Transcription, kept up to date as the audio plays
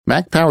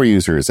Mac Power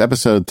Users,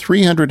 episode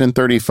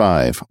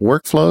 335,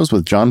 Workflows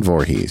with John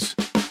Voorhees.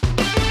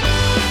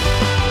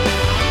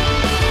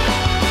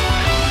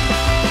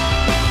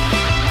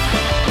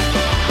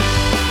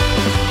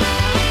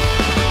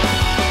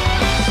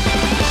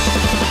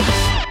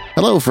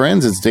 Hello,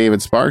 friends. It's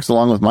David Sparks,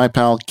 along with my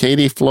pal,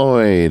 Katie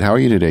Floyd. How are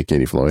you today,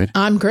 Katie Floyd?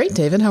 I'm great,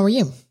 David. How are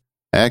you?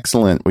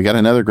 Excellent. We got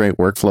another great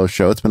workflow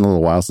show. It's been a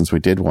little while since we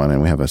did one,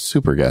 and we have a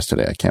super guest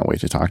today. I can't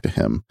wait to talk to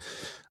him.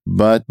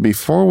 But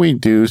before we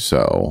do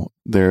so,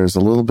 there's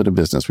a little bit of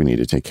business we need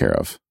to take care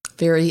of.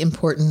 Very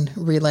important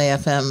Relay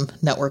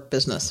FM network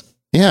business.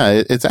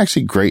 Yeah, it's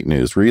actually great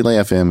news. Relay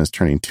FM is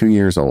turning 2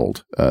 years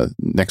old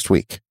next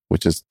week,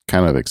 which is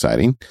kind of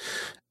exciting.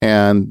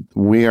 And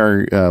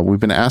we've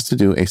been asked to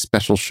do a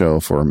special show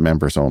for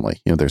members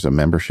only. You know, there's a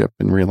membership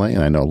in Relay,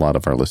 and I know a lot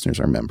of our listeners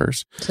are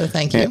members. So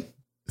thank you.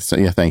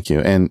 Thank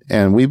you.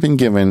 And we've been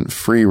given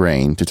free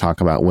reign to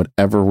talk about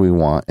whatever we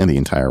want in the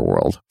entire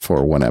world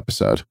for one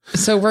episode.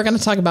 So we're going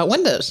to talk about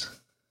Windows.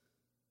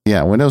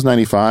 Yeah, Windows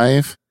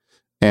 95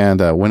 and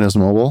Windows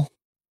Mobile,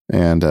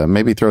 and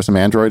maybe throw some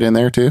Android in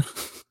there too.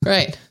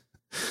 Right.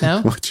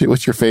 No? What's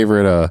your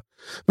favorite?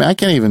 I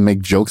can't even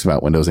make jokes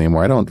about Windows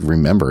anymore. I don't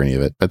remember any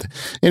of it. But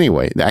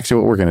anyway,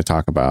 actually what we're going to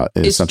talk about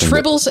is something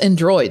tribbles and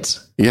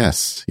droids.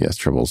 Yes,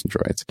 tribbles and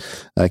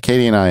droids.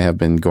 Katie and I have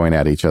been going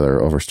at each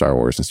other over Star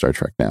Wars and Star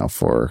Trek now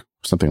for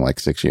something like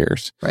 6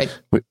 years. Right.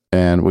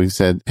 And we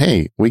said,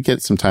 hey, we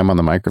get some time on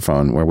the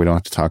microphone where we don't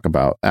have to talk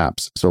about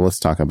apps. So let's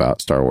talk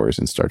about Star Wars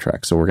and Star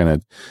Trek. So we're going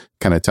to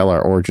kind of tell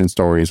our origin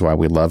stories, why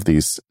we love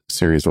these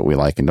series, what we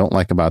like and don't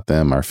like about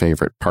them, our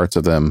favorite parts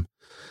of them.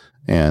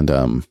 And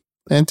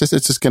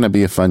it's just going to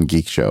be a fun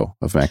geek show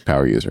of Mac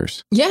Power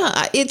Users.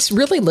 Yeah, it's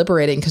really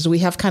liberating because we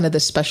have kind of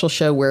this special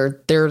show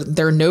where there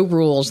are no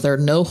rules, there are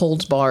no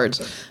holds barred.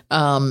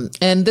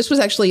 And this was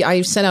actually,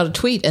 I sent out a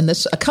tweet, and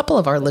a couple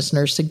of our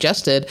listeners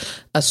suggested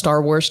a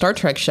Star Wars, Star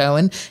Trek show.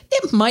 And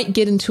it might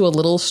get into a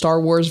little Star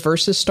Wars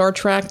versus Star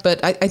Trek,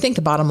 but I think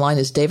the bottom line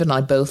is David and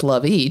I both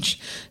love each.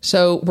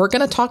 So we're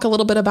going to talk a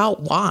little bit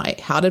about why.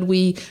 How did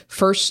we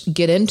first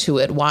get into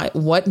it? Why?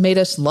 What made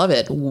us love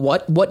it?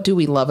 What do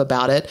we love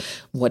about it?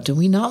 What do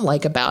we not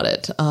like about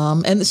it?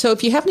 And so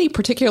if you have any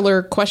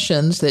particular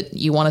questions that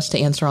you want us to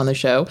answer on the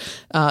show,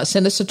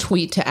 send us a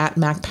tweet to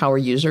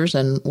 @MacPowerUsers,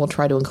 and we'll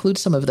try to include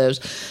some of those.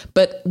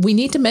 But we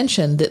need to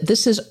mention that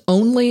this is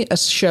only a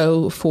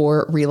show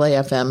for Relay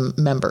FM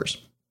members.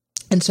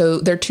 And so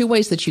there are two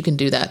ways that you can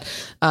do that.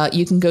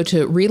 You can go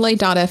to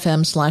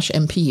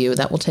relay.fm/MPU.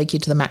 That will take you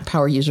to the Mac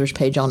Power Users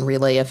page on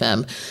Relay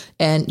FM.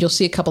 And you'll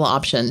see a couple of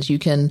options. You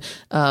can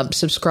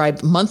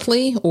subscribe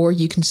monthly, or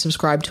you can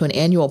subscribe to an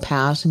annual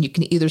pass. And you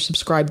can either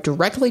subscribe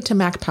directly to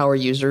Mac Power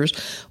Users,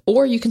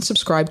 or you can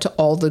subscribe to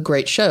all the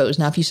great shows.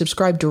 Now, if you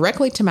subscribe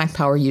directly to Mac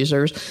Power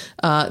Users,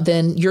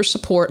 then your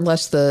support,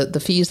 less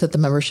the fees that the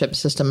membership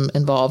system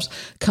involves,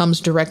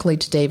 comes directly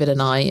to David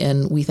and I.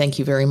 And we thank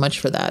you very much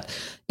for that.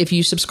 If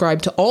you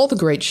subscribe to all the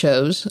great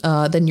shows,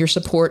 then your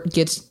support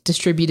gets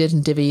distributed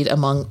and divvied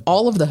among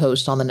all of the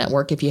hosts on the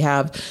network. If you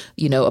have,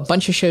 a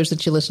bunch of shows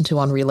that you listen to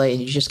on Relay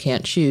and you just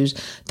can't choose,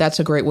 that's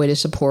a great way to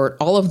support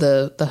all of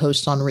the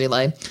hosts on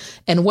Relay.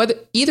 And whether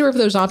either of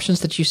those options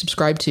that you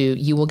subscribe to,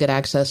 you will get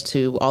access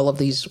to all of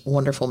these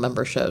wonderful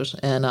member shows.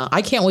 And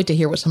I can't wait to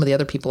hear what some of the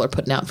other people are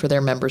putting out for their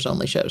members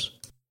only shows.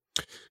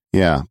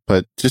 Yeah,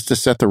 but just to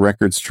set the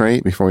record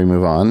straight before we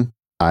move on,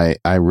 I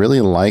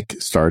really like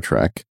Star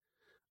Trek.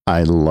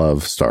 I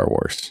love Star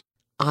Wars.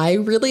 I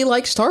really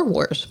like Star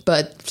Wars,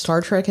 but Star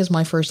Trek is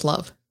my first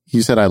love.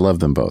 You said I love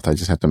them both. I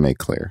just have to make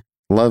clear.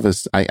 Love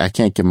is, I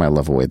can't give my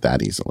love away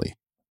that easily.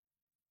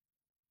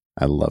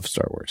 I love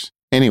Star Wars.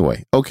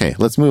 Anyway, okay,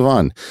 let's move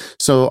on.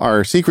 So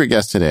our secret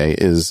guest today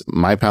is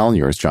my pal and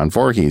yours, John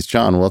Voorhees.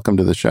 John, welcome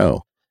to the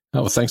show.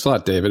 Oh, well, thanks a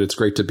lot, David. It's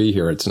great to be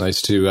here. It's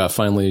nice to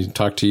finally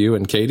talk to you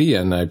and Katie,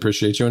 and I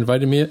appreciate you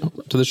inviting me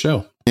to the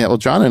show. Yeah, well,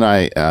 John and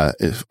I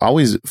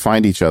always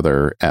find each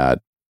other at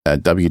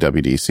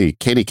WWDC.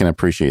 Katie can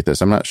appreciate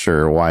this. I'm not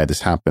sure why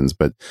this happens,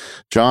 but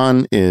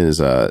John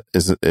is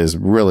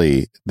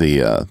really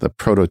the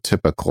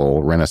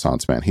prototypical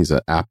Renaissance man. He's an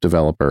app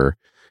developer.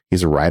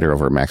 He's a writer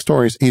over at Mac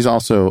Stories. He's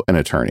also an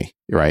attorney,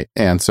 right?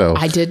 And so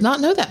I did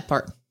not know that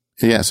part.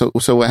 Yeah. So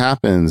what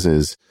happens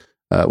is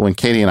when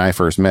Katie and I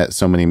first met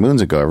so many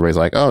moons ago, everybody's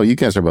like, "Oh, you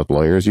guys are both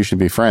lawyers. You should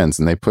be friends,"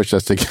 and they pushed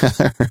us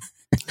together.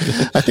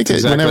 I think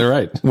that's exactly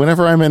right.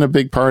 Whenever I'm in a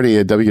big party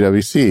at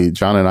WWC,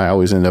 John and I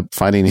always end up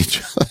fighting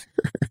each other.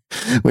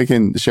 We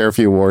can share a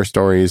few war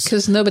stories.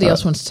 Because nobody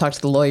else wants to talk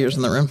to the lawyers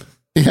in the room.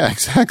 Yeah,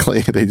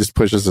 exactly. They just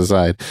push us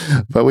aside.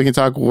 But we can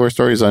talk war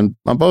stories on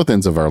both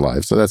ends of our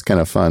lives. So that's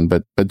kind of fun.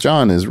 But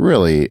John is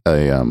really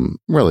a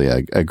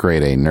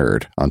grade A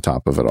nerd on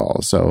top of it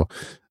all. So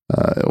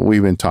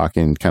we've been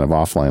talking kind of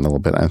offline a little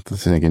bit. I'm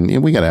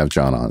thinking we got to have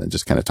John on and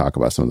just kind of talk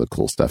about some of the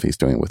cool stuff he's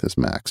doing with his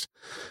Macs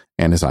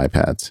and his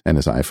iPads and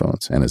his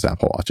iPhones and his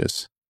Apple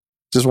Watches.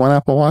 Just one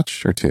Apple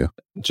Watch or two?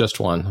 Just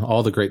one.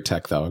 All the great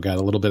tech, though. Got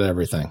a little bit of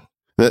everything.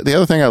 The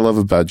other thing I love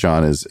about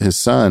John is his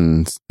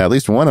sons, at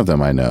least one of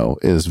them I know,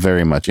 is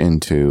very much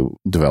into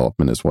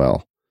development as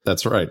well.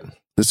 That's right.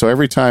 So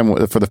every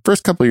time, for the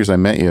first couple of years I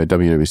met you at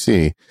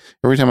WWC,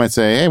 every time I'd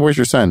say, "Hey, where's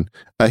your son?"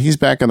 He's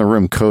back in the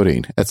room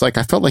coding. It's like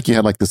I felt like you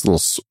had like this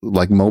little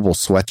like mobile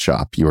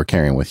sweatshop you were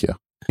carrying with you.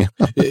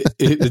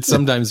 It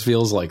sometimes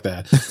feels like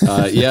that.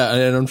 Yeah.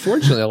 And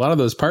unfortunately, a lot of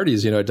those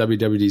parties, at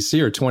WWDC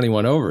are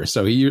 21 over.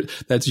 So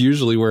that's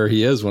usually where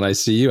he is when I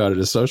see you out at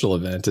a social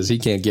event, is he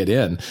can't get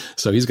in.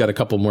 So he's got a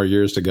couple more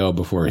years to go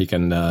before he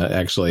can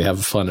actually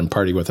have fun and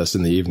party with us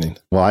in the evening.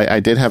 Well, I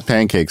did have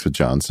pancakes with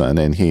John's son,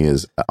 and he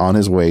is on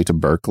his way to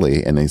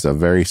Berkeley, and he's a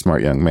very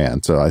smart young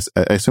man. So I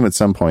assume at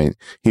some point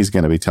he's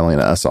going to be telling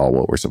us all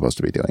what we're supposed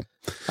to be doing.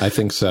 I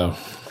think so.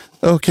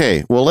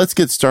 Okay, well, let's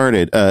get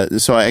started.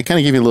 So I kind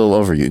of give you a little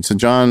overview. So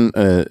John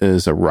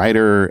is a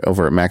writer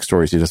over at Mac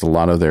Stories. He does a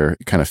lot of their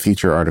kind of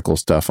feature article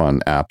stuff on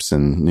apps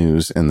and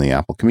news in the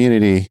Apple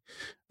community.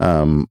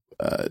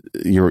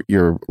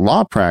 Your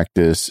law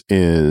practice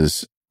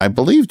is, I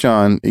believe,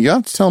 John, you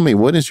have to tell me,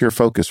 what is your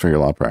focus for your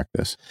law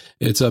practice?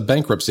 It's a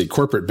bankruptcy,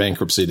 corporate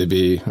bankruptcy to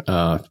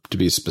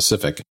be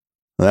specific.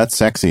 That's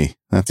sexy.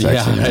 That's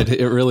sexy. Yeah,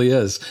 it really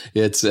is.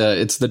 It's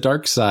the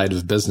dark side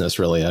of business,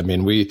 really. I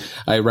mean,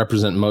 I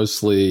represent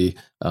mostly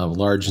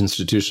large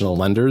institutional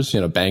lenders,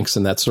 banks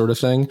and that sort of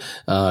thing,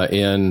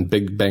 in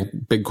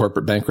big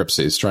corporate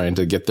bankruptcies, trying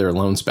to get their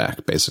loans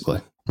back, basically.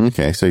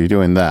 Okay, so you're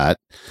doing that,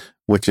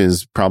 which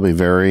is probably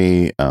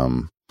very,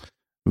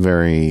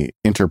 very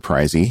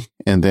enterprisey.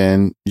 And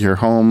then you're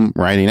home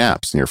writing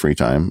apps in your free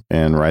time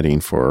and writing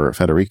for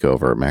Federico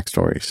over at Mac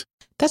Stories.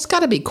 That's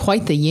got to be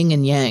quite the yin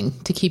and yang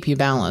to keep you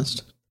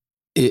balanced.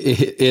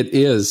 It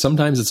is.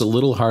 Sometimes it's a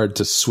little hard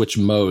to switch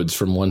modes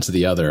from one to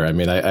the other. I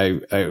mean,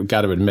 I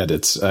got to admit,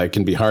 it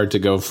can be hard to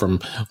go from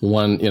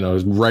one,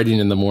 writing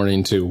in the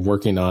morning to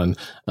working on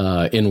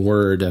in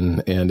Word and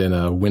in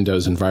a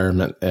Windows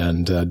environment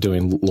and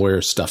doing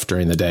lawyer stuff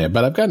during the day.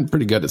 But I've gotten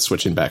pretty good at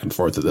switching back and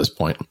forth at this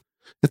point.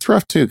 It's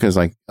rough too, because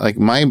like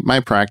my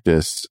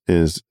practice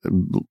is,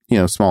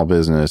 small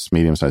business,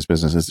 medium-sized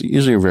business. It's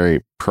usually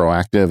very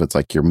proactive. It's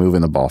like you're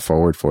moving the ball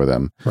forward for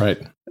them.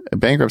 Right.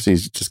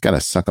 Bankruptcy's just got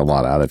to suck a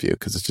lot out of you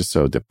because it's just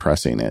so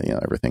depressing. And,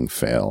 everything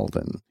failed,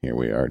 and here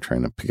we are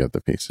trying to pick up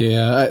the pieces.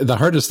 Yeah, the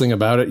hardest thing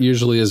about it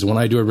usually is when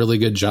I do a really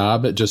good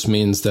job, it just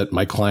means that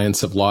my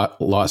clients have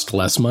lost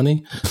less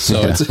money.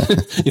 So it's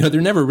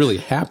they're never really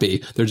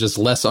happy; they're just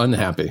less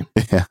unhappy.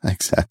 Yeah,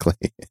 exactly.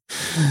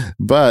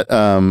 But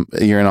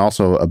you're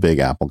also a big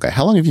Apple guy.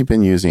 How long have you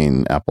been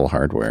using Apple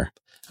hardware?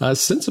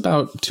 Since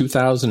about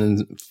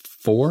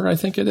 2004, I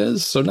think it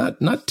is. So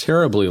not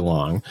terribly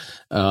long.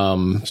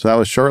 So that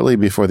was shortly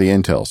before the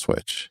Intel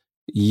switch.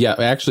 Yeah,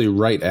 actually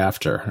right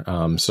after.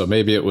 So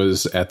maybe it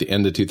was at the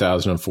end of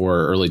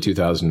 2004, early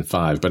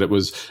 2005. But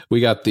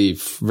we got the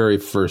very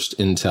first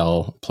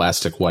Intel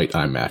plastic white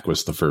iMac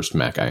was the first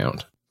Mac I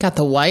owned. Got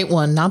the white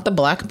one, not the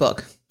black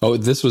book. Oh,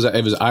 it was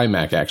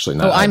iMac actually.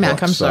 Not iMac.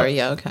 iBook, I'm sorry.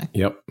 Yeah. Okay.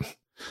 Yep.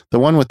 The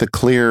one with the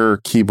clear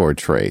keyboard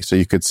tray, so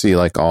you could see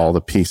like all the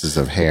pieces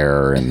of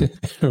hair and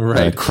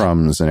right.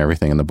 Crumbs and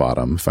everything in the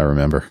bottom, if I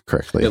remember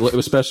correctly.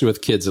 Especially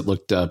with kids, it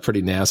looked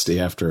pretty nasty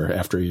after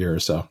a year or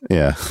so.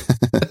 Yeah.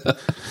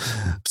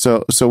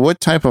 So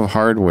what type of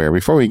hardware,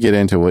 before we get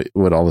into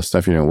what all the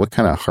stuff you're doing, what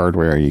kind of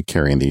hardware are you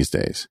carrying these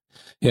days?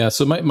 Yeah,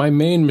 so my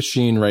main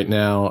machine right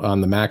now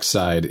on the Mac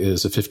side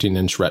is a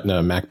 15-inch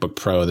Retina MacBook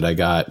Pro that I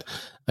got,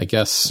 I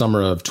guess,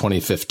 summer of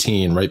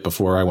 2015, right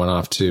before I went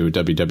off to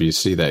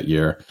WWC that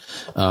year.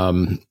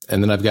 And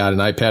then I've got an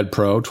iPad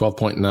Pro,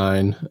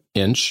 12.9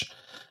 inch,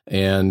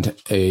 and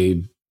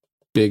a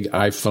big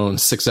iPhone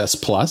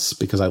 6S Plus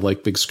because I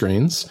like big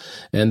screens,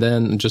 and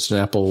then just an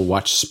Apple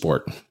Watch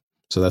Sport.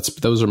 So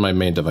those are my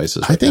main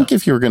devices. I think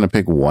if you were going to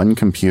pick one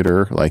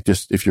computer, like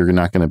just if you're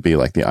not going to be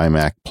like the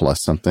iMac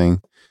Plus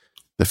something,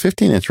 the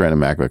 15-inch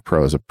Retina MacBook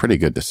Pro is a pretty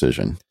good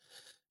decision.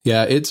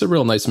 Yeah, it's a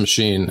real nice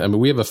machine. I mean,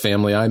 we have a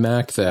family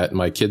iMac that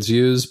my kids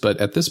use, but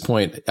at this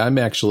point, I'm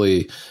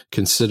actually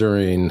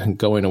considering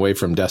going away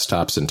from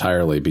desktops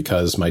entirely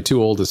because my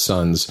two oldest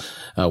sons,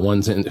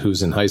 one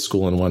who's in high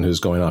school and one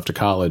who's going off to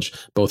college,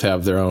 both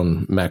have their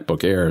own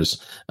MacBook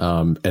Airs.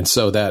 And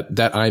so that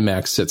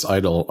iMac sits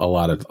idle a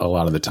lot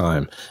of the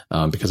time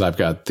because I've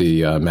got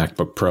the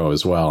MacBook Pro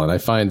as well. And I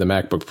find the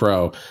MacBook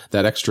Pro,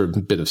 that extra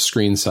bit of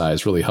screen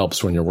size really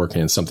helps when you're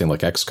working in something like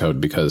Xcode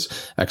because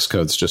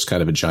Xcode's just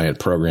kind of a giant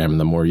program.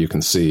 And the more you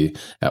can see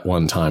at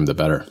one time, the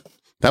better.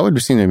 That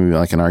would seem to be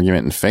like an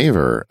argument in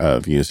favor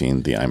of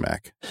using the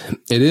iMac.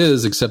 It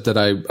is, except that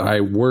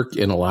I work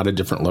in a lot of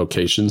different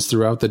locations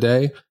throughout the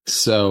day.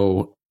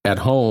 So at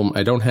home,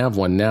 I don't have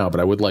one now, but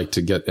I would like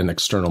to get an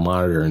external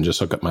monitor and just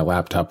hook up my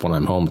laptop when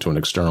I'm home to an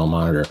external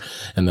monitor.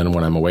 And then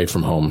when I'm away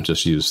from home,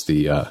 just use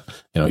the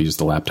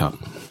laptop.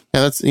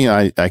 Yeah, that's,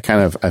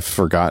 I've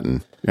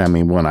forgotten. I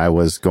mean, when I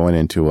was going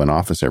into an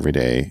office every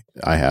day,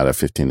 I had a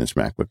 15-inch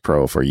MacBook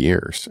Pro for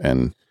years.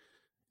 And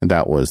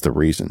that was the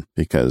reason,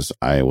 because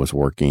I was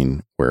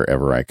working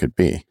wherever I could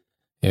be.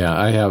 Yeah,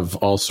 I have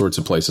all sorts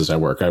of places I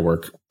work.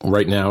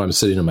 Right now, I'm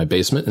sitting in my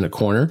basement in a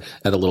corner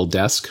at a little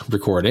desk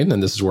recording,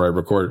 and this is where I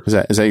record.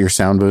 Is that your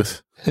sound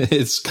booth?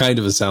 It's kind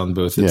of a sound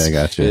booth. I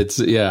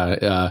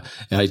gotcha.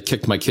 I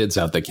kicked my kids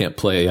out. They can't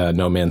play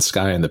No Man's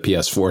Sky on the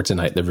PS4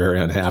 tonight. They're very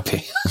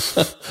unhappy.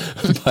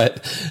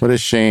 But what a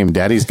shame.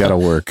 Daddy's got to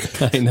work.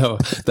 I know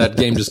that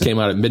game just came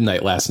out at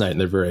midnight last night, and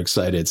they're very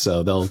excited.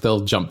 So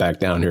they'll jump back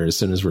down here as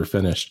soon as we're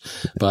finished.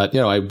 But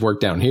I work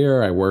down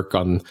here. I work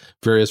on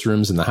various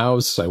rooms in the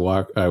house. I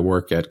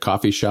work at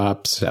coffee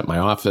shops, at my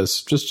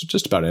office,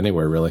 just about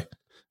anywhere really.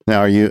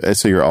 Now,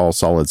 you're all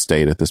solid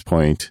state at this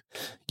point?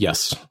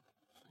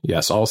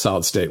 Yes, all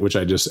solid state, which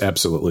I just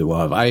absolutely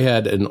love. I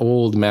had an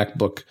old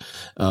MacBook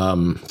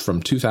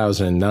from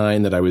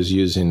 2009 that I was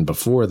using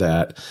before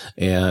that,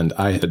 and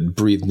I had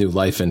breathed new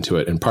life into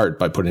it in part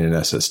by putting an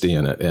SSD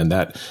in it, and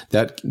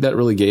that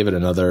really gave it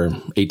another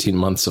 18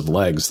 months of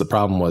legs. The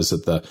problem was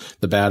that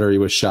the battery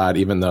was shot,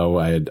 even though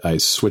I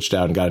switched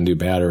out and got a new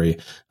battery.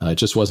 It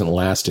just wasn't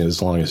lasting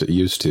as long as it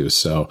used to.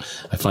 So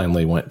I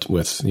finally went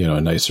with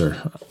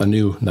a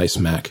new nice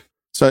Mac.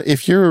 So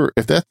if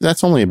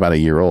that's only about a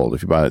year old,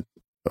 if you bought it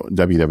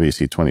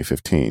WWDC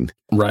 2015.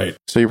 Right.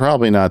 So you're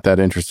probably not that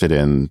interested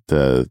in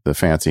the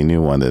fancy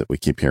new one that we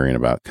keep hearing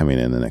about coming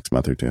in the next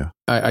month or two.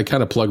 I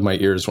kind of plug my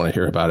ears when I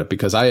hear about it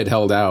because I had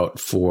held out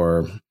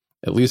for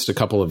at least a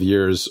couple of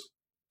years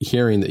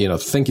hearing that,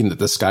 thinking that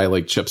the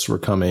Skylake chips were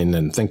coming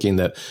and thinking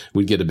that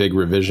we'd get a big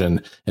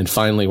revision. And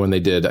finally, when they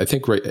did, I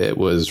think it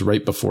was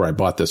right before I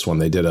bought this one,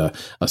 they did a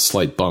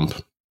slight bump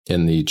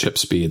in the chip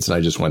speeds. And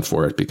I just went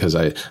for it because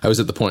I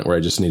was at the point where I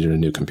just needed a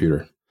new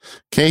computer.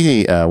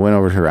 Katie went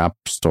over to her app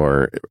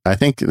store. I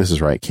think this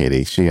is right,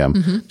 Katie. She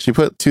she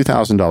put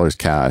 $2,000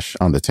 cash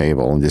on the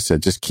table and just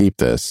said, "Just keep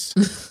this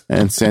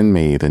and send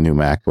me the new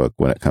MacBook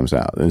when it comes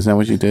out." Isn't that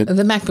what you did?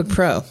 The MacBook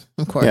Pro,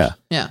 of course.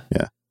 Yeah.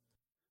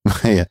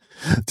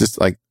 Just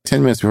like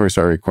 10 minutes before we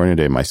started recording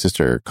today, my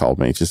sister called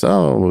me. She said,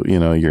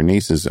 your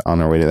niece is on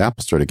her way to the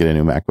Apple store to get a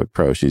new MacBook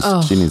Pro. She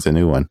needs a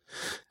new one.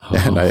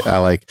 And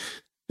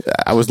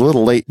I was a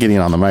little late getting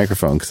on the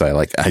microphone because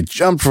I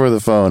jumped for the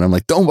phone. I'm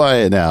like, don't buy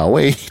it now.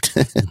 Wait.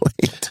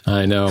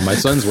 I know. My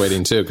son's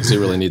waiting too because he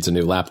really needs a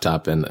new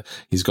laptop and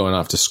he's going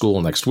off to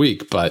school next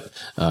week. But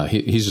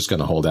he's just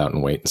going to hold out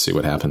and wait and see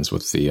what happens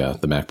with the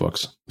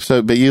MacBooks.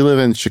 So, but you live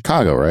in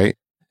Chicago, right?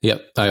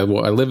 Yep. I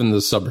live in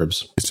the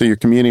suburbs. So you're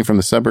commuting from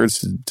the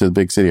suburbs to the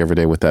big city every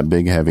day with that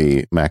big,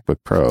 heavy MacBook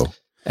Pro.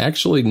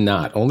 Actually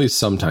not. Only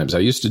sometimes. I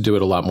used to do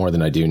it a lot more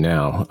than I do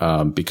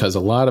now because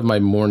a lot of my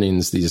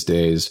mornings these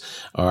days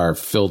are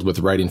filled with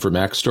writing for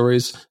Mac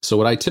Stories. So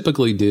what I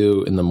typically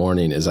do in the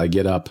morning is I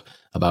get up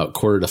about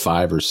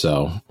 4:45 or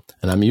so,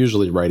 and I'm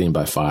usually writing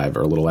by 5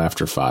 or a little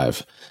after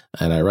 5.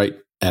 And I write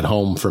at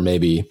home for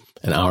maybe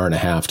an hour and a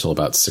half till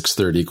about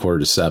 6:30,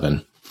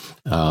 6:45.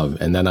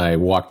 And then I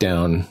walk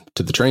down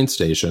to the train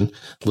station,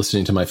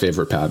 listening to my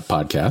favorite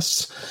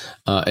podcasts,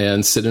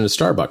 and sit in a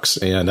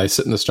Starbucks. And I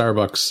sit in the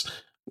Starbucks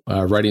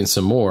writing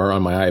some more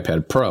on my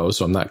iPad Pro,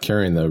 so I'm not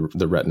carrying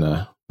the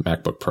Retina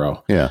MacBook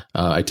Pro. Yeah.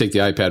 I take the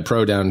iPad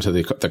Pro down to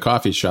the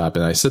coffee shop,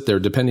 and I sit there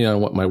depending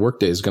on what my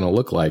workday is going to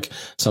look like.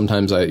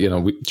 Sometimes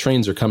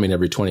trains are coming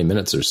every 20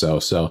 minutes or so.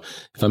 So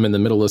if I'm in the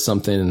middle of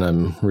something and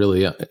I'm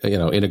really,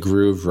 in a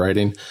groove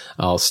writing,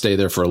 I'll stay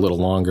there for a little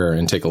longer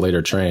and take a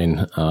later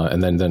train,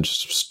 and then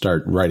just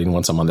start writing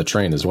once I'm on the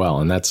train as well.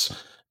 And that's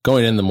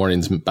going in the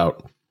mornings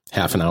about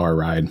half an hour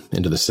ride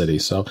into the city.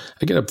 So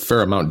I get a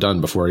fair amount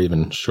done before I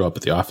even show up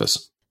at the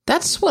office.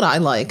 That's what I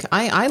like.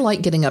 I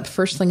like getting up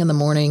first thing in the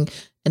morning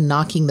and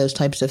knocking those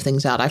types of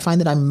things out. I find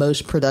that I'm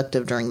most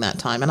productive during that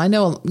time. And I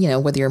know,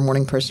 whether you're a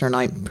morning person or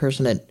night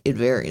person, it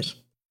varies.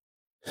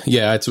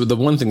 Yeah, it's the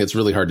one thing that's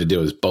really hard to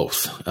do is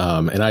both.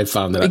 And I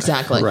found that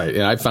exactly right.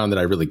 And I found that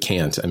I really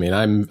can't. I mean,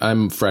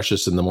 I'm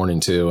freshest in the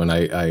morning too, and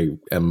I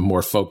am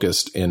more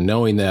focused in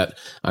knowing that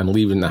I'm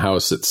leaving the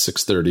house at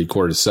 6:30,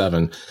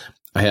 6:45.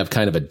 I have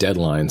kind of a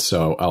deadline,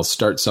 so I'll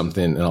start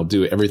something and I'll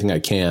do everything I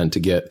can to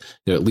get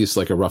at least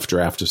like a rough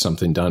draft of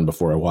something done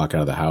before I walk out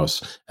of the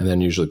house, and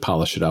then usually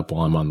polish it up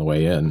while I'm on the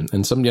way in.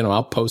 And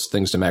I'll post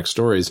things to Mac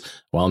Stories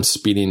while I'm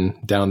speeding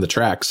down the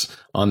tracks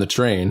on the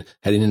train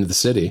heading into the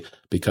city,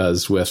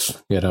 because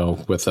with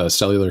a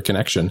cellular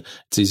connection,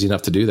 it's easy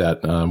enough to do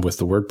that with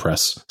the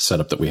WordPress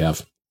setup that we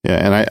have.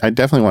 Yeah, and I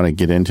definitely want to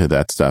get into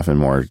that stuff in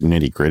more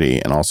nitty gritty,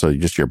 and also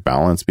just your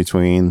balance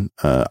between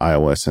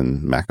iOS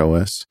and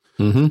macOS.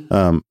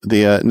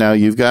 Mm-hmm. Now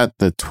you've got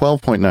the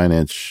 12.9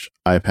 inch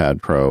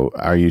iPad Pro.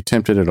 Are you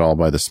tempted at all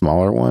by the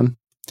smaller one?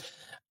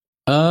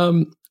 A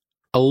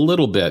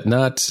little bit.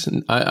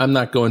 I'm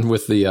not going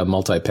with the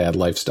multi-pad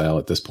lifestyle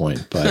at this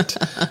point, but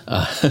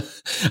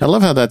I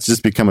love how that's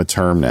just become a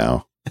term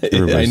now.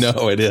 I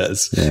know it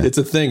is. Yeah. It's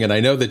a thing, and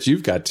I know that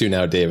you've got two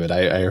now, David.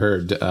 I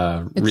heard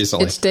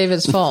recently. It's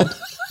David's fault.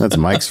 That's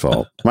Mike's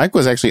fault. Mike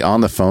was actually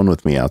on the phone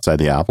with me outside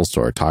the Apple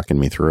store talking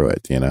me through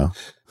it,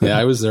 Yeah,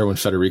 I was there when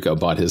Federico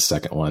bought his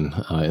second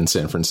one in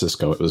San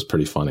Francisco. It was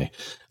pretty funny.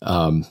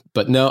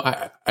 But no,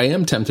 I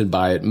am tempted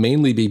by it,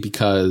 mainly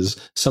because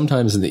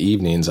sometimes in the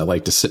evenings I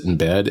like to sit in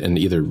bed and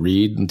either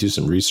read and do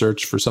some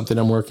research for something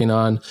I'm working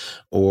on,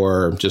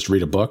 or just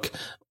read a book.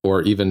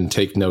 or even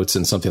take notes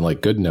in something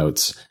like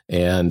GoodNotes.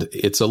 And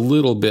it's a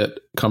little bit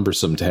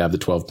cumbersome to have the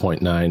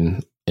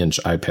 12.9-inch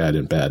iPad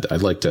in bed.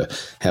 I'd like to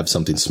have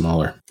something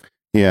smaller.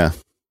 Yeah.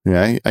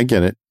 Yeah, I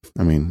get it.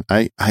 I mean,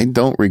 I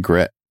don't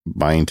regret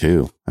buying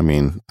two. I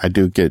mean, I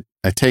take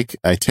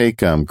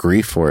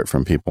grief for it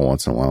from people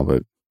once in a while,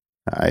 but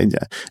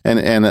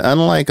and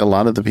unlike a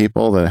lot of the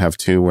people that have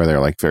two where they're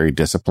like very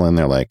disciplined,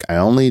 they're like, I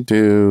only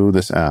do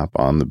this app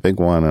on the big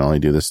one and only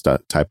do this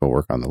type of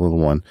work on the little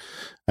one.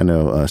 I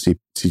know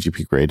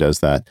CGP Grey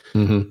does that.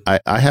 Mm-hmm.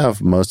 I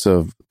have most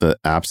of the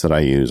apps that I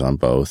use on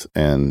both,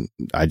 and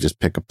I just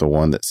pick up the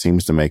one that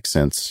seems to make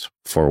sense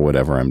for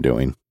whatever I'm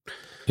doing.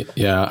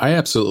 Yeah, I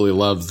absolutely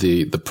love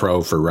the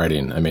Pro for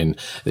writing. I mean,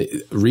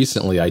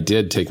 recently I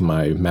did take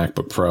my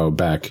MacBook Pro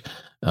back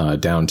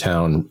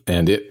downtown,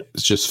 and it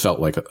just felt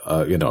like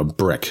a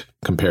brick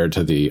compared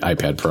to the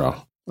iPad Pro.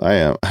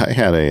 I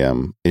had a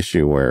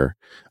issue where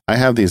I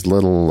have these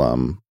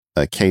little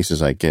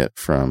cases I get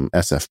from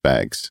SF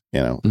Bags.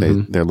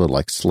 They're little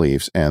like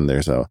sleeves, and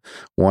there's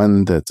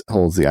one that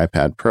holds the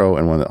iPad Pro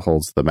and one that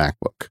holds the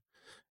MacBook.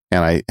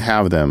 And I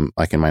have them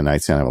like in my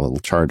nightstand. I have a little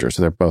charger.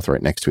 So they're both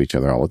right next to each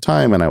other all the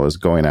time. And I was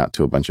going out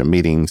to a bunch of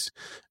meetings,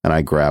 and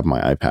I grabbed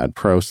my iPad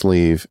Pro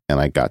sleeve, and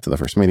I got to the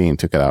first meeting and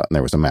took it out, and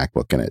there was a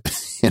MacBook in it.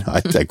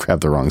 I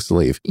grabbed the wrong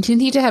sleeve. You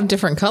need to have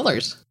different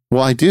colors.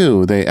 Well, I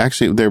do.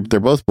 They're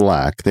both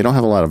black. They don't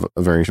have a lot of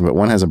variation, but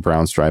one has a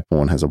brown stripe and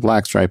one has a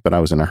black stripe, but I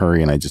was in a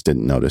hurry and I just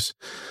didn't notice.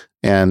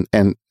 And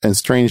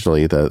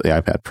strangely, the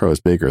iPad Pro is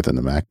bigger than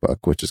the MacBook,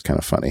 which is kind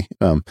of funny.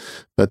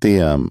 But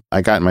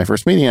I got in my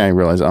first meeting, and I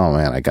realized, oh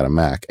man, I got a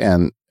Mac.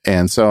 And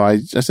so I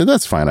said,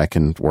 that's fine. I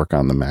can work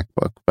on the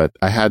MacBook, but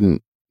I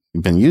hadn't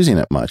been using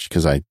it much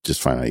because I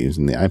just find out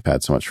using the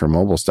iPad so much for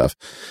mobile stuff.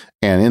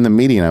 And in the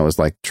meeting, I was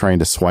like trying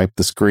to swipe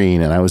the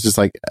screen, and I was just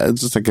like a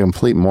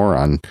complete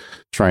moron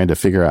trying to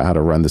figure out how to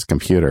run this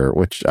computer,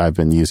 which I've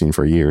been using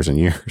for years and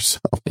years. So.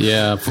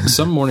 Yeah.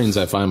 Some mornings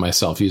I find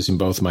myself using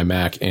both my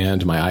Mac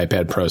and my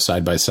iPad Pro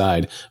side by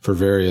side for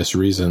various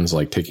reasons,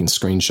 like taking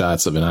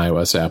screenshots of an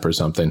iOS app or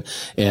something.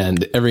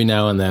 And every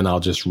now and then I'll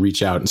just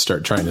reach out and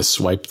start trying to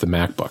swipe the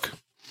MacBook.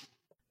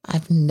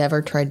 I've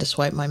never tried to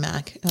swipe my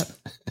Mac.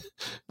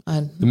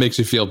 It makes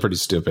you feel pretty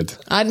stupid.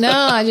 I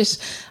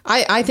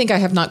think I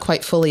have not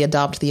quite fully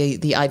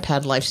adopted the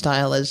iPad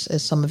lifestyle as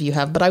some of you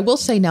have. But I will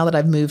say now that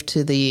I've moved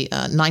to the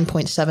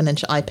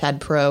 9.7-inch iPad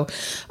Pro,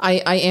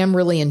 I am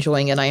really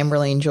enjoying it. I am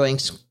really enjoying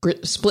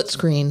split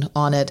screen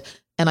on it.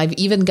 And I've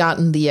even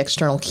gotten the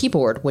external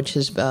keyboard, which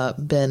has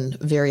been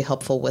very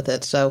helpful with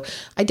it. So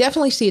I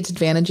definitely see its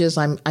advantages.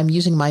 I'm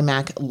using my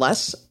Mac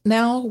less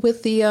now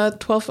with the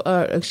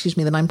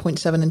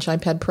 9.7-inch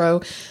iPad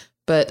Pro,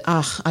 but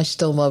I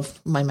still love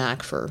my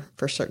Mac for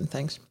certain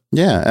things.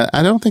 Yeah,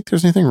 I don't think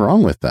there's anything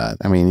wrong with that.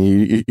 I mean,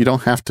 you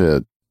don't have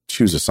to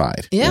choose a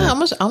side. Yeah, I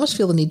almost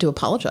feel the need to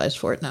apologize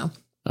for it now.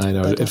 I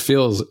know, it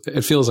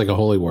feels like a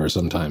holy war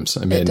sometimes.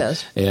 I mean, it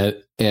does.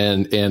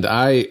 And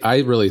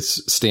I really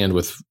stand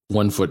with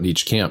one foot in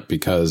each camp,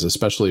 because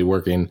especially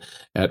working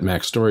at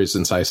Mac Stories,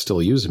 since I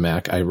still use a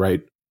Mac, I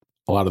write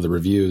a lot of the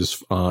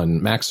reviews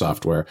on Mac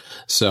software.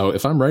 So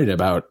if I'm writing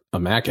about a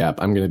Mac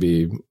app, I'm going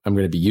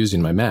to be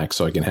using my Mac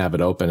so I can have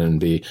it open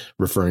and be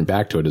referring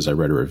back to it as I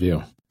write a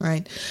review.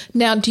 Right.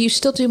 Now, do you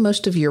still do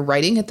most of your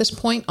writing at this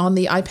point on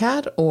the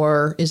iPad,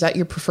 or is that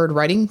your preferred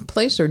writing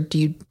place, or do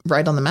you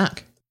write on the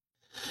Mac?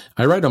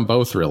 I write on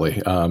both,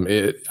 really.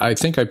 I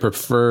think I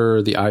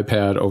prefer the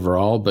iPad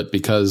overall, but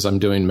because I'm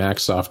doing Mac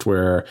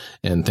software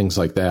and things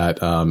like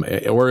that,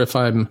 or if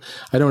I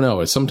don't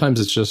know,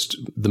 sometimes it's just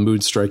the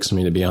mood strikes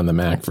me to be on the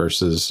Mac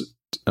versus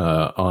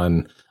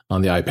on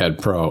the iPad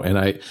Pro. And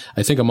I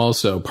think I'm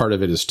also, part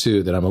of it is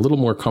too, that I'm a little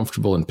more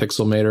comfortable in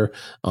Pixelmator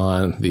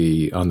on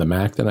the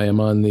Mac than I am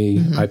on the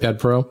iPad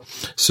Pro.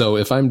 So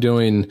if I'm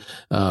doing,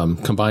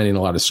 combining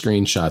a lot of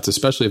screenshots,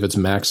 especially if it's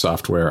Mac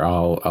software,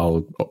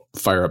 I'll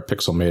fire up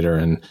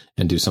Pixelmator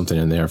and do something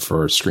in there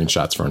for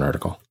screenshots for an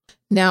article.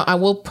 Now, I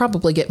will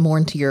probably get more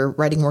into your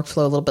writing workflow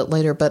a little bit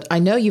later, but I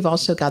know you've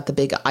also got the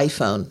big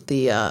iPhone,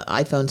 the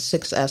iPhone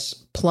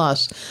 6S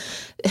Plus.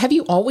 Have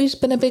you always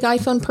been a big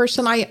iPhone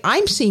person?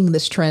 I'm seeing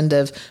this trend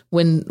of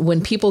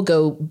when people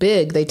go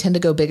big, they tend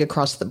to go big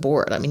across the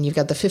board. I mean, you've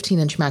got the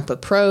 15-inch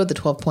MacBook Pro, the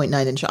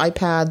 12.9-inch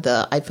iPad,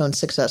 the iPhone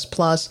 6S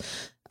Plus.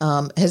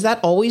 Has that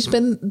always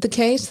been the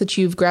case, that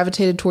you've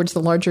gravitated towards the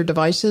larger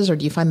devices, or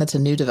do you find that's a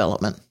new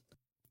development?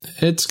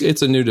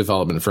 It's a new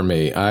development for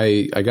me.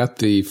 I got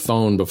the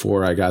phone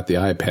before I got the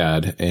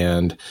iPad,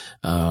 and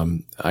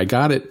I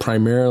got it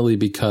primarily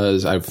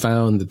because I've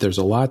found that there's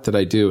a lot that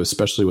I do,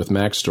 especially with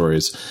Mac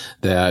Stories,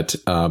 that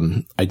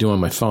I do on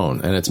my phone,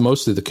 and it's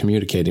mostly the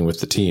communicating with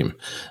the team,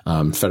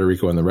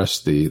 Federico and the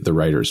rest of the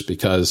writers,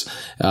 because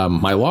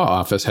my law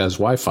office has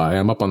Wi-Fi.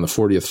 I'm up on the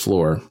 40th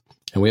floor,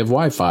 and we have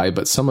Wi-Fi,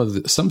 but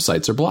some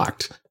sites are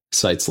blocked.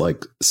 Sites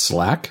like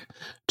Slack,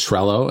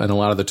 Trello, and a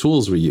lot of the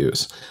tools we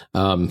use.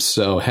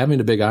 So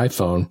having a big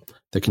iPhone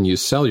that can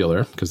use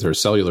cellular, because there are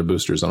cellular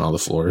boosters on all the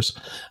floors,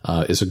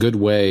 is a good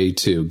way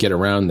to get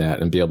around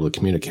that and be able to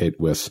communicate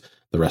with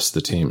the rest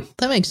of the team.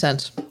 That makes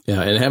sense.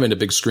 Yeah, and having a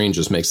big screen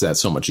just makes that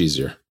so much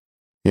easier.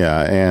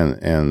 Yeah,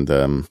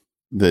 and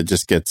that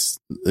just gets,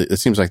 it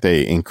seems like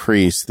they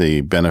increase the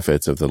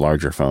benefits of the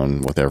larger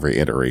phone with every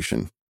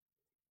iteration.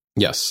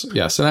 Yes.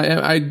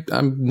 And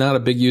I'm not a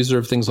big user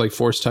of things like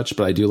Force Touch,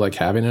 but I do like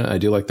having it. I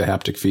do like the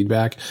haptic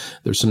feedback.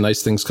 There's some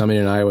nice things coming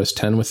in iOS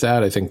 10 with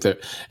that. I think that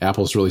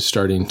Apple's really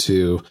starting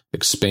to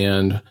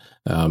expand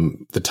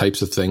the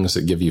types of things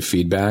that give you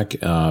feedback.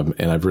 And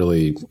I've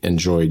really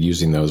enjoyed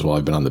using those while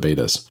I've been on the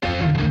betas.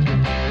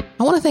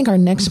 I want to thank our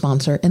next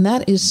sponsor, and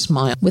that is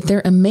Smile, with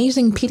their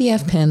amazing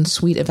PDF Pen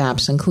suite of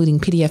apps, including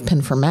PDF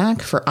Pen for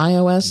Mac, for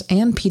iOS,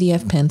 and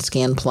PDF Pen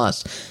Scan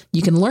Plus.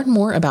 You can learn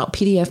more about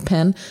PDF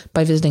Pen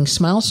by visiting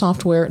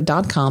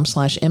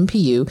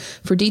smilesoftware.com/MPU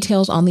for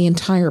details on the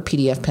entire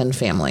PDF Pen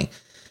family.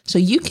 So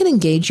you can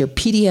engage your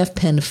PDF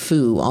Pen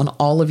foo on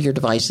all of your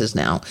devices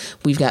now.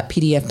 We've got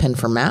PDF Pen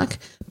for Mac,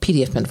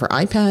 PDF Pen for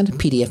iPad,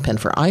 PDF Pen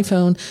for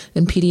iPhone,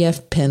 and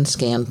PDF Pen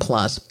Scan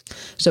Plus.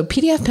 So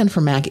PDF Pen for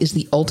Mac is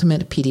the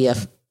ultimate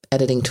PDF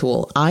editing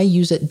tool. I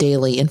use it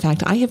daily. In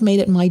fact, I have made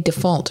it my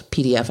default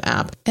PDF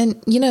app. And,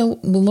 you know,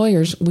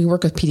 lawyers, we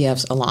work with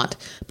PDFs a lot.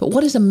 But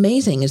what is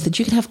amazing is that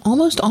you can have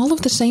almost all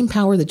of the same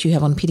power that you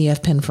have on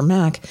PDF Pen for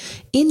Mac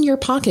in your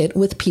pocket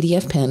with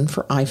PDF Pen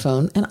for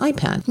iPhone and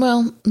iPad.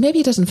 Well, maybe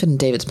it doesn't fit in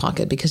David's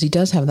pocket because he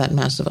does have that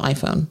massive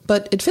iPhone,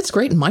 but it fits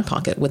great in my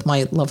pocket with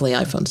my lovely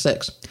iPhone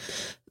 6.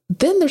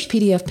 Then there's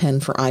PDF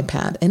Pen for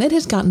iPad, and it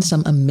has gotten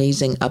some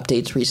amazing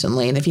updates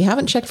recently. And if you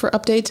haven't checked for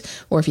updates,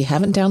 or if you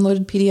haven't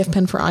downloaded PDF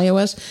Pen for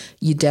iOS,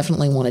 you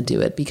definitely want to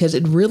do it because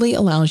it really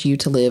allows you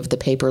to live the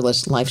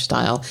paperless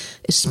lifestyle,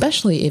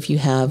 especially if you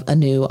have a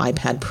new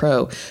iPad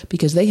Pro,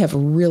 because they have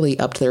really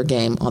upped their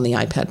game on the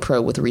iPad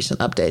Pro with recent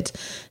updates.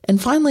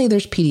 And finally,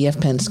 there's PDF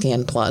Pen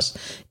Scan Plus.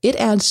 It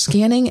adds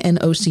scanning and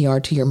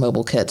OCR to your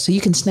mobile kit, so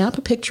you can snap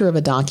a picture of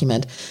a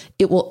document.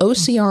 It will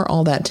OCR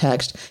all that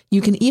text.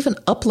 You can even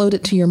upload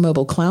it to your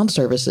mobile cloud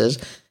services.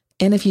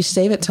 And if you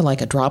save it to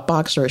like a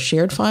Dropbox or a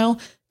shared file,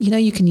 you know,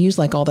 you can use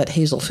like all that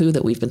Hazel Fu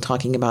that we've been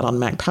talking about on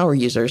Mac Power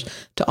users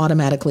to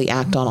automatically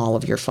act on all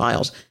of your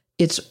files.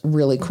 It's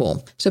really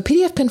cool. So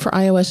PDF Pen for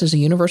iOS is a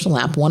universal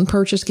app. One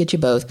purchase gets you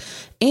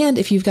both. And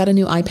if you've got a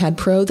new iPad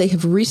Pro, they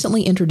have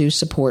recently introduced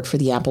support for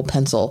the Apple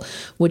Pencil,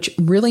 which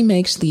really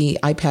makes the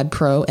iPad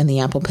Pro and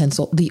the Apple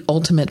Pencil the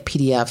ultimate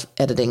PDF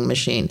editing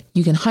machine.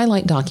 You can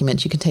highlight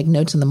documents, you can take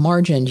notes in the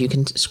margin, you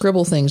can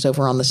scribble things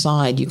over on the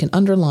side, you can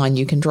underline,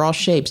 you can draw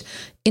shapes,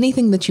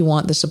 anything that you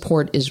want. The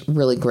support is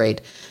really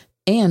great.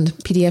 And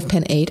PDF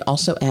Pen 8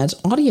 also adds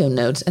audio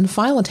notes and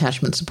file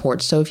attachment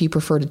support. So if you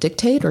prefer to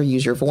dictate or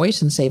use your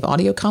voice and save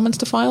audio comments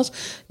to files,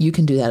 you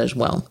can do that as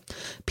well.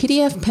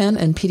 PDF Pen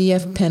and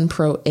PDF Pen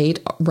Pro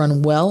 8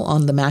 run well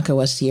on the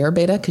macOS Sierra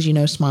beta because you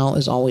know Smile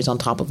is always on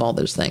top of all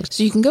those things.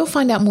 So you can go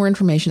find out more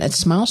information at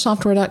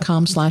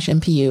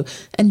smilesoftware.com/MPU.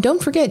 And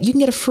don't forget, you can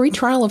get a free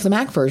trial of the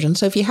Mac version.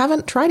 So if you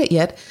haven't tried it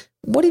yet,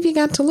 what have you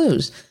got to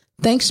lose?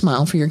 Thanks,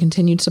 Smile, for your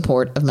continued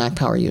support of Mac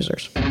Power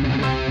users.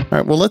 All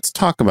right, well, let's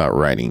talk about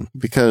writing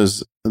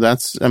because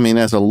that's, I mean,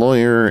 as a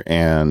lawyer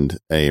and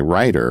a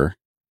writer,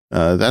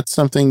 that's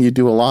something you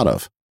do a lot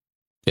of.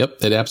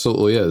 Yep, it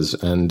absolutely is.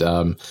 And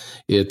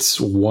it's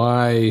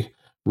why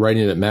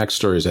writing at Mac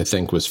Stories, I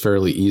think, was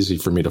fairly easy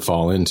for me to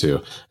fall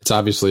into. It's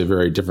obviously a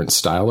very different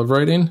style of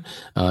writing,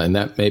 and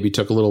that maybe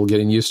took a little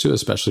getting used to,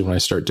 especially when I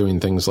started doing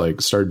things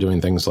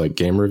like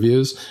game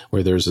reviews,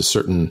 where there's a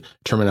certain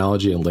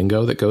terminology and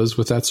lingo that goes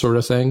with that sort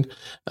of thing.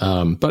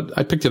 But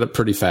I picked it up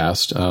pretty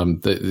fast.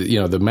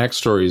 The Mac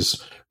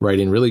Stories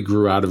writing really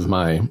grew out of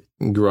my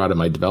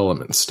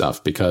development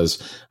stuff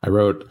because I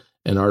wrote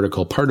an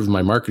article, part of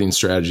my marketing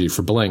strategy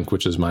for Blink,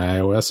 which is my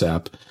iOS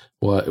app.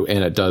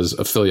 And it does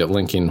affiliate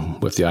linking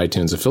with the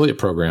iTunes affiliate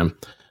program,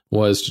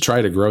 was to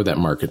try to grow that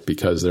market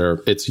because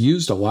it's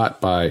used a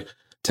lot by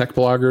tech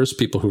bloggers,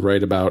 people who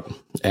write about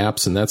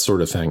apps and that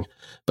sort of thing,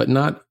 but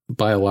not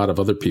by a lot of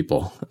other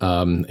people.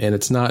 And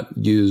it's not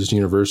used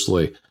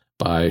universally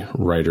by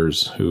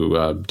writers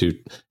who do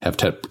have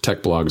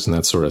tech blogs and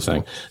that sort of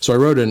thing. So I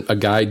wrote a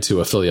guide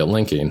to affiliate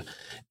linking,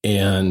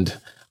 and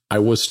I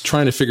was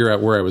trying to figure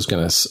out where I was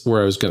going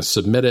to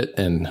submit it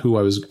and who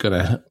I was going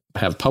to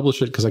have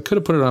publish it, because I could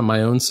have put it on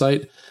my own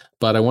site,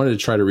 but I wanted to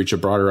try to reach a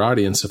broader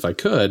audience if I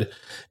could.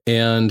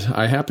 And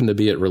I happened to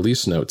be at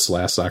Release Notes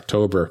last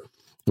October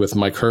with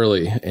Mike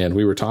Hurley, and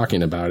we were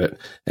talking about it.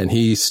 And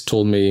he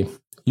told me,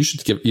 you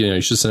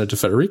should send it to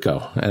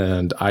Federico.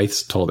 And I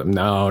told him,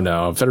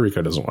 no,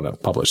 Federico doesn't want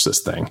to publish this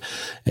thing.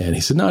 And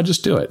he said, no,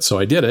 just do it. So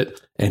I did it,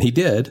 and he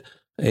did.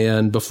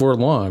 And before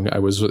long, I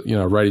was,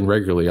 writing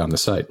regularly on the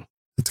site.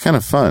 It's kind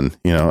of fun,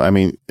 I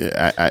mean,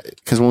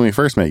 because when we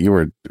first met, you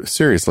were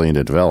seriously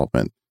into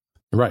development.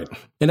 Right.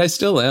 And I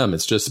still am.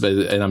 It's just,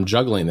 and I'm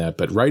juggling that,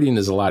 but writing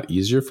is a lot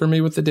easier for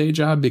me with the day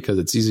job because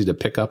it's easy to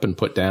pick up and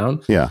put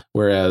down. Yeah.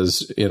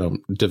 Whereas,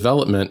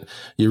 development,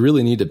 you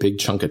really need a big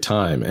chunk of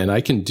time, and I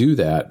can do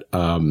that.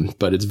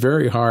 But it's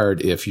very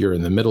hard if you're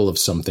in the middle of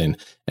something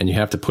and you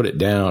have to put it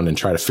down and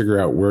try to figure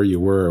out where you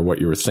were or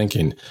what you were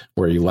thinking,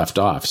 where you left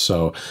off.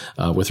 So,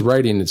 with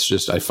writing, it's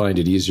just, I find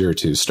it easier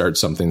to start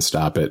something,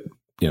 stop it,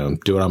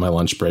 do it on my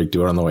lunch break,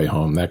 do it on the way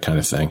home, that kind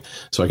of thing.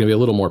 So I can be a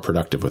little more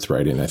productive with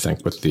writing, I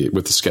think, with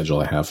the schedule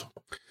I have.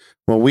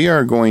 Well, we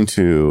are going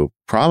to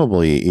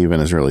probably even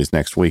as early as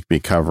next week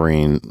be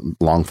covering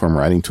long form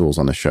writing tools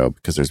on the show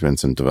because there's been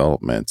some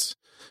developments.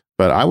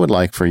 But I would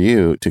like for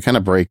you to kind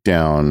of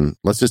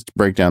let's just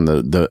break down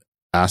the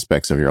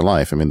aspects of your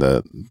life. I mean,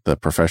 the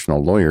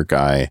professional lawyer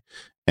guy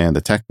and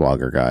the tech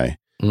blogger guy.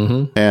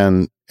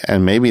 Mm-hmm.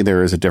 And maybe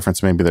there is a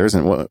difference, maybe there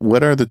isn't.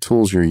 What are the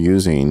tools you're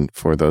using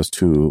for those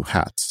two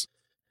hats?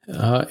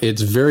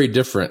 It's very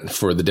different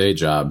for the day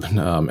job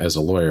as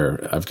a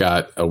lawyer. I've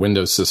got a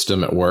Windows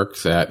system at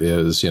work that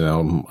is,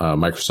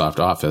 Microsoft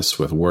Office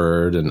with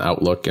Word and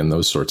Outlook and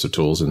those sorts of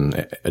tools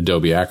and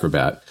Adobe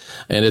Acrobat.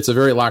 And it's a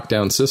very locked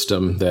down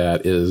system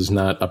that is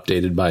not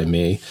updated by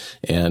me.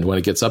 And when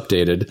it gets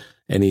updated,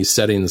 any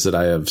settings that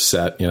I have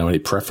set, any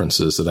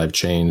preferences that I've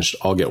changed,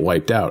 all get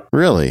wiped out.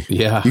 Really?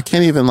 Yeah. You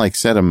can't even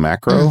set a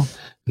macro?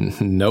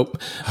 Nope.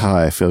 Oh,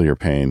 I feel your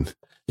pain.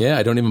 Yeah,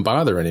 I don't even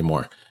bother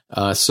anymore.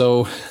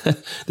 So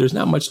there's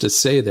not much to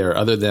say there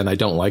other than I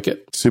don't like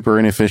it. Super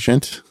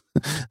inefficient.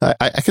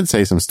 I can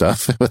say some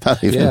stuff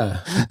without even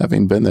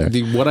having been there.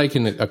 What I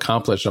can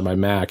accomplish on my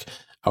Mac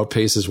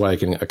outpaces what I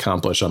can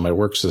accomplish on my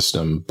work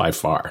system by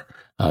far,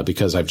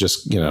 because I've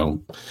just,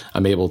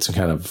 I'm able to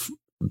kind of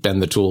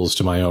bend the tools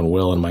to my own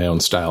will and my own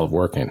style of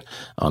working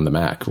on the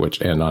Mac,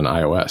 and on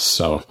iOS.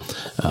 So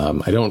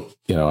I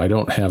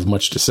don't have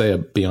much to say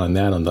beyond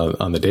that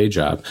on the day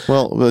job.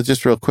 Well,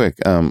 just real quick,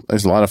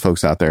 there's a lot of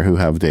folks out there who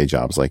have day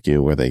jobs like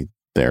you where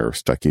they're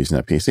stuck using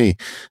a PC.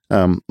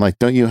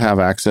 Don't you have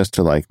access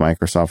to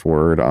Microsoft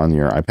Word on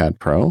your iPad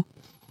Pro?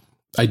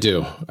 I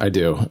do.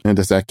 And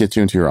does that get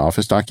you into your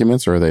Office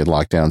documents, or are they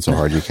locked down so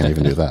hard you can't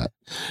even do that?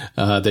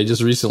 They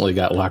just recently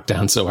got locked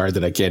down so hard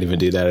that I can't even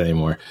do that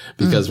anymore.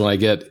 Because when I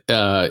get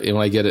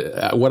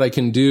it, what I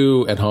can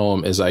do at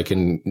home is I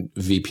can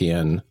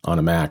VPN on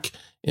a Mac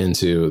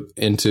into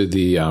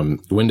the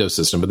Windows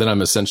system, but then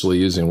I'm essentially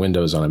using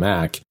Windows on a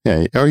Mac.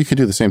 Yeah, or you could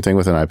do the same thing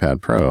with an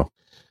iPad Pro.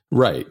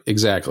 Right,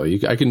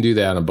 exactly. I can do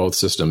that on both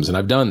systems, and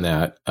I've done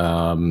that.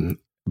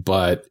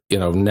 But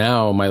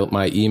now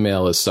my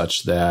email is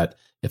such that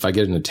if I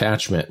get an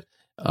attachment,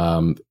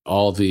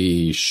 all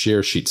the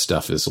share sheet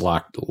stuff is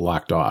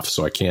locked off.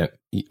 So I can't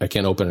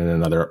open in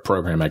another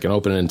program. I can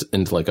open it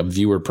into a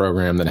viewer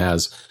program that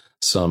has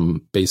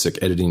some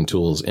basic editing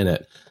tools in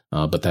it.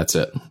 But that's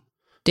it.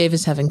 Dave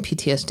is having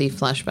PTSD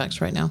flashbacks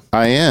right now.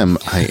 I am.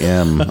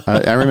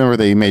 I remember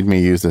they made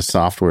me use this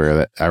software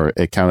that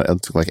it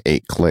took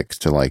 8 clicks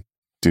to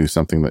do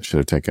something that should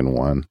have taken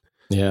 1.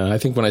 Yeah, I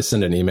think when I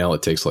send an email,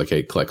 it takes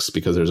 8 clicks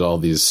because there's all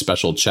these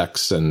special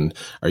checks. And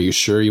are you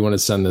sure you want to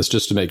send this,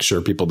 just to make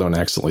sure people don't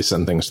accidentally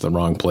send things to the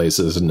wrong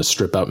places and to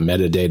strip out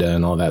metadata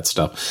and all that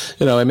stuff.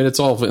 It's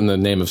all in the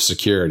name of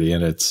security,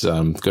 and it's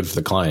good for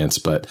the clients.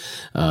 But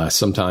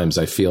sometimes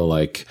I feel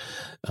like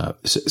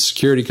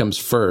security comes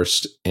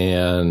first,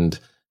 and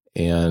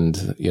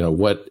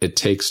what it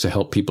takes to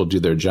help people do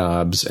their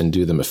jobs and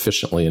do them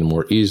efficiently and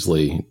more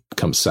easily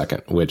comes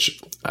second, which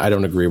I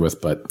don't agree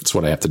with, but it's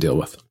what I have to deal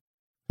with.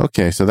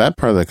 Okay, so that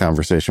part of the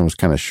conversation was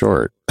kind of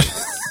short.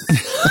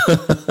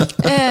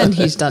 And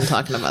he's done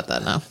talking about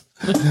that now.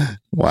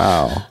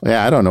 Wow.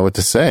 Yeah, I don't know what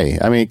to say.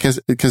 I mean, because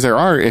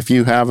if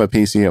you have a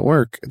PC at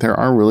work, there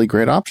are really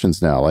great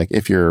options now.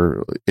 If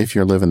you're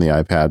living the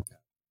iPad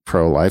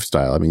Pro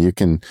lifestyle, I mean,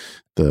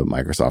 the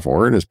Microsoft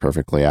Word is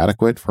perfectly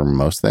adequate for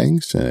most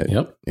things.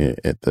 Yep.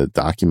 The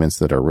documents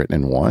that are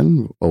written in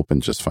one open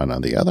just fine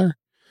on the other.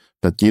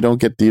 But you don't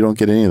get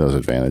any of those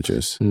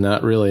advantages.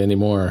 Not really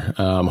anymore.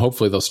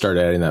 Hopefully they'll start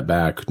adding that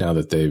back now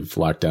that they've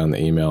locked down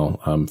the email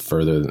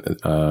further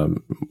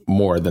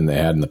more than they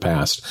had in the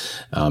past.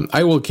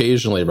 I will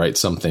occasionally write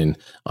something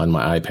on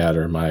my iPad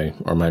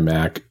or my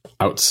Mac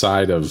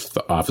outside of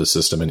the Office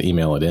system and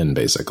email it in,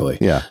 basically.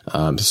 Yeah.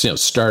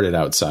 Start it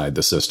outside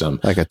the system,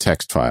 like a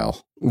text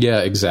file. Yeah,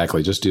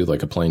 exactly. Just do a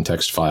plain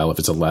text file if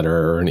it's a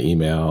letter or an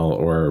email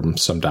or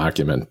some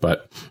document.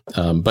 But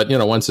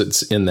once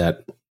it's in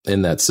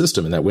that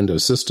system, in that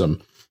Windows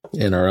system,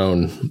 in our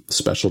own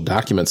special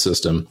document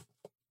system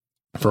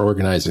for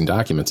organizing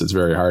documents, it's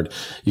very hard.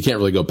 You can't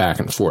really go back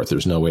and forth.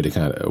 There's no way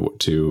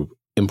to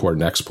import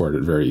and export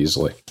it very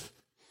easily.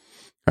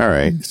 All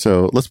right.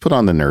 So let's put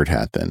on the nerd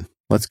hat then.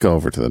 Let's go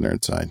over to the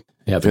nerd side.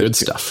 Yeah, the good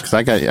stuff. Because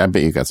I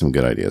bet you got some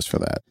good ideas for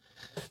that.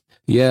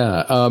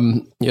 Yeah.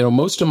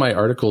 Most of my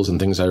articles and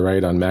things I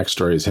write on Mac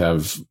Stories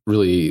have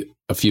really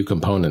a few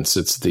components.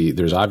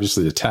 There's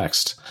obviously the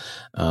text,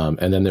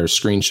 and then there's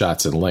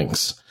screenshots and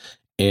links.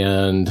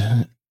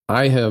 And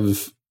I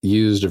have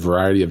used a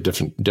variety of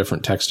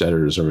different text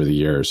editors over the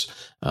years.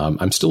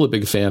 I'm still a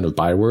big fan of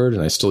Byword,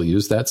 and I still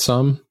use that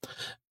some.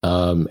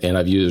 And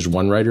I've used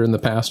OneWriter in the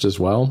past as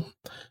well.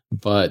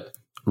 But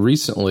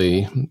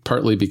recently,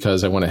 partly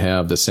because I want to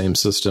have the same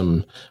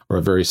system or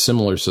a very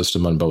similar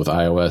system on both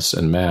iOS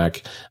and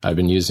Mac, I've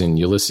been using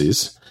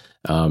Ulysses.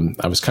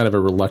 I was kind of a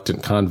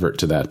reluctant convert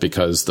to that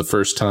because the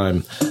first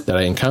time that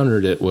I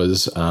encountered it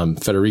was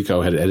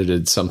Federico had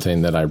edited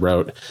something that I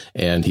wrote,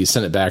 and he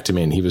sent it back to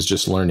me, and he was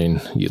just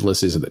learning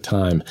Ulysses at the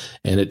time,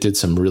 and it did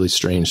some really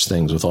strange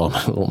things with all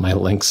my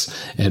links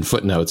and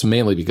footnotes,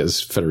 mainly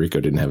because Federico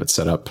didn't have it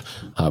set up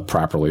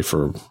properly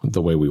for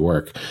the way we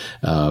work.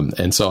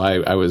 And so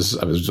I was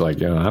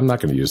like, I'm not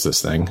going to use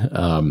this thing.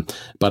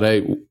 But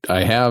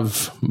I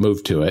have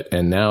moved to it,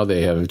 and now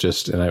they have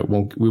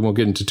we won't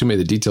get into too many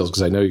of the details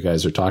because I know you guys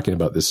are talking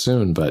about this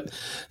soon, but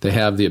they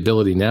have the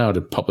ability now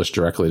to publish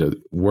directly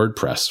to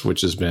WordPress,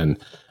 which has been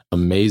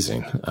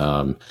amazing.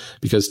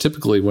 Because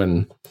typically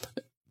when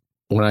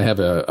I have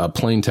a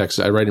plain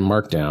text, I write in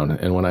Markdown,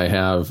 and when I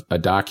have a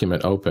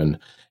document open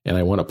and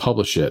I want to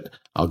publish it,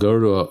 I'll go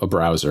to a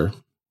browser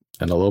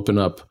and I'll open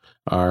up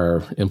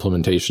our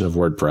implementation of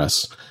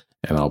WordPress,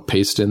 and I'll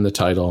paste in the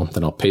title,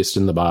 then I'll paste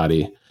in the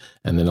body,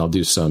 and then I'll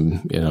do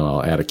some,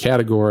 I'll add a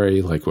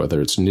category, like whether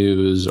it's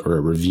news or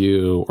a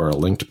review or a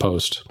linked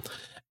post,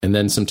 and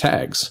then some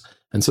tags.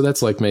 And so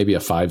that's like maybe a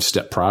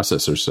 5-step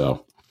process or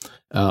so.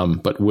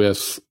 But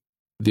with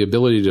the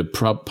ability to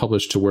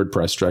publish to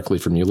WordPress directly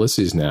from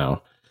Ulysses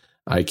now,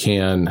 I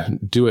can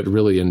do it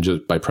really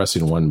just by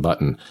pressing one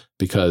button,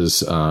 because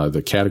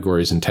the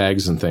categories and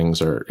tags and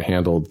things are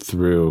handled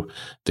through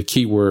the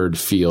keyword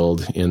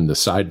field in the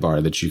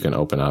sidebar that you can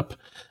open up.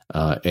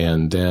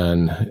 And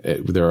then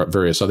there are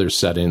various other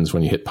settings.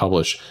 When you hit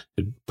publish,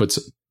 it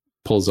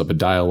pulls up a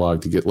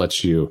dialog that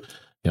lets you,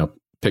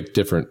 pick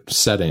different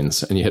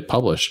settings, and you hit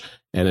publish,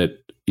 and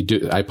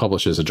I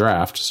publish as a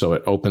draft. So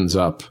it opens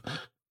up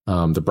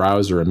the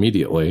browser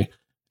immediately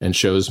and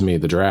shows me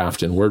the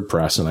draft in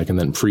WordPress, and I can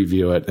then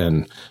preview it.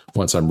 And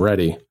once I'm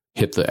ready,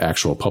 hit the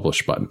actual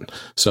publish button.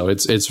 So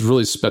it's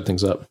really sped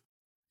things up.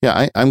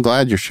 Yeah, I'm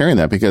glad you're sharing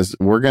that, because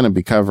we're going to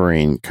be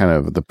covering kind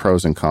of the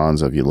pros and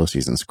cons of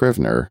Ulysses and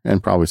Scrivener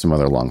and probably some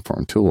other long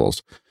form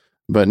tools.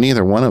 But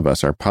neither one of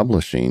us are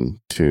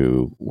publishing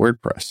to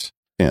WordPress.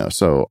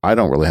 So I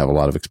don't really have a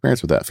lot of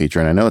experience with that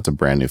feature. And I know it's a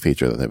brand new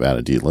feature that they've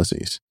added to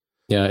Ulysses.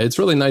 Yeah, it's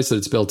really nice that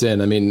it's built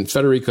in. I mean,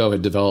 Federico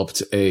had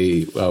developed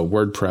a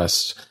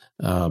WordPress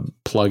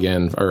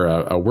plugin or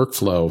a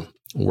workflow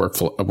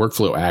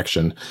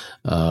action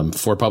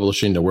for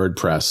publishing to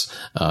WordPress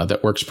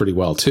that works pretty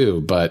well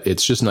too, but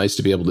it's just nice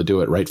to be able to do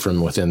it right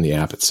from within the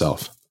app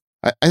itself.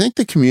 I think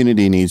the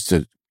community needs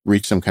to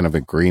reach some kind of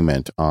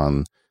agreement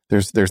on,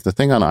 there's the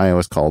thing on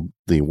iOS called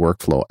the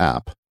workflow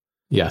app.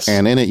 Yes.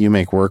 And in it, you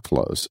make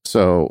workflows.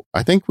 So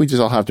I think we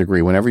just all have to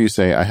agree, whenever you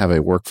say, I have a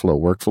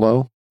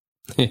workflow.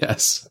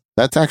 Yes.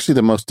 That's actually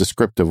the most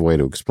descriptive way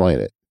to explain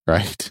it,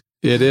 right?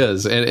 It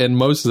is. And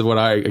most of what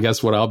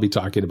I'll be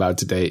talking about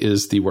today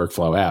is the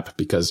workflow app,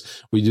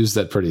 because we use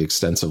that pretty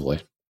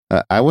extensively.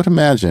 I would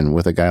imagine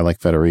with a guy like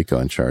Federico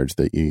in charge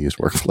that you use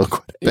workflow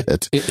quite a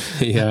bit.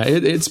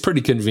 It's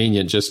pretty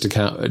convenient just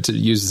to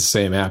use the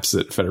same apps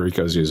that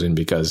Federico's using,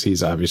 because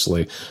he's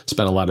obviously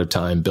spent a lot of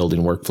time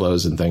building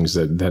workflows and things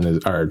that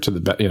then are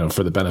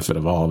for the benefit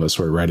of all of us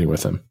who are writing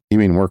with him. You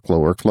mean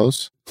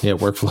workflows? Yeah,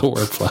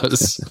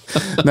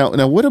 workflows.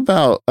 Now, what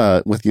about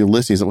with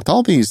Ulysses? With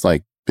all these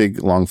like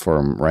big long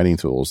form writing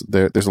tools,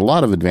 there's a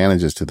lot of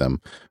advantages to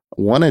them.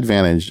 One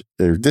advantage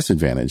or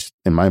disadvantage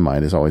in my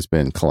mind has always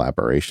been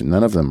collaboration.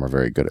 None of them are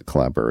very good at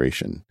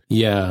collaboration.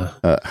 Yeah.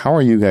 How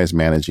are you guys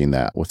managing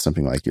that with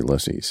something like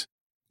Ulysses?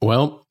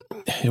 Well,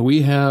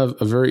 we have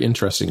a very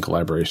interesting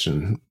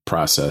collaboration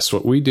process.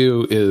 What we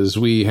do is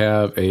we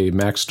have a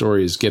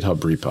MacStories GitHub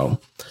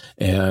repo.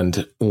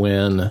 And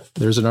when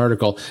there's an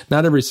article,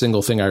 not every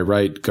single thing I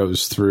write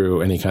goes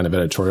through any kind of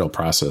editorial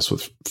process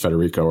with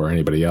Federico or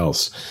anybody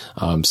else.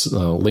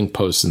 Link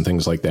posts and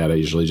things like that, I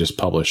usually just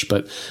publish.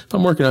 But if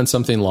I'm working on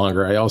something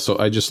longer,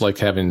 I just like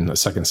having a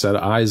second set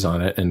of eyes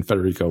on it, and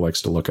Federico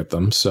likes to look at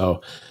them.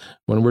 So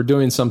when we're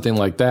doing something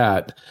like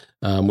that,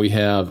 we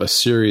have a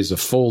series of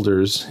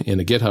folders in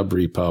a GitHub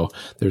repo.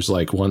 There's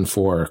like one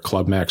for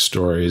Club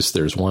MacStories.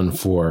 There's one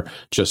for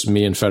just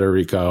me and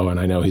Federico. And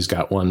I know he's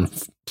got one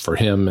for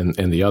him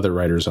and the other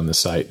writers on the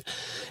site.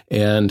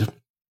 And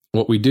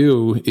what we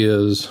do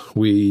is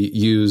we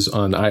use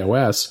on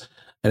iOS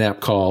an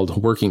app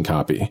called Working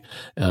Copy.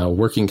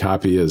 Working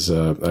Copy is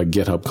a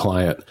GitHub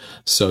client.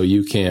 So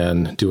you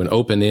can do an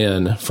open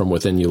in from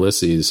within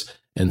Ulysses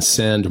and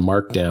send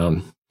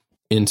Markdown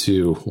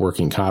into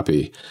Working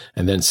Copy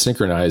and then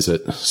synchronize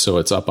it so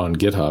it's up on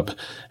GitHub.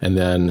 And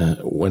then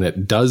when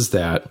it does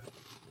that,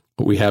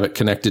 we have it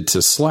connected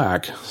to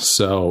Slack,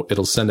 so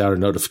it'll send out a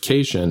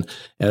notification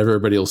and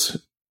everybody will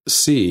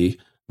see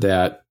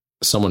that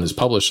someone has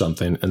published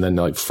something. And then,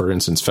 like, for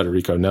instance,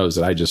 Federico knows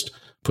that I just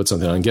put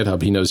something on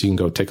GitHub. He knows he can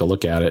go take a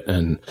look at it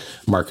and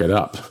mark it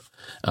up.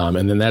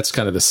 And then that's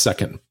kind of the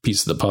second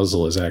piece of the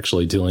puzzle, is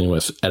actually dealing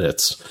with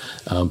edits.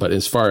 But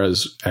as far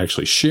as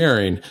actually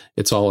sharing,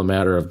 it's all a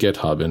matter of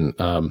GitHub.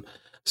 And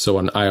so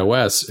on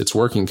iOS, it's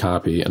working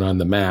copy. And on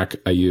the Mac,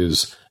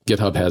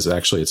 GitHub has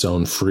actually its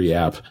own free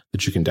app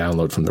that you can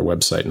download from their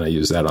website. And I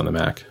use that on the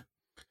Mac.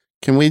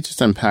 Can we just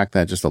unpack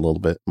that just a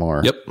little bit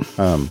more? Yep.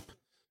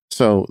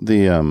 So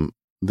the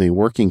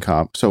working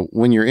copy. So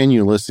when you're in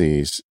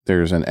Ulysses,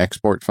 there's an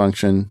export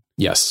function.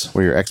 Yes.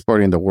 Where you're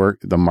exporting the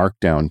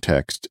markdown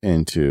text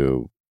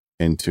into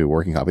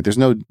working copy.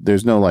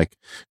 There's no like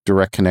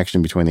direct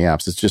connection between the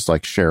apps. It's just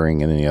like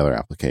sharing in any other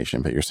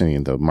application, but you're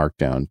sending the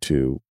markdown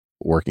to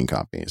working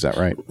copy. Is that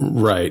right?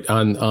 Right.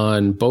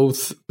 On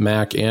both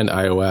Mac and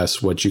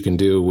iOS, what you can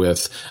do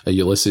with a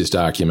Ulysses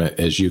document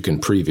is you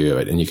can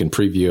preview it, and you can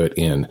preview it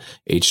in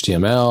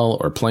HTML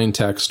or plain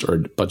text or a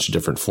bunch of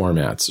different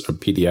formats, or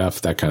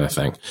PDF, that kind of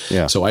thing.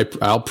 Yeah. So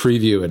I'll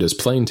preview it as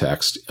plain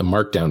text, a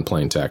markdown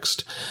plain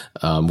text,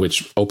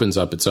 which opens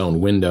up its own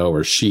window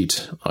or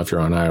sheet if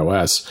you're on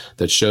iOS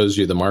that shows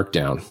you the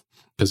markdown.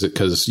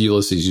 Because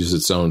Ulysses uses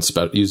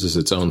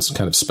its own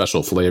kind of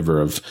special flavor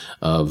of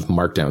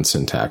markdown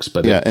syntax.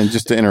 But and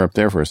just to interrupt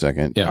there for a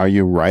second, are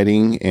you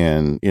writing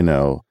in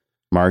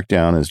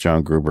markdown as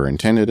John Gruber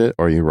intended it,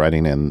 or are you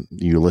writing in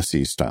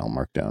Ulysses style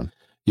markdown?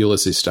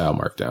 Ulysses style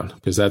markdown,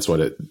 because that's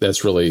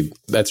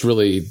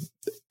really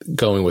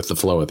going with the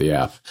flow of the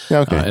app.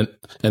 Okay.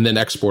 And then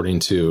exporting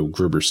to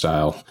Gruber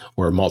style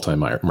or multi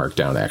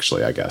markdown,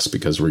 actually, I guess,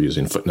 because we're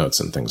using footnotes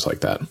and things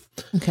like that.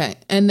 Okay.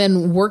 And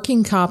then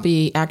working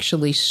copy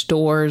actually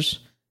stores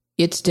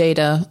its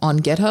data on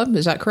GitHub.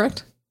 Is that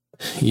correct?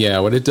 Yeah,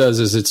 what it does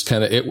is it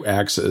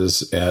acts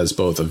as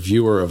both a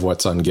viewer of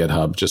what's on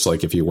GitHub, just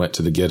like if you went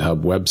to the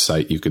GitHub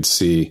website, you could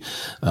see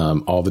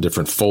all the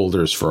different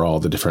folders for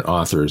all the different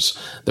authors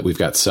that we've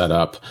got set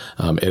up.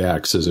 It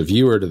acts as a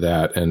viewer to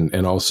that,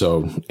 and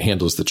also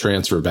handles the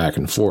transfer back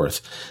and forth.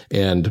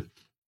 And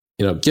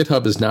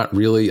GitHub is not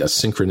really a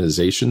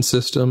synchronization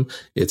system.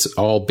 It's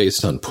all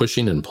based on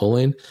pushing and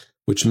pulling,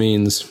 which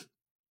means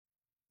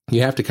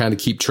you have to kind of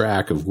keep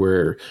track of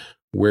where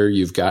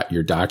you've got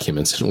your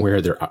documents and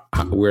where they're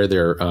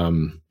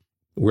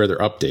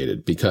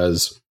updated.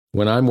 Because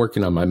when I'm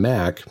working on my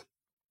Mac,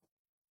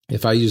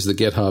 if I use the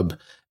GitHub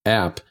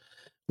app,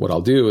 what I'll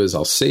do is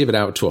I'll save it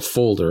out to a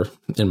folder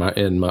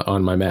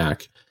on my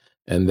Mac,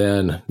 and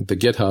then the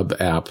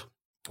GitHub app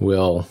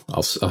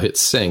I'll hit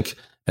sync,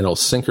 and it'll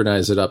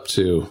synchronize it up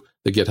to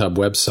the GitHub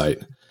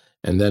website.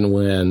 And then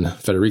when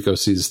Federico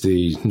sees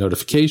the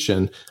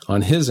notification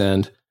on his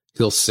end,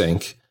 he'll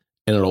sync,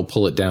 and it'll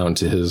pull it down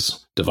to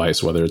his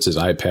device, whether it's his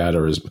iPad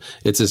or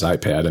it's his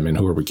iPad. I mean,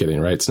 who are we kidding,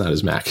 right? It's not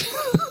his Mac.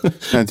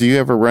 Now, do you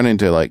ever run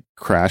into like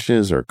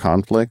crashes or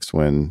conflicts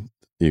when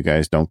you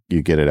guys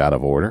you get it out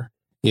of order?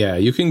 Yeah,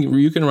 you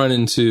can run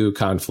into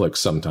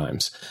conflicts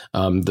sometimes.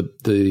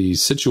 The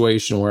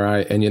situation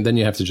where then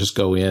you have to just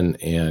go in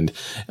and,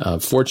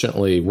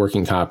 fortunately,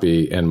 working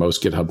copy and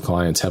most GitHub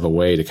clients have a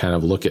way to kind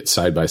of look at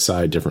side by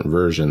side different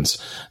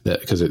versions,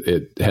 because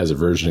it has a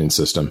versioning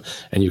system,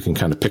 and you can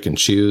kind of pick and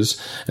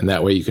choose, and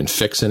that way you can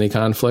fix any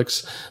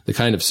conflicts. The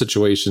kind of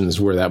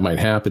situations where that might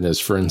happen is,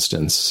 for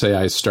instance, say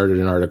I started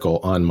an article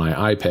on my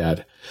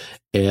iPad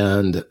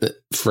and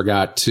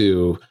forgot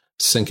to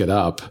sync it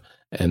up,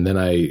 and then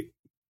I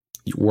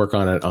work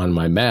on it on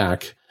my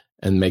Mac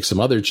and make some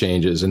other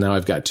changes, and now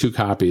I've got two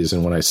copies,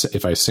 and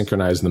if I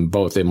synchronize them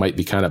both, they might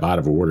be kind of out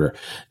of order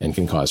and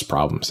can cause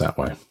problems that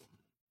way.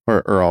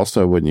 Or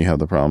also, wouldn't you have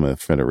the problem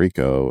with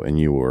Federico and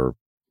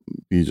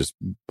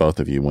both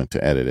of you went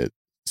to edit it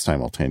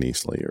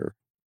simultaneously? Or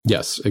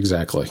yes,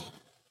 exactly.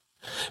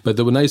 But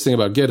the nice thing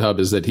about GitHub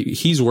is that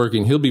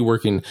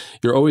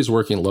you're always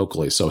working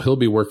locally. So he'll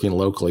be working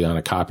locally on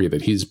a copy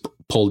that he's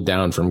pulled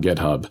down from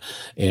GitHub.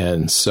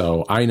 And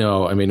so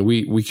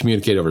we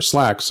communicate over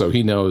Slack. So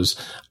he knows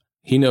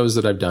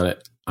that I've done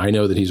it. I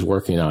know that he's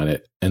working on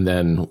it. And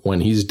then when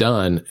he's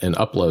done and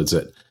uploads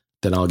it,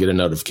 then I'll get a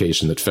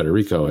notification that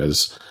Federico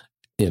has,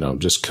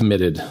 just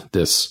committed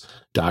this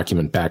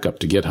document back up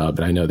to GitHub.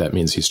 And I know that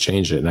means he's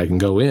changed it, and I can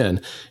go in.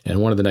 And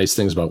one of the nice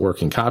things about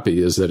working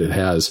copy is that it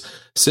has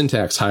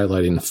syntax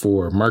highlighting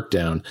for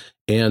markdown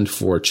and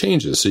for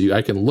changes. So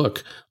I can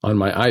look on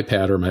my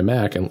iPad or my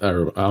Mac,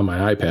 or on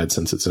my iPad,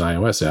 since it's an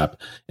iOS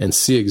app, and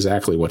see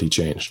exactly what he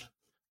changed.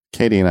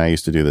 Katie and I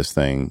used to do this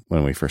thing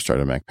when we first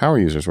started Mac Power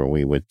Users, where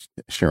we would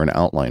share an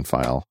outline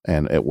file,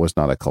 and it was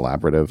not a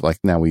collaborative. Like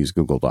now we use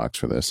Google Docs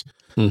for this.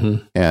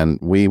 Mm-hmm. And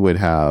we would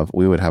have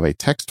a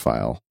text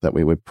file that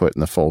we would put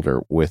in the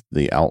folder with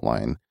the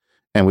outline,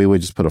 and we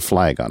would just put a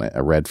flag on it,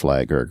 a red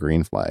flag or a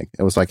green flag.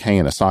 It was like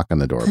hanging a sock on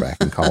the door back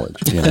in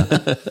college.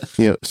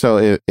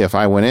 So if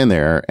I went in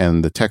there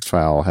and the text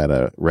file had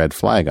a red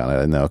flag on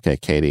it, and okay,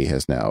 Katie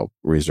has now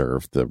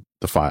reserved the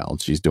file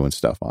and she's doing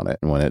stuff on it,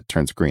 and when it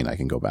turns green, I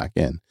can go back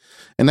in.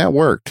 And that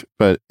worked,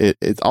 but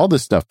it's all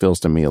this stuff feels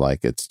to me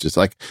like it's just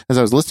like, as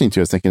I was listening to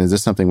it, I was thinking, is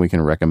this something we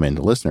can recommend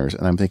to listeners?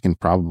 And I'm thinking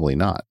probably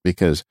not,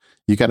 because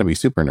you got to be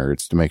super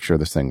nerds to make sure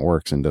this thing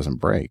works and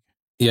doesn't break.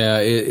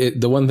 Yeah,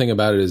 the one thing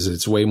about it is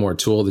it's way more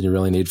tool than you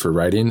really need for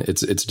writing.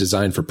 It's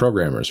designed for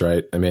programmers,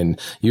 right? I mean,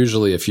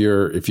 usually if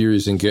you're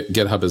using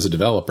GitHub as a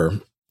developer,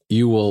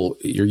 you're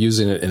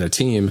using it in a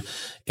team,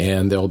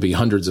 and there'll be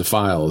hundreds of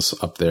files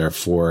up there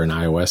for an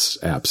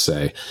iOS app,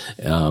 say.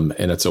 And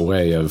it's a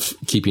way of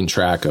keeping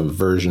track of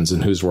versions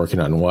and who's working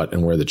on what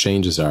and where the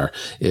changes are.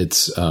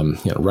 It's,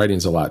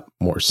 writing's a lot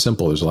more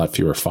simple. There's a lot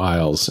fewer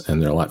files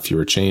and there are a lot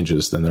fewer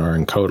changes than there are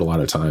in code a lot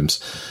of times.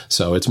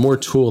 So it's more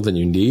tool than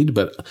you need,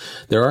 but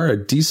there are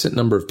a decent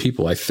number of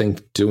people, I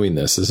think, doing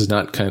this. This is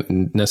not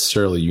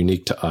necessarily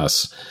unique to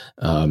us.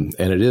 And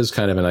it is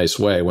kind of a nice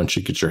way once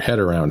you get your head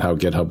around how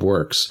GitHub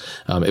works.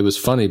 It was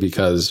funny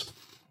because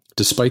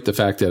despite the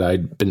fact that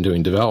I'd been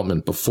doing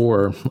development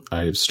before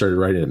I started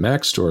writing at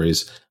Mac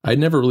Stories, I'd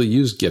never really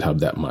used GitHub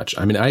that much.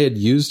 I mean, I had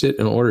used it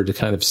in order to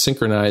kind of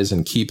synchronize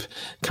and keep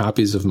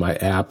copies of my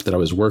app that I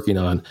was working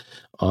on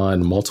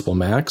multiple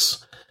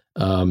Macs.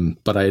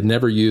 But I had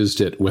never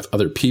used it with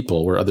other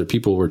people where other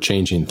people were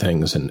changing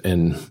things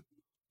and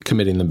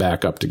committing them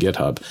back up to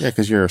GitHub. Yeah,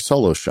 because you're a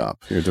solo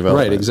shop. You're developing.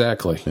 Right,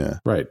 exactly. Yeah.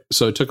 Right.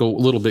 So it took a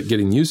little bit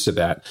getting used to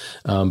that.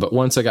 But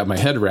once I got my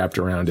head wrapped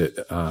around it,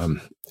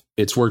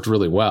 it's worked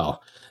really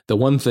well. The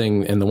one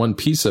thing and the one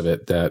piece of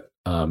it that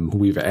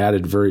we've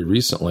added very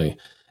recently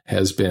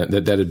has been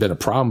that had been a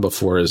problem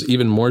before, is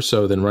even more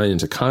so than running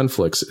into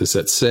conflicts, is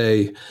that,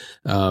 say,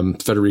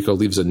 Federico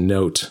leaves a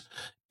note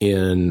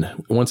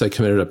once I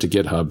committed up to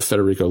GitHub,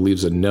 Federico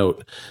leaves a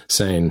note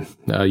saying,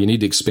 you need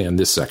to expand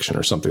this section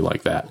or something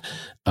like that.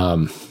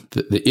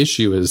 The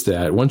issue is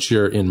that once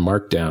you're in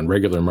Markdown,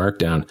 regular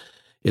Markdown,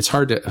 it's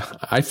hard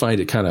I find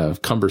it kind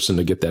of cumbersome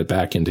to get that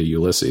back into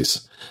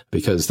Ulysses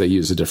because they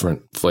use a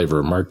different flavor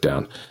of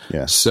Markdown.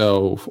 Yeah.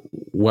 So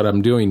what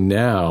I'm doing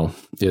now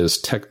is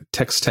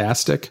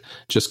Textastic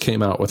just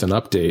came out with an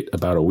update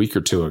about a week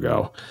or two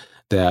ago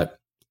that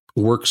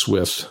works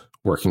with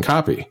working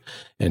copy.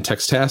 And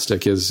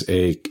Textastic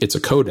it's a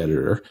code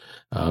editor.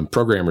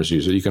 Programmers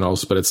use it. You can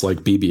also, but it's like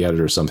BB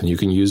Editor or something. You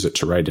can use it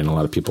to write in. A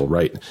lot of people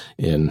write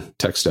in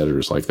text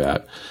editors like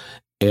that.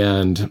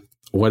 And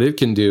what it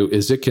can do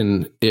is it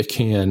can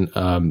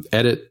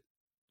edit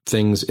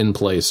things in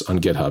place on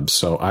GitHub.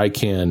 So I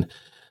can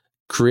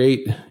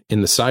create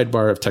in the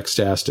sidebar of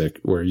Textastic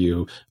where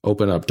you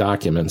open up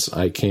documents,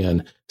 I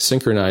can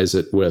synchronize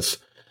it with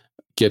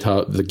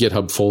GitHub, the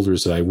GitHub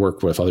folders that I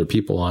work with other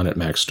people on at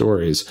Mac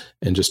Stories,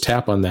 and just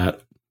tap on that.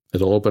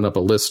 It'll open up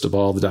a list of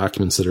all the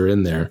documents that are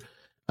in there.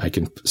 I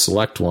can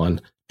select one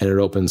and it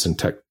opens in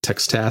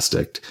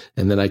Textastic,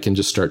 and then I can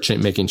just start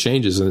making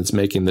changes, and it's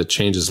making the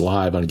changes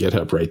live on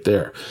GitHub right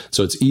there.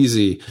 So it's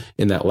easy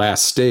in that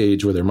last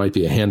stage where there might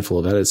be a handful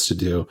of edits to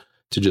do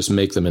to just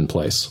make them in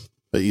place.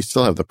 But you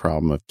still have the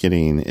problem of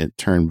getting it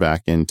turned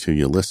back into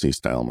Ulysses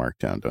style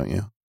Markdown, don't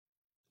you?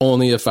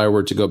 Only if I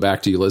were to go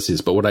back to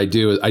Ulysses. But what I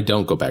do is I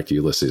don't go back to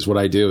Ulysses. What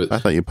I do is... I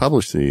thought you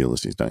published the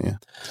Ulysses, don't you?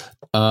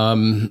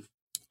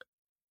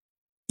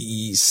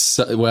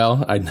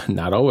 Well,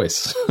 not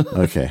always.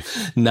 Okay.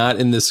 Not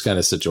in this kind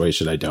of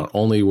situation. I don't.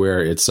 Only where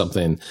it's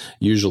something,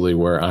 usually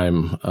where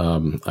I'm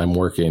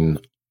working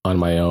on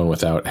my own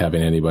without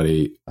having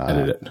anybody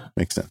edit it.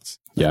 Makes sense.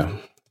 Yeah.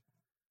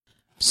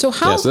 So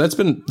that's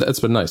been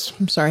nice.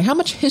 I'm sorry. How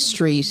much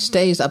history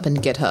stays up in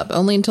GitHub?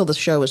 Only until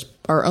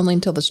only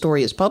until the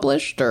story is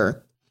published,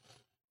 or?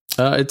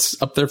 It's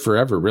up there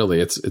forever, really.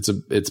 It's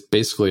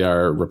basically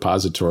our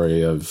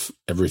repository of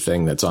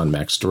everything that's on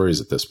Mac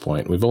Stories at this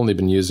point. We've only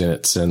been using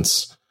it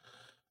since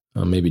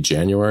maybe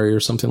January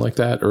or something like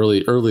that,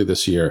 early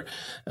this year.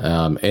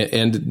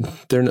 And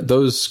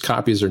those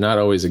copies are not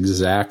always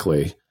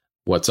exactly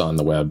what's on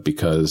the web,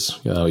 because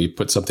you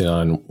put something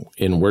on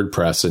in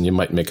WordPress and you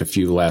might make a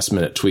few last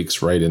minute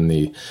tweaks right in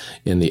the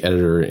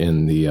editor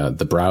in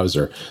the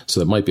browser, so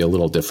that might be a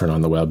little different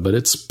on the web, but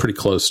it's pretty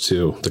close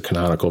to the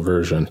canonical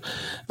version.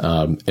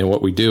 And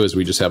what we do is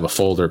we just have a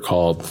folder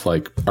called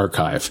like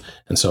archive,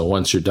 and so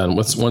once you're done,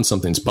 once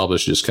something's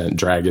published, you just kind of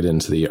drag it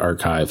into the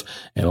archive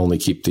and only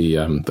keep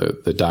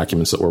the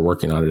documents that we're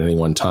working on at any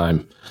one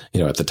time,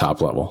 at the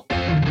top level.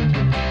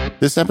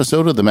 This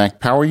episode of the Mac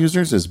Power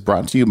Users is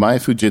brought to you by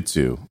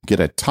Fujitsu.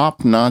 Get a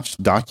top-notch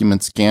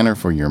document scanner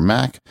for your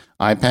Mac,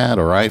 iPad,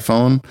 or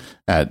iPhone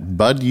at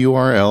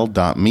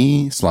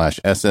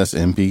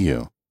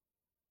budurl.me/ssmpu.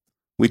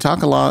 We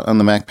talk a lot on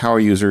the Mac Power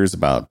Users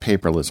about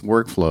paperless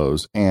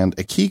workflows, and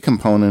a key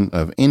component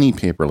of any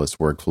paperless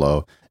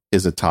workflow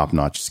is a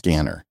top-notch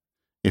scanner.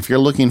 If you're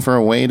looking for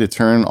a way to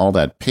turn all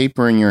that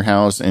paper in your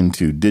house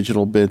into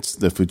digital bits,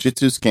 the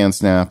Fujitsu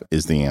ScanSnap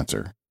is the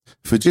answer.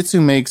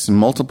 Fujitsu makes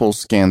multiple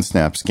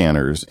ScanSnap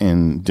scanners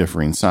in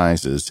differing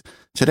sizes.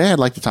 Today, I'd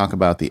like to talk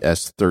about the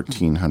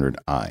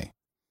S1300i.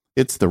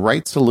 It's the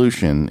right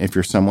solution if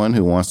you're someone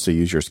who wants to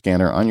use your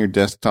scanner on your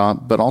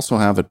desktop, but also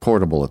have it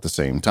portable at the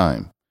same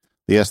time.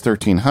 The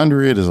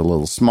S1300 is a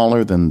little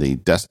smaller than the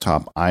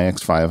desktop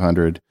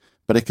iX500,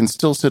 but it can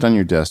still sit on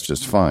your desk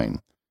just fine.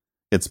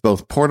 It's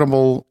both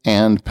portable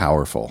and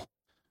powerful.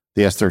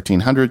 The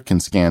S1300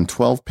 can scan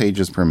 12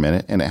 pages per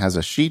minute, and it has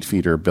a sheet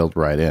feeder built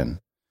right in.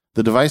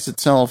 The device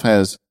itself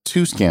has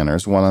 2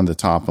 scanners, one on the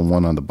top and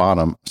one on the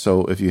bottom.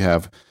 So if you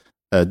have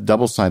a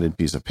double-sided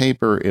piece of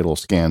paper, it'll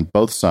scan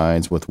both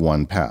sides with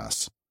one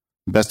pass.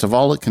 Best of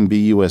all, it can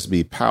be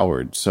USB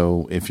powered.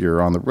 So if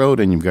you're on the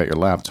road and you've got your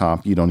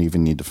laptop, you don't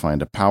even need to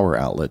find a power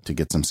outlet to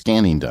get some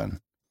scanning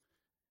done.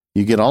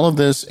 You get all of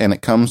this, and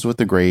it comes with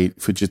the great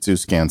Fujitsu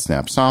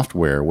ScanSnap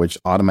software, which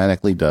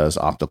automatically does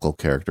optical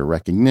character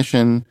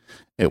recognition.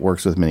 It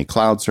works with many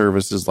cloud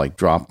services like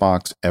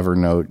Dropbox,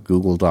 Evernote,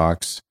 Google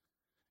Docs,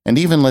 and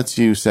even lets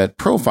you set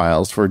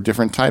profiles for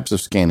different types of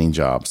scanning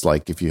jobs,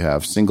 like if you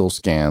have single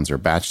scans or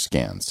batch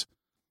scans.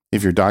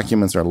 If your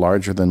documents are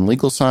larger than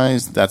legal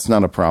size, that's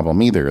not a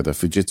problem either. The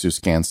Fujitsu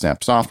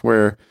ScanSnap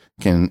software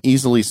can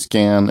easily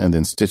scan and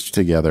then stitch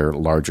together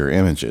larger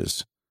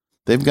images.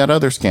 They've got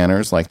other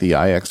scanners like the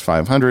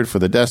IX500 for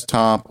the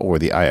desktop or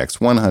the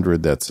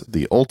IX100 that's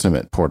the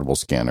ultimate portable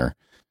scanner.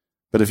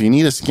 But if you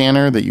need a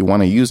scanner that you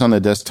want to use on the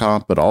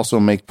desktop but also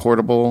make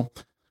portable,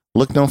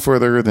 look no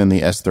further than the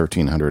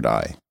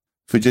S1300i.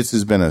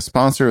 Fujitsu's been a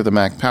sponsor of the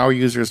Mac Power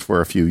Users for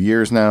a few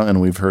years now, and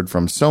we've heard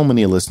from so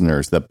many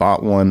listeners that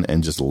bought one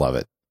and just love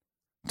it.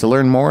 To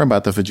learn more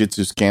about the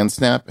Fujitsu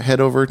ScanSnap, head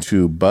over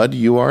to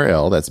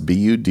budurl, that's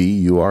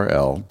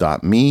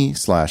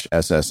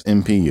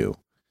budurl.me/ssmpu.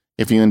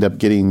 If you end up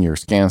getting your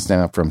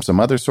ScanSnap from some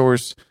other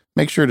source,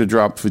 make sure to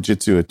drop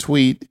Fujitsu a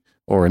tweet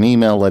or an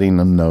email letting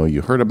them know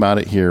you heard about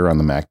it here on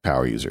the Mac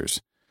Power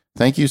Users.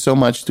 Thank you so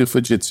much to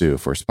Fujitsu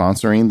for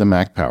sponsoring the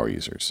Mac Power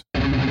Users.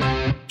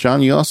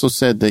 John, you also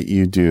said that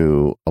you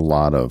do a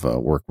lot of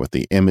work with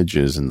the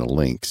images and the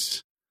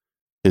links.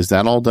 Is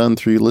that all done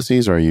through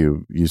Ulysses, or are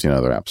you using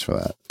other apps for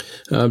that?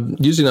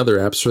 Using other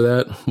apps for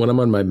that. When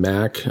I'm on my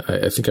Mac,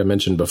 I think I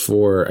mentioned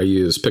before, I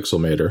use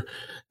Pixelmator.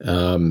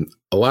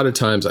 A lot of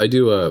times I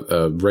do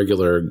a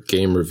regular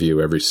game review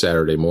every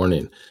Saturday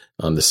morning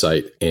on the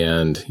site.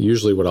 And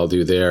usually what I'll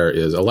do there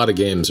is a lot of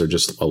games are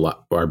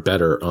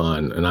better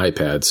on an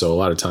iPad. So a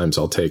lot of times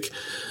I'll take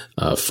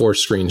 4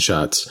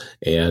 screenshots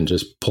and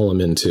just pull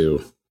them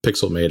into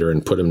Pixelmator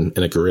and put them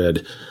in a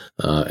grid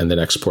and then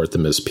export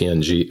them as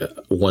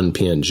one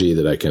PNG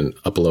that I can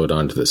upload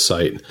onto the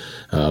site.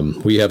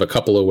 We have a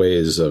couple of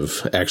ways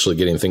of actually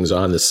getting things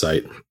on the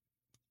site.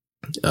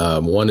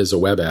 One is a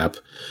web app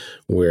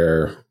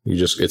where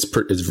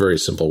it's very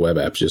simple web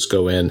app. You just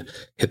go in,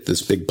 hit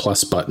this big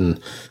plus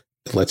button.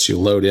 It lets you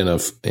load in a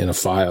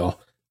file,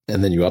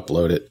 and then you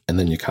upload it, and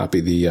then you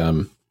copy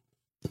the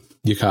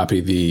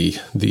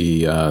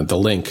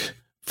link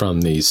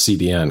from the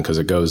CDN because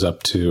it goes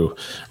up to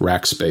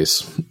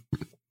Rackspace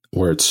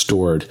where it's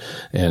stored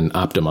and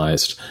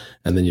optimized,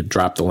 and then you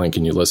drop the link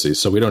in Ulysses.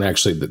 So we don't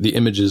actually the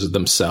images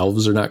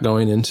themselves are not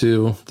going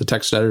into the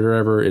text editor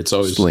ever. It's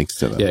always links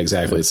to them. Yeah,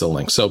 exactly. It's a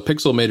link. So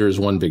Pixelmator is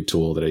one big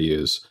tool that I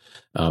use.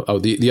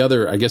 The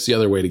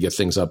other way to get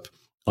things up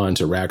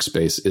onto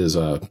Rackspace is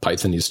a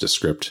Pythonista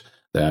script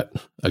that,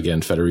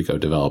 again, Federico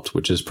developed,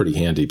 which is pretty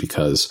handy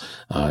because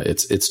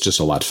it's just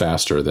a lot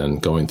faster than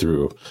going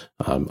through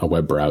a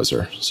web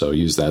browser. So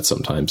use that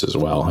sometimes as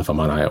well if I'm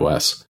on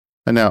iOS.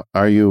 And now,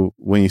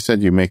 when you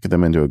said you make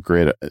them into a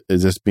grid,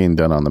 is this being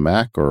done on the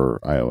Mac or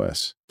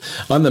iOS?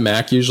 On the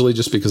Mac, usually,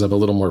 just because I'm a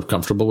little more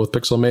comfortable with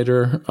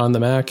Pixelmator on the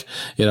Mac.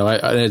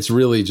 It's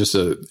really just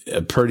a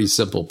pretty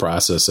simple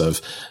process of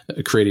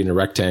creating a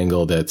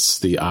rectangle that's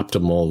the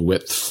optimal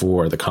width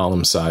for the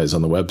column size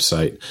on the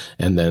website,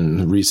 and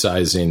then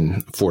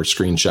resizing 4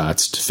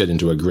 screenshots to fit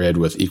into a grid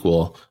with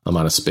equal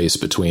amount of space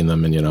between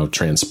them and,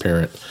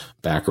 transparent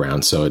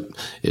background. So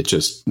it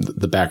just,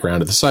 the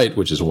background of the site,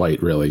 which is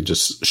white, really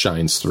just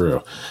shines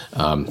through.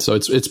 So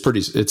it's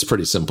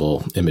pretty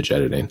simple image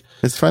editing.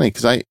 It's funny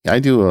because I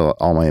do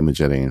all my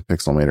image editing in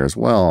Pixelmator as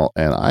well,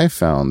 and I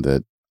found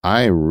that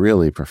I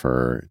really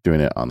prefer doing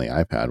it on the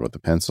iPad with the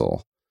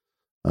pencil.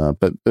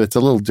 But it's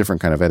a little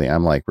different kind of editing.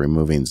 I'm like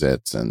removing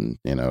zits and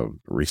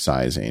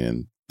resizing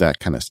and that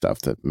kind of stuff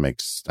that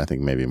makes, I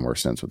think, maybe more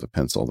sense with the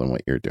pencil than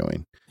what you're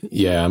doing.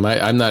 Yeah,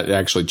 I'm not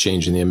actually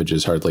changing the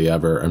images hardly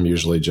ever. I'm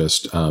usually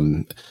just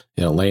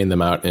laying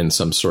them out in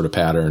some sort of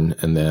pattern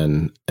and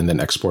then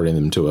exporting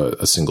them to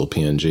a single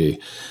PNG.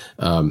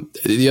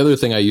 The other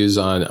thing I use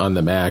on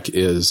the Mac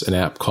is an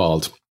app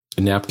called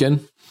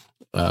Napkin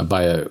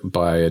by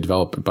a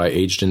developer by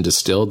Aged and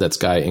Distilled. That's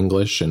Guy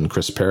English and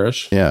Chris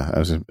Parrish.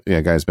 Yeah,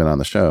 Guy's been on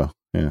the show.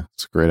 Yeah,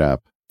 it's a great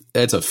app.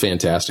 It's a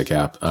fantastic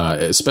app,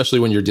 especially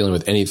when you're dealing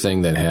with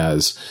anything that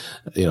has,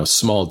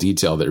 small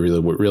detail that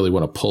really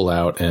want to pull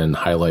out and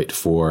highlight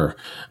for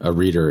a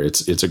reader.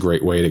 It's a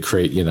great way to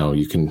create,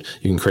 you can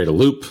create a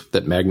loop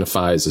that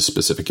magnifies a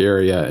specific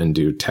area and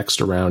do text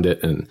around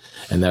it and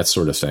that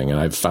sort of thing. And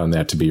I've found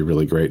that to be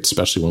really great,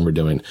 especially when we're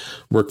doing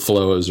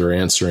workflows or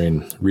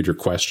answering reader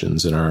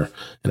questions in our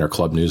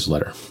club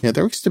newsletter. Yeah,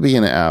 there used to be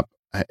an app.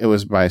 It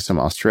was by some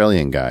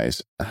Australian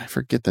guys. I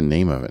forget the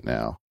name of it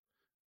now.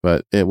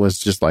 But it was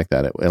just like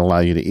that. It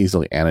allowed you to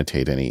easily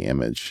annotate any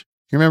image.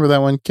 You remember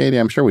that one, Katie?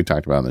 I'm sure we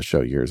talked about it on the show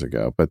years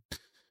ago, but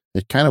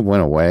it kind of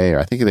went away. Or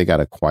I think they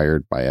got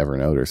acquired by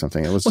Evernote or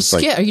something. It was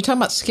Are you talking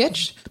about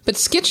Sketch? But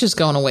Sketch is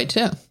going away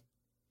too.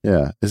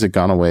 Yeah. Is it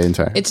gone away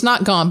entirely? It's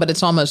not gone, but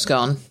it's almost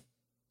gone.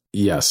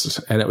 Yes,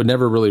 and it would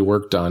never really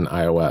worked on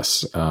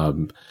iOS.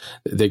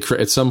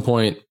 At some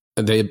point,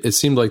 it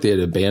seemed like they had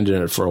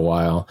abandoned it for a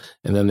while,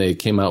 and then they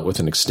came out with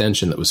an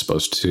extension that was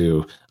supposed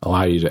to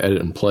allow you to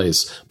edit in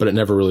place, but it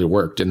never really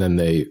worked. And then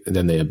they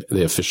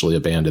officially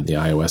abandoned the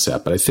iOS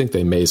app. But I think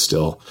they may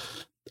still.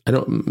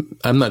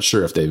 I'm not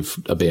sure if they've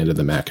abandoned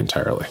the Mac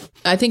entirely.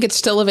 I think it's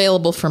still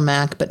available for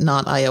Mac, but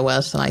not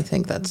iOS, and I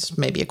think that's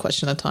maybe a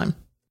question of time.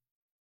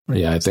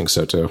 Yeah, I think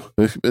so too.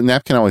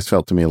 Napkin always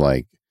felt to me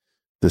like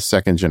the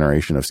second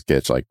generation of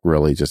Sketch, like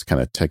really just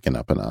kind of ticking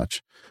up a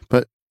notch.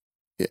 But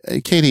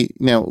Katie,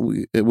 now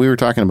we were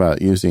talking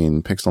about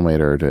using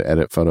Pixelmator to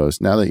edit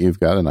photos. Now that you've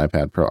got an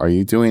iPad Pro, are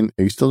you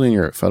still doing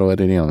your photo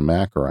editing on a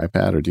Mac or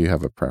iPad, or do you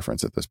have a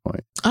preference at this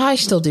point? I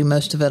still do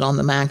most of it on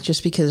the Mac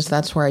just because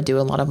that's where I do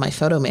a lot of my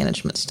photo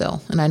management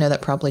still. And I know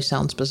that probably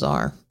sounds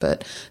bizarre,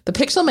 but the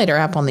Pixelmator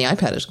app on the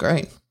iPad is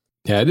great.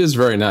 Yeah, it is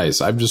very nice.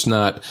 I'm just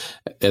not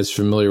as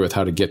familiar with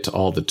how to get to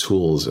all the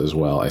tools as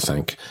well, I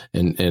think,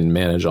 and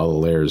manage all the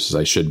layers as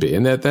I should be.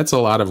 And that's a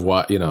lot of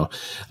a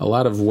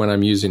lot of when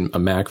I'm using a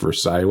Mac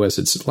versus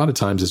iOS, a lot of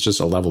times it's just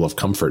a level of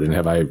comfort. And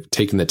have I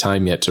taken the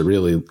time yet to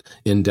really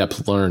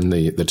in-depth learn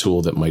the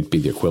tool that might be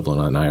the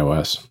equivalent on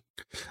iOS?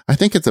 I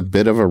think it's a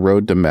bit of a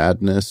road to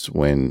madness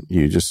when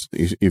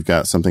you've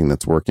got something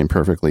that's working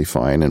perfectly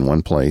fine in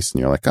one place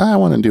and you're like, I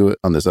want to do it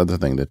on this other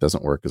thing that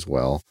doesn't work as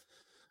well.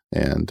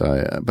 And,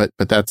 but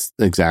that's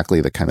exactly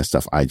the kind of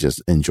stuff I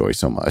just enjoy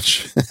so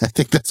much. I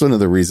think that's one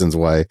of the reasons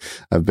why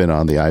I've been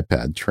on the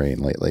iPad train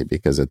lately,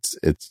 because it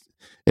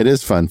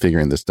is fun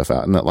figuring this stuff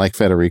out. And like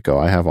Federico,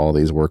 I have all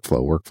these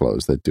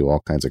workflows that do all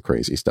kinds of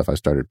crazy stuff. I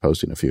started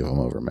posting a few of them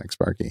over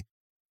MacSparky.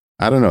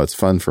 I don't know. It's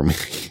fun for me.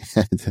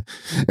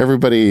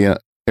 Everybody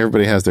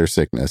has their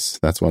sickness.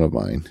 That's one of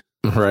mine.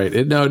 Right.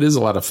 It is a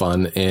lot of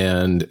fun.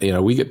 And,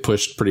 we get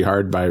pushed pretty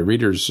hard by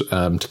readers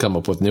to come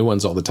up with new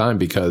ones all the time,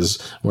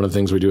 because one of the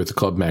things we do with the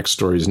Club Mac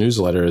Stories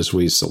newsletter is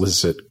we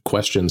solicit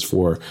questions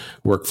for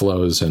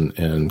workflows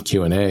and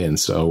Q&A. And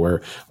so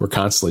we're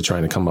constantly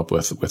trying to come up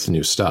with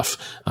new stuff.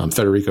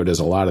 Federico does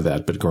a lot of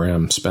that, but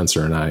Graham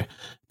Spencer and I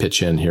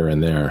pitch in here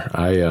and there.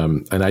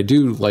 I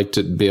do like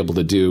to be able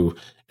to do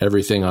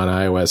everything on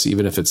iOS,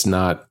 even if it's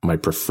not my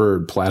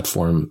preferred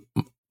platform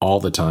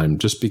all the time,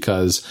 just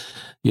because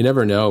you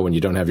never know when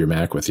you don't have your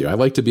Mac with you. I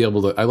like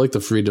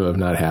the freedom of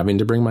not having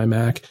to bring my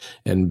Mac,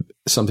 and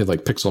something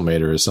like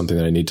Pixelmator is something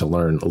that I need to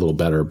learn a little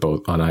better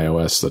both on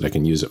iOS so that I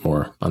can use it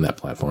more on that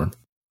platform.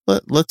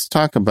 Let's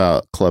talk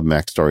about Club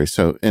Mac Stories.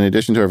 So in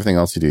addition to everything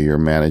else you do, you're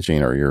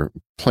managing, or you're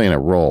playing a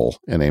role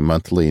in a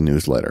monthly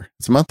newsletter.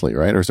 It's monthly,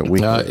 right? Or is it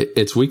weekly?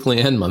 It's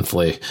weekly and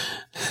monthly.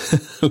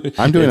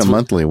 I'm doing a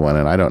monthly one,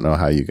 and I don't know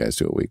how you guys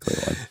do a weekly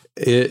one.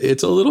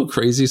 It's a little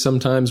crazy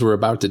sometimes. We're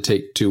about to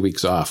take 2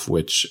 weeks off,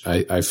 which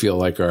I feel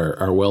like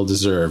are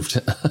well-deserved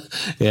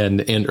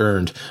and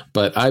earned.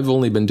 But I've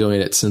only been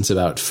doing it since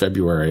about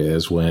February,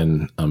 is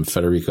when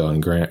Federico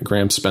and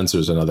Graham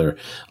Spencer's another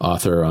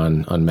author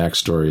on Mac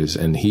Stories,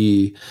 and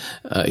he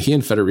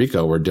and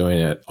Federico were doing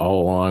it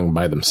all along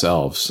by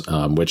themselves,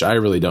 which I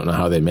really don't know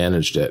how they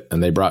managed it.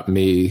 And they brought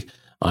me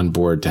on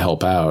board to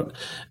help out.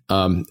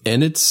 And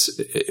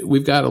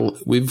we've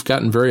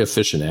gotten very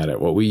efficient at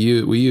it. What we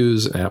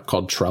use an app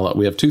called Trello.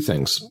 We have two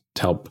things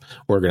to help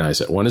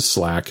organize it. One is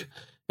Slack,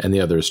 and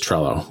the other is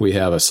Trello. We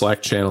have a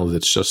Slack channel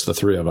that's just the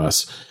three of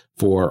us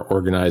for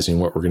organizing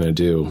what we're going to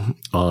do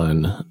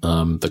on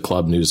the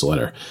club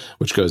newsletter,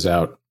 which goes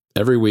out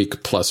every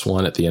week plus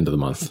one at the end of the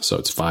month. So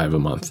it's 5 a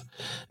month.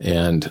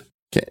 And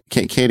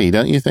Katie,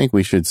 don't you think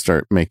we should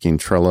start making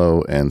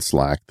Trello and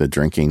Slack the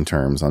drinking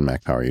terms on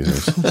Mac Power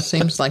users?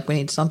 Seems like we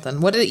need something.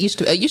 What did it used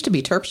to? It used to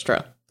be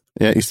Terpstra.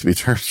 Yeah, it used to be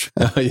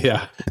Terpstra.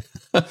 Yeah.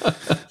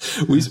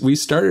 We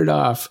started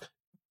off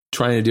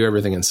trying to do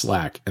everything in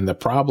Slack, and the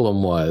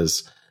problem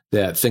was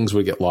that things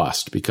would get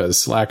lost, because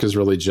Slack is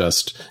really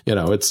just,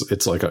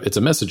 it's a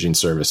messaging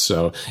service.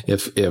 So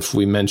if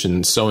we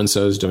mention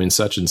so-and-so is doing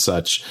such and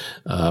such,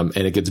 and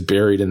it gets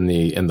buried in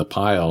the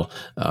pile,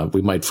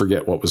 we might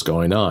forget what was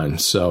going on.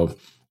 So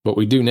what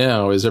we do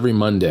now is every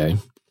Monday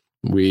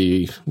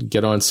we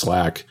get on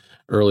Slack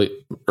early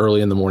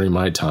in the morning,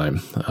 my time.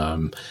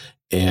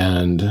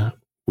 And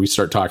we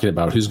start talking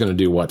about who's going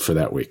to do what for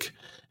that week,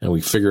 and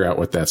we figure out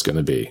what that's going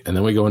to be. And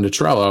then we go into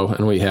Trello,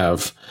 and we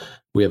have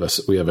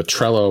a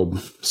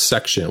Trello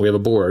section. We have a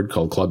board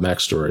called Club Mac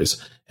Stories,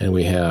 and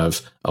we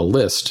have a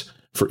list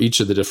for each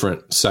of the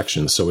different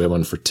sections. So we have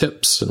one for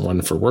tips, and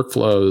one for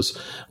workflows,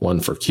 one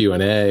for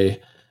Q&A,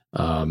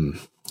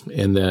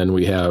 and then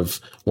we have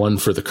one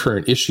for the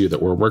current issue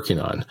that we're working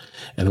on.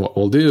 And what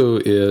we'll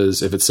do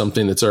is, if it's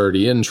something that's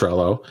already in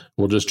Trello,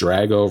 we'll just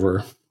drag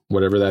over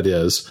whatever that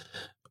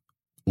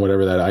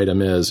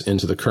item is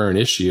into the current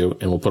issue,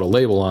 and we'll put a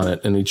label on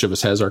it, and each of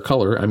us has our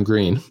color. I'm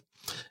green.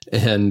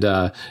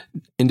 And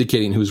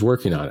indicating who's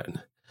working on it.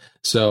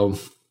 So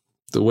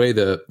the way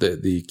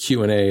the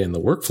Q&A and the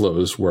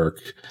workflows work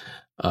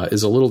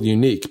is a little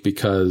unique,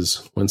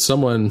 because when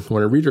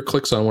a reader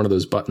clicks on one of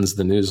those buttons in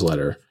the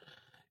newsletter,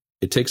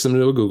 it takes them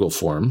to a Google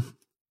form.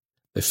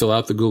 They fill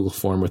out the Google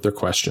form with their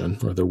question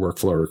or their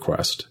workflow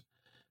request.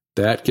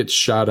 That gets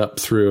shot up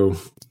through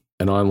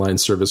an online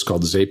service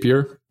called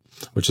Zapier,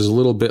 which is a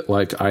little bit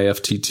like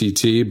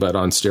IFTTT, but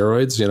on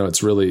steroids.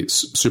 It's really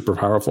super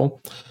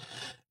powerful.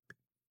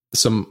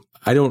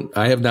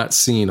 I have not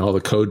seen all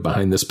the code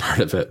behind this part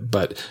of it,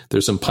 but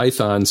there's some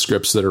Python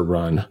scripts that are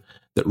run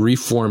that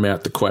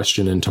reformat the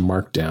question into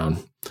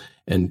Markdown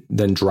and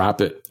then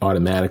drop it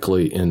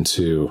automatically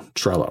into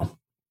Trello.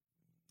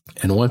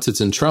 And once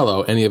it's in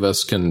Trello, any of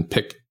us can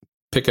pick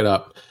it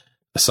up,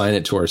 assign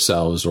it to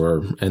ourselves,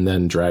 and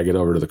then drag it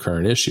over to the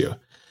current issue.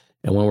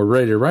 And when we're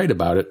ready to write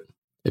about it,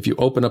 if you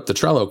open up the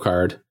Trello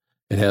card,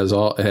 it has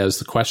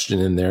the question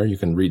in there. You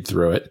can read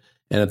through it.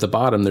 And at the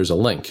bottom, there's a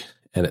link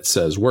and it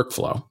says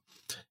workflow.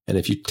 And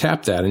if you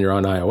tap that and you're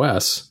on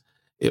iOS,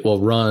 it will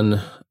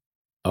run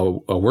a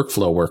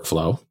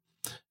workflow,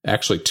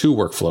 actually 2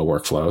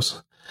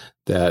 workflows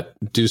that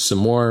do some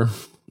more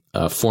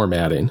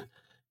formatting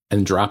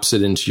and drops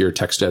it into your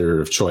text editor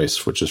of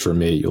choice, which is for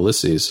me,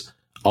 Ulysses,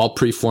 all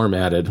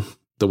pre-formatted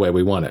the way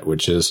we want it,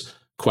 which is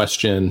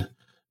question,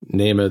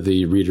 name of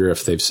the reader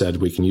if they've said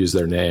we can use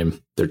their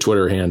name, their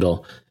Twitter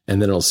handle,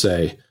 and then it'll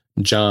say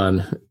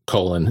John,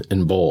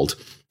 in bold.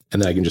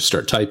 And then I can just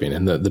start typing.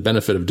 And the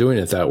benefit of doing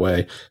it that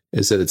way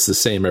is that it's the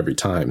same every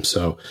time.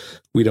 So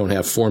we don't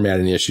have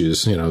formatting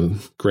issues.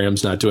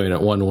 Graham's not doing it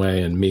one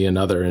way and me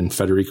another and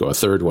Federico a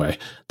third way.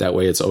 That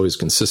way it's always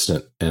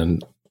consistent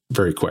and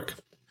very quick.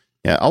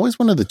 Yeah, always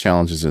one of the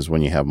challenges is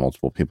when you have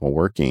multiple people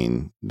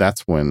working,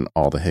 that's when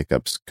all the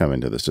hiccups come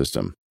into the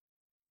system.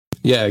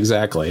 Yeah,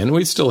 exactly. And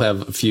we still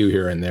have a few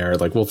here and there.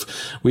 Like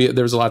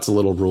there's lots of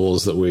little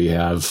rules that we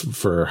have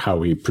for how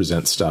we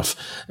present stuff.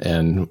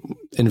 And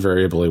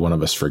invariably one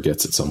of us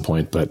forgets at some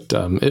point, but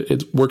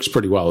it works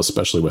pretty well,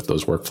 especially with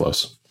those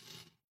workflows.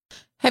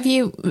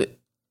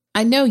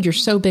 I know you're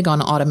so big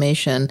on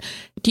automation.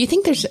 Do you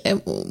think there's,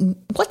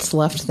 what's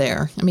left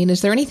there? I mean,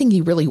 is there anything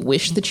you really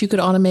wish that you could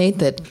automate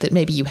that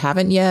maybe you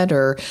haven't yet,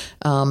 or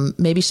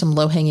maybe some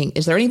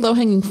is there any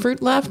low-hanging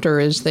fruit left, or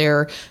is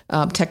there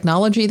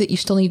technology that you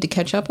still need to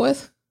catch up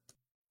with?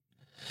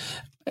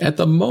 At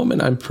the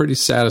moment, I'm pretty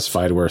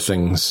satisfied where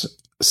things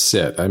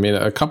sit. I mean,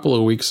 a couple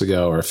of weeks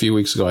ago or a few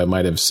weeks ago, I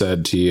might have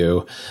said to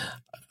you,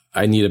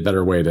 I need a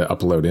better way to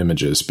upload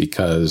images,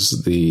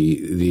 because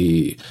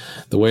the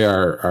way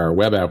our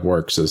web app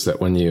works is that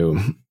when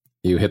you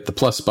hit the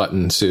plus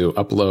button to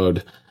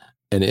upload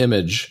an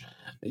image,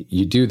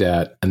 you do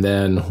that. And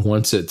then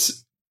once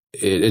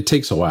it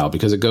takes a while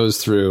because it goes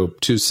through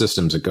 2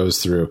 systems. It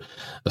goes through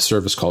a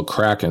service called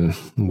Kraken,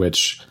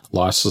 which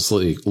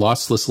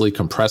losslessly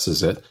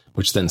compresses it,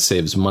 which then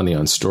saves money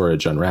on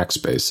storage on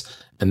Rackspace.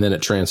 And then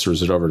it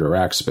transfers it over to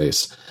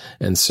Rackspace.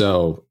 And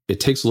so it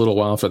takes a little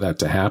while for that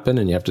to happen,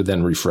 and you have to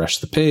then refresh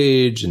the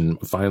page, and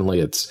finally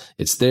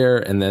it's there.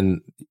 And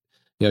then,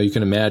 you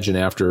can imagine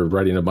after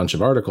writing a bunch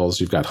of articles,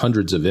 you've got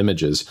hundreds of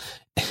images,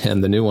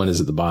 and the new one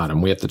is at the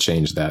bottom. We have to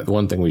change that.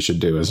 One thing we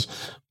should do is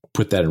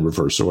put that in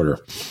reverse order.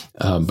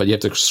 But you have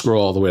to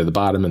scroll all the way to the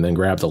bottom and then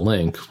grab the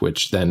link,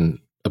 which then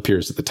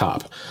appears at the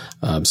top.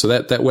 So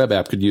that web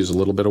app could use a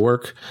little bit of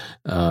work.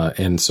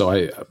 And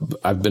so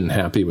I've been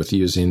happy with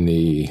using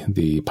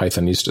the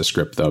Pythonista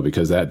script, though,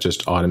 because that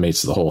just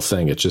automates the whole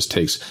thing. It just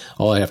takes,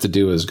 all I have to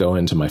do is go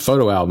into my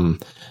photo album,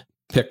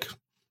 pick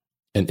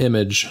an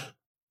image,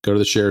 go to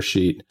the share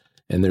sheet,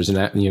 and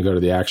you go to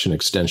the action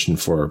extension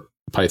for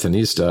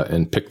Pythonista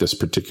and pick this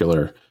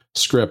particular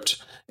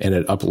script, and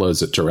it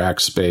uploads it to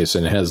Rackspace,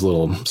 and it has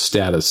little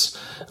status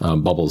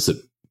bubbles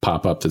that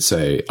pop up that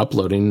say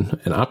uploading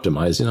and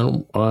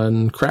optimizing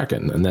on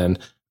Kraken, and then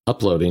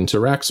uploading to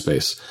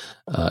Rackspace.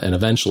 And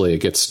eventually it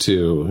gets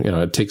to,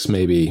 it takes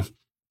maybe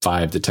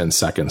 5 to 10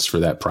 seconds for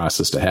that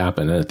process to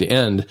happen. And at the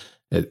end,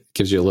 it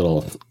gives you a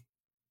little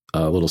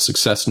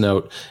success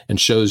note and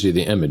shows you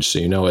the image.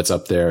 So it's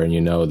up there, and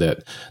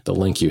that the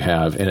link you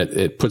have, and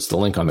it puts the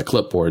link on the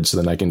clipboard, so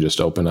then I can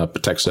just open up a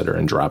text editor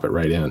and drop it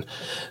right in.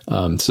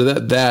 So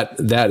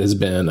that has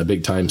been a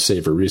big time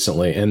saver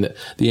recently. And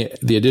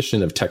the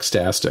addition of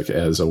Textastic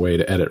as a way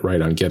to edit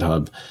right on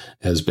GitHub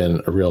has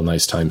been a real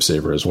nice time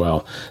saver as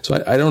well.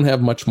 So I don't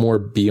have much more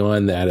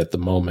beyond that at the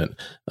moment,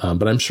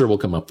 but I'm sure we'll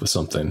come up with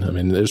something. I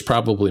mean, there's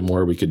probably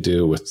more we could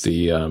do with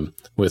the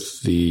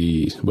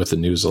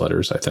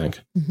newsletters, I think.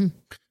 Mm-hmm.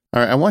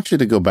 All right, I want you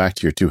to go back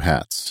to your 2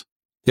 hats.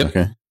 Yep.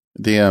 Okay.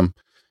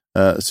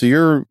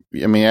 So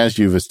as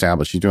you've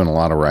established, you're doing a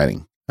lot of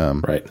writing.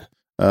 Right.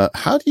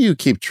 How do you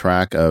keep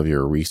track of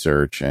your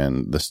research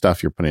and the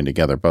stuff you're putting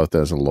together, both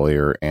as a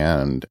lawyer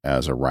and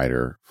as a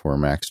writer for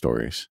Mac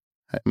Stories?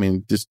 I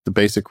mean, just the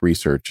basic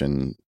research,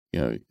 and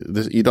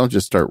you don't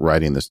just start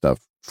writing this stuff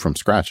from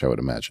scratch, I would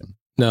imagine.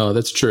 No,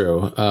 that's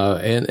true.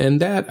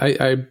 And that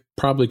I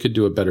probably could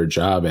do a better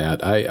job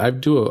at. I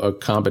do a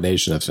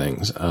combination of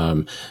things.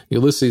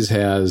 Ulysses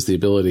has the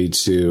ability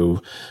to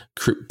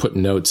put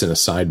notes in a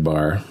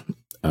sidebar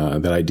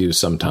that I do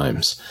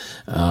sometimes.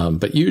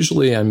 But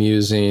usually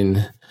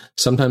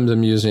sometimes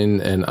I'm using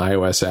an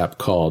iOS app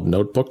called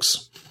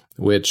Notebooks,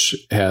 which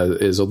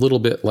is a little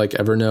bit like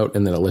Evernote,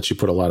 and then it lets you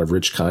put a lot of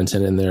rich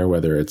content in there,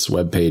 whether it's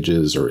web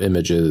pages or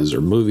images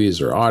or movies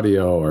or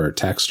audio or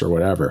text or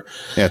whatever.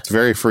 Yeah, it's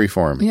very free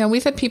form. Yeah,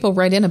 we've had people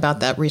write in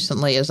about that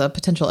recently as a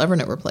potential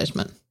Evernote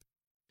replacement.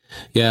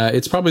 Yeah,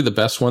 it's probably the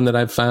best one that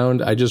I've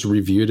found. I just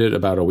reviewed it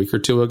about a week or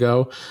two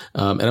ago,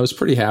 and I was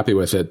pretty happy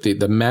with it.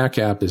 The Mac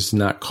app is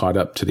not caught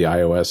up to the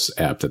iOS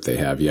app that they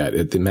have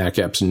yet. The Mac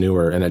app's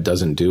newer, and it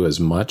doesn't do as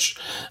much,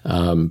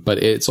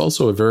 but it's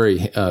also a very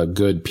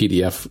good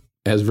PDF,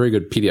 has very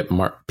good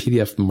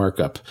PDF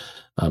markup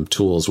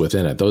tools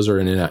within it. Those are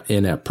an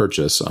in-app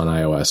purchase on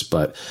iOS,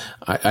 but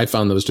I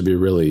found those to be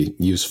really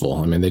useful.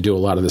 I mean, they do a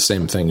lot of the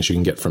same things you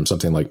can get from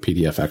something like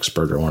PDF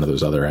Expert or one of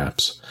those other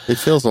apps. It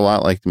feels a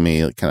lot like to me,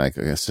 kind of like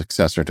a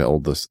successor to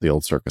the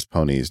old Circus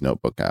Ponies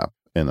notebook app.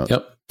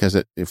 Yep. Because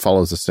it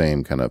follows the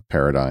same kind of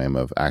paradigm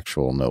of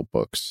actual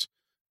notebooks.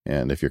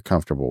 And if you're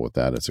comfortable with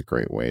that, it's a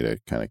great way to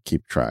kind of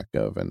keep track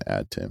of and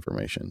add to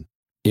information.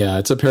 Yeah,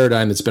 it's a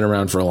paradigm that's been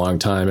around for a long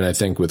time, and I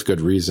think with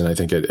good reason. I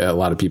think a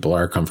lot of people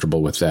are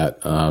comfortable with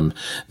that.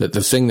 That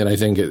the thing that I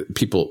think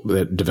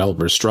that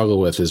developers struggle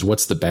with is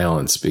what's the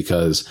balance,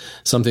 because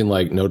something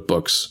like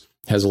Notebooks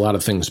has a lot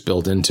of things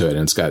built into it,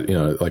 and it's got,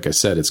 like I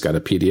said, it's got a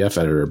PDF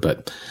editor,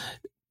 but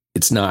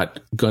it's not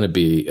going to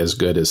be as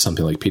good as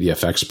something like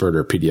PDF Expert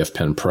or PDF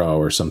Pen Pro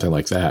or something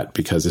like that,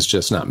 because it's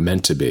just not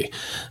meant to be.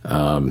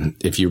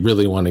 If you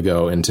really want to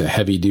go into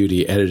heavy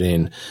duty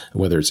editing,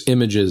 whether it's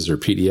images or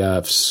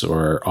PDFs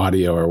or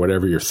audio or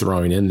whatever you're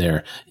throwing in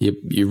there,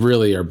 you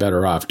really are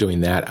better off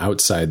doing that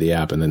outside the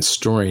app and then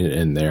storing it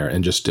in there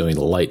and just doing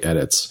light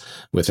edits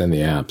within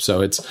the app. So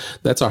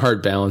that's a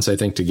hard balance, I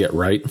think, to get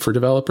right for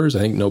developers.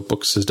 I think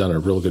Notebooks has done a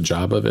real good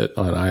job of it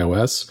on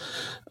iOS.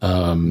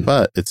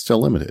 But it's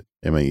still limited.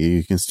 I mean,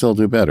 you can still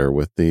do better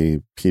with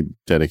the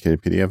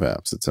dedicated PDF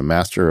apps. It's a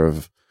master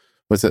of,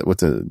 what's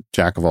a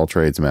jack of all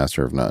trades,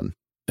 master of none.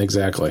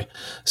 Exactly.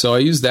 So I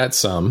use that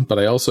some, but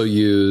I also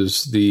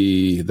use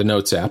the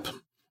Notes app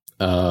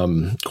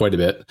quite a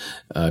bit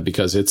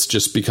because it's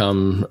just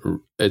become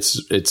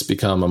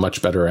a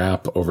much better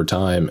app over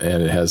time,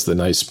 and it has the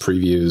nice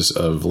previews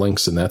of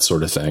links and that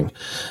sort of thing.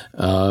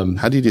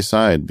 How do you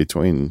decide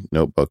between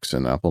Notebooks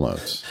and Apple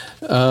Notes?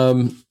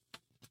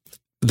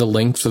 The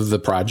length of the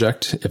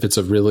project, if it's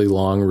a really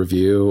long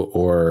review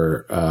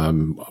or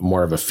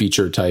more of a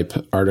feature type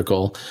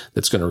article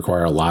that's going to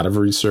require a lot of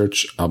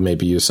research, I'll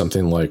maybe use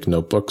something like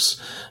Notebooks.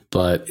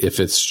 But if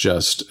it's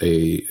just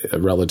a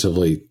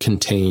relatively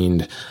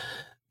contained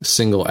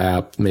single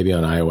app, maybe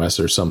on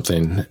iOS or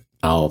something,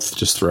 I'll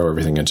just throw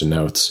everything into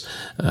Notes.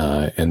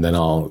 And then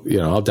I'll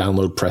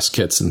download press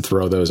kits and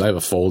throw those. I have a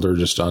folder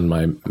just on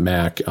my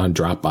Mac on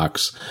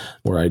Dropbox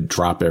where I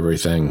drop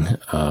everything,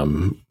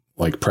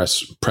 like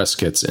press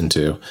kits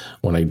into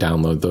when I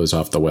download those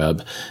off the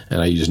web,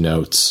 and I use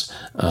Notes.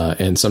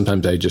 And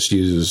sometimes I just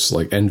use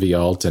like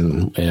NVAlt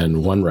and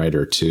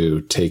OneWriter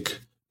to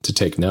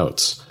take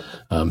notes.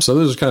 So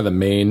those are kind of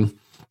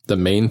the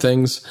main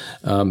things.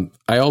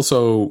 I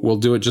also will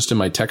do it just in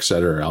my text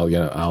editor.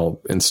 I'll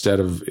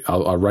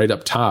write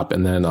up top,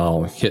 and then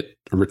I'll hit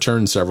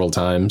return several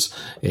times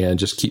and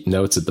just keep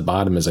notes at the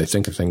bottom as I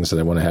think of things that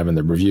I want to have in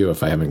the review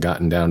if I haven't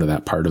gotten down to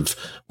that part of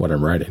what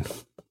I'm writing.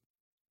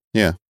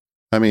 Yeah.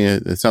 I mean,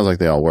 it sounds like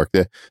they all work.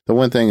 The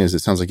one thing is, it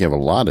sounds like you have a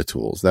lot of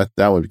tools.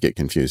 That would get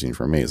confusing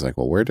for me. It's like,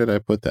 well, where did I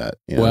put that?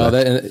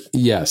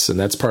 Yes, and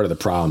that's part of the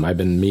problem. I've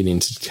been meaning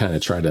to kind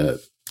of try to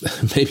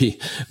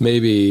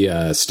maybe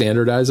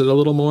standardize it a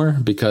little more,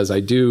 because I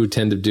do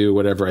tend to do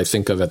whatever I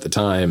think of at the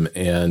time,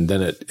 and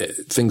then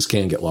things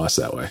can get lost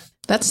that way.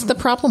 That's the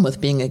problem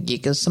with being a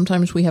geek, is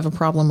sometimes we have a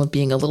problem with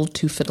being a little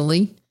too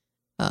fiddly.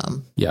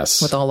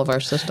 Yes, with all of our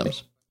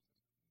systems.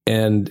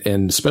 And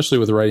especially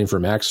with writing for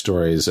Mac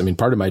stories, I mean,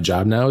 part of my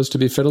job now is to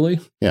be fiddly.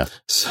 Yeah.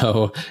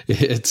 So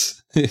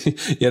it's,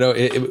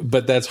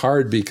 but that's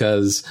hard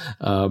because,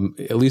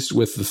 at least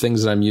with the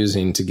things that I'm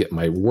using to get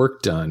my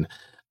work done,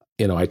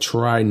 I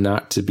try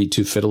not to be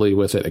too fiddly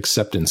with it,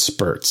 except in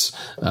spurts.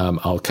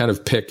 I'll kind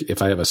of pick,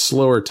 if I have a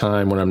slower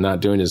time when I'm not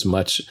doing as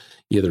much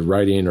either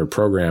writing or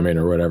programming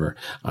or whatever,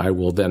 I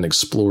will then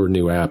explore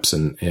new apps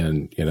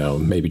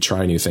and maybe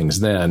try new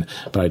things then.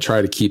 But I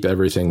try to keep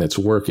everything that's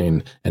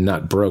working and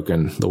not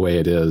broken the way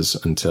it is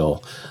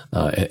until,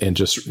 and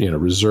just,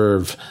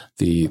 reserve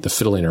the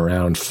fiddling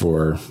around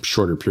for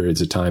shorter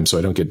periods of time so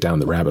I don't get down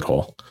the rabbit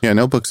hole. Yeah,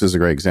 Notebooks is a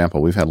great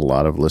example. We've had a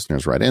lot of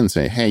listeners write in and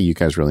say, hey, you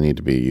guys really need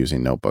to be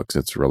using Notebooks.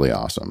 It's really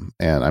awesome.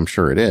 And I'm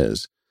sure it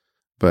is.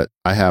 But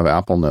I have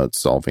Apple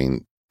Notes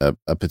solving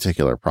a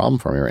particular problem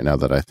for me right now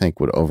that I think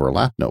would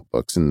overlap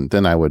Notebooks. And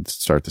then I would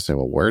start to say,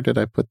 well, where did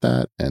I put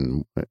that?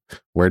 And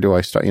where do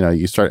I start?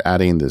 You start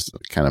adding this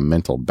kind of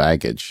mental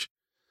baggage.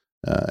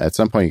 At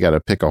some point, you got to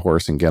pick a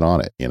horse and get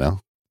on it,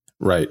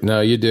 Right. No,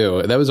 you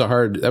do. That was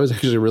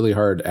actually a really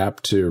hard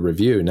app to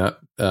review, not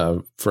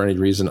for any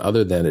reason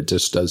other than it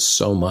just does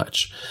so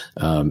much.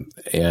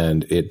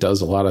 And it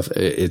does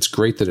it's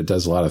great that it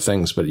does a lot of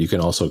things, but you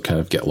can also kind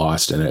of get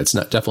lost in it. It's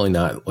definitely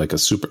not like a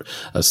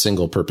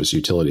single purpose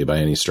utility by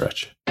any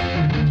stretch.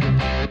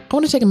 I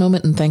want to take a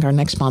moment and thank our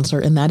next sponsor,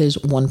 and that is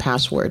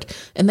 1Password.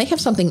 And they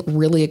have something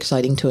really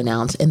exciting to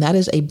announce, and that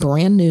is a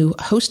brand new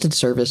hosted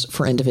service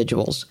for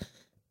individuals.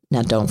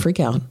 Now, don't freak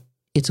out.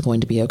 It's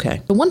going to be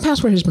okay. But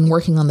 1Password has been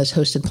working on this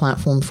hosted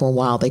platform for a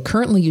while. They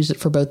currently use it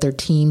for both their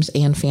Teams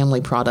and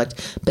Family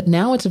product, but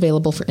now it's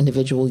available for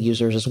individual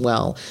users as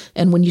well.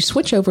 And when you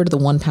switch over to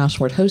the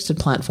 1Password hosted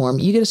platform,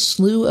 you get a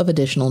slew of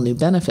additional new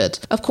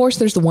benefits. Of course,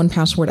 there's the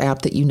 1Password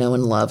app that you know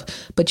and love,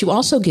 but you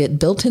also get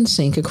built-in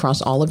sync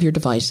across all of your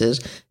devices,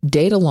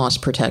 data loss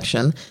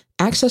protection,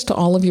 access to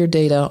all of your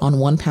data on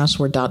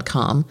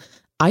 1Password.com,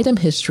 item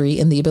history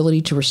and the ability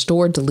to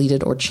restore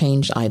deleted or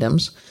changed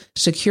items,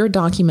 secure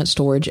document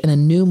storage, and a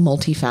new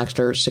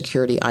multi-factor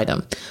security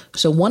item.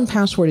 So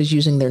 1Password is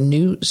using their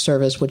new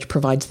service, which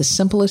provides the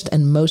simplest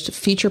and most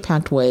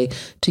feature-packed way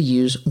to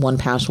use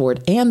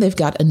 1Password, and they've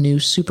got a new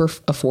super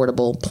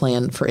affordable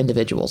plan for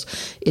individuals.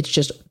 It's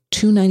just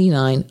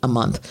 $2.99 a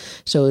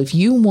month. So if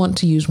you want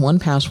to use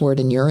 1Password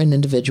and you're an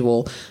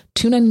individual,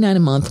 $2.99 a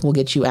month will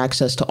get you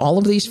access to all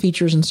of these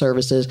features and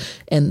services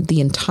and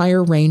the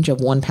entire range of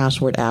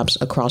 1Password apps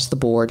across the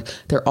board.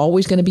 They're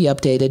always going to be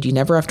updated. You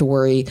never have to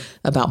worry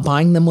about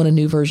buying them when a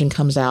new version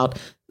comes out.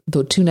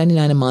 The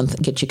 $2.99 a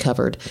month gets you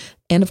covered.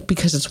 And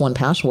because it's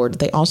 1Password,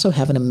 they also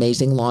have an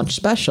amazing launch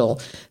special.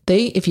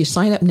 If you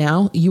sign up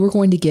now, you are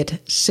going to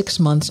get 6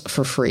 months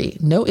for free.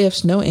 No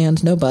ifs, no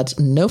ands, no buts,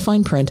 no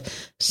fine print.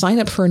 Sign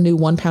up for a new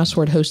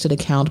 1Password hosted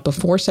account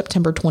before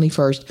September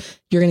 21st.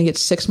 You're going to get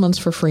 6 months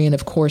for free. And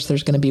of course,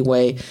 there's going to be a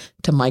way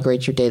to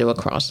migrate your data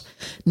across.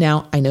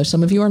 Now, I know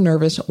some of you are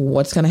nervous.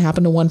 What's going to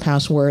happen to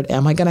 1Password?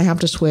 Am I going to have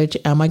to switch?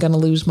 Am I going to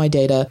lose my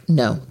data?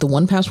 No, the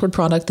 1Password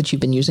product that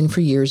you've been using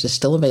for years is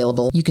still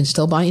available. You can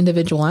still buy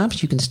individual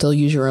apps. You can still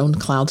use your own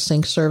cloud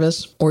sync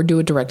service or do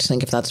a direct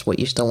sync if that's what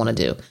you still want to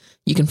do.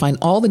 You can find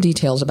all the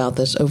details about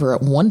this over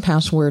at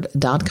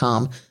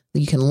 1Password.com.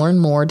 You can learn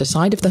more,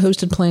 decide if the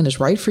hosted plan is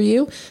right for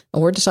you,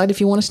 or decide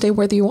if you want to stay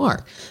where you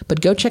are.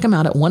 But go check them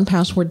out at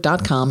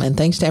 1Password.com, and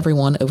thanks to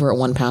everyone over at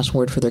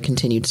 1Password for their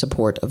continued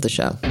support of the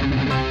show.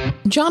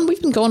 John,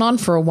 we've been going on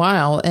for a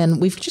while,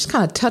 and we've just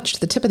kind of touched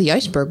the tip of the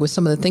iceberg with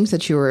some of the things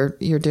that you're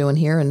doing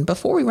here. And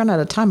before we run out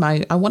of time,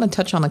 I want to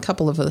touch on a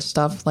couple of the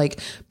stuff like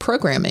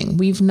programming.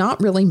 We've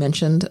not really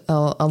mentioned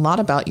a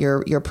lot about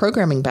your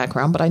programming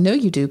background, but I know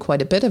you do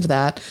quite a bit of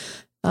that.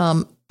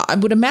 I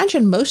would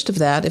imagine most of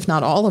that, if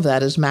not all of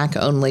that, is Mac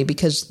only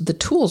because the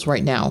tools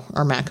right now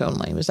are Mac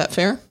only. Is that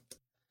fair?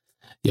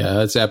 Yeah,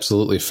 that's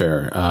absolutely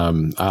fair.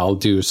 I'll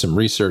do some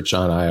research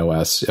on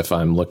iOS if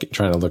I'm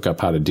trying to look up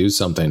how to do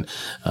something.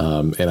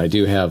 And I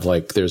do have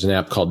there's an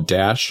app called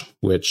Dash,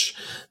 which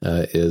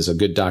is a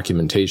good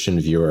documentation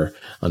viewer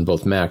on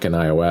both Mac and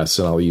iOS.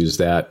 And I'll use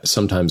that.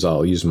 Sometimes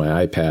I'll use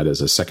my iPad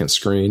as a second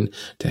screen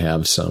to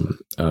have some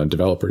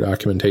developer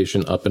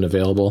documentation up and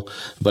available.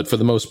 But for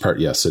the most part,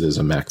 yes, it is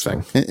a Mac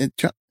thing.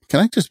 Can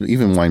I just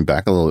even wind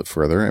back a little bit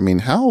further? I mean,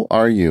 how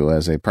are you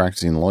as a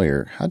practicing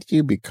lawyer? How did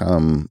you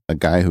become a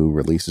guy who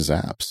releases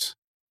apps?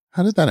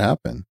 How did that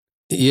happen?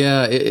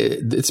 Yeah,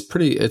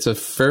 it's a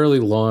fairly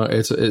long,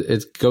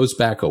 it goes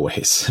back a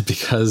ways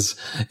because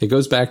it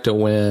goes back to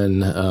when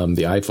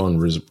the iPhone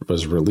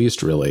was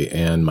released really.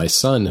 And my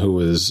son, who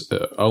was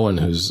Owen,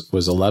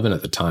 was 11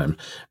 at the time,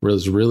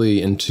 was really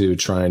into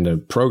trying to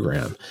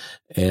program.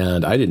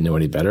 And I didn't know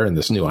any better. And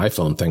this new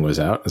iPhone thing was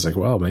out. I was like,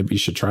 well, maybe you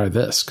should try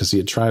this, because he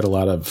had tried a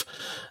lot of,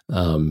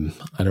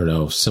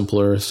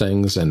 simpler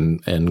things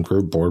and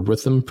grew bored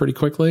with them pretty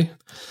quickly.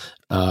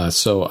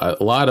 So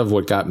a lot of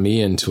what got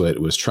me into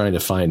it was trying to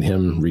find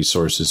him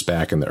resources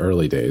back in the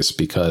early days,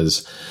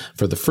 because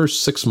for the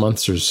first 6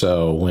 months or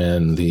so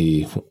when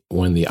the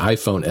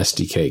iPhone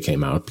SDK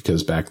came out,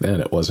 because back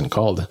then it wasn't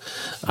called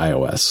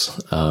iOS,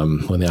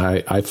 when the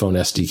iPhone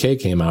SDK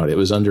came out, it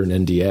was under an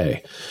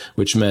NDA,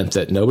 which meant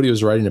that nobody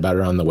was writing about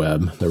it on the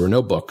web. There were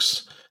no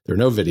books. There were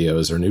no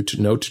videos, there were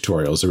no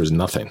tutorials, there was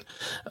nothing.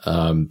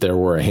 There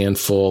were a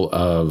handful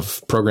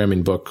of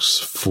programming books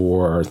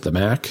for the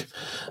Mac,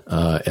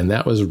 and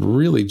that was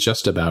really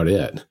just about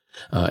it.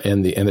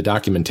 And the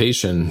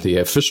documentation, the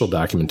official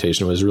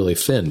documentation, was really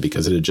thin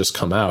because it had just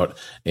come out,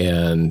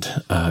 and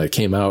it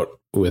came out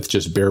with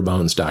just bare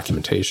bones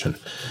documentation.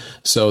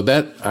 So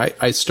that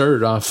I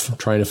started off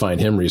trying to find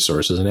him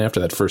resources, and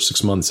after that first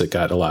 6 months, it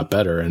got a lot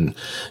better. And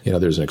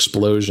there's an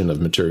explosion of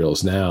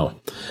materials now,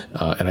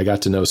 and I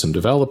got to know some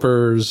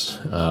developers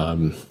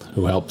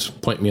who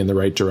helped point me in the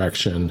right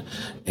direction,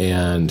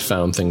 and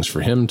found things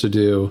for him to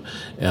do.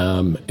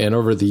 And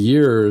over the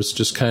years, it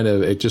just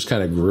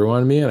kind of grew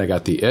on me, and I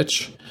got the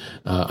itch.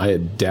 I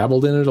had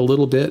dabbled in it a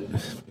little bit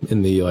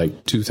in the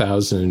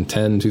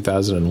 2010,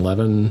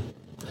 2011.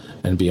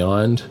 And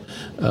beyond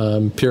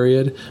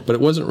period. But it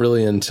wasn't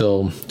really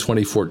until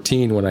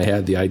 2014 when I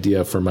had the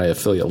idea for my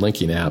affiliate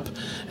linking app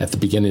at the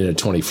beginning of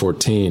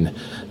 2014,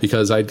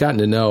 because I'd gotten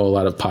to know a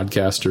lot of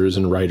podcasters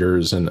and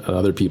writers and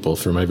other people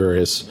through my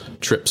various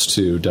trips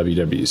to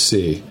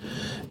WWDC,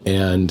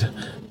 and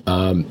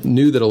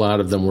knew that a lot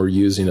of them were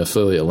using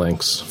affiliate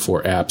links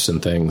for apps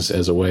and things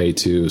as a way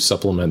to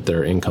supplement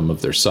their income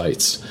of their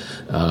sites.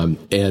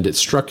 And it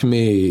struck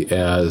me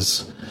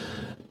as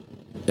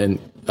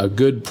a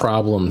good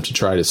problem to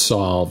try to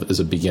solve as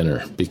a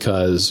beginner,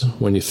 because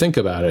when you think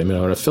about it, an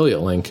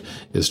affiliate link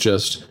is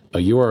just a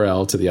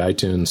URL to the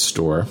iTunes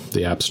store,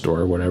 the App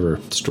Store, whatever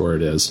store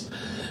it is,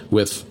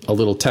 with a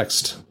little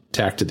text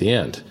tacked at the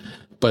end.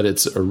 But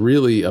it's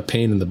really a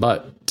pain in the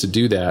butt to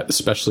do that,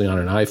 especially on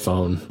an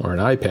iPhone or an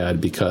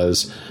iPad,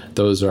 because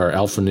those are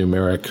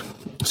alphanumeric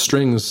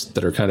strings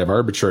that are kind of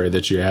arbitrary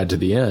that you add to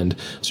the end.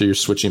 So you're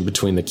switching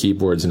between the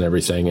keyboards and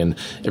everything. And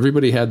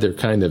everybody had their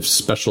kind of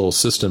special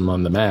system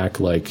on the Mac,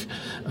 like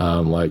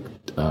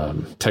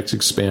Text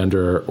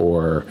Expander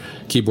or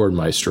Keyboard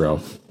Maestro.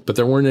 But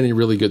there weren't any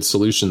really good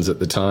solutions at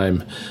the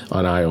time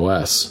on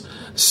iOS.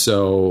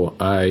 So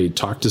I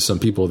talked to some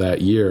people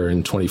that year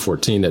in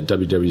 2014 at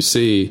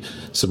WWC,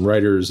 some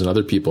writers and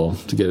other people,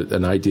 to get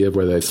an idea of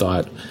where they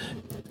thought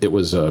it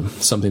was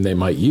something they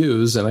might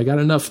use. And I got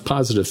enough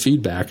positive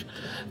feedback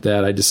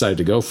that I decided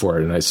to go for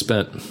it. And I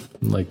spent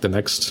the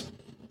next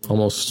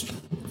almost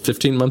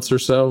 15 months or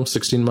so,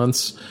 16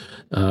 months,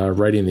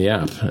 writing the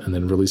app, and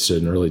then released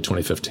it in early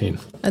 2015.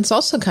 It's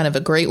also kind of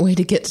a great way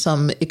to get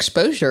some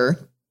exposure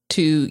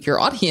to your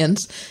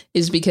audience,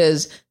 is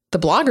because the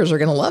bloggers are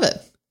going to love it.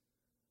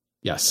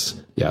 Yes.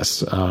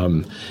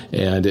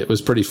 And it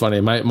was pretty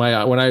funny. When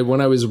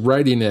I was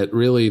writing it,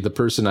 really the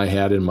person I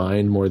had in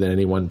mind more than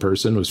any one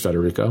person was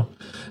Federico,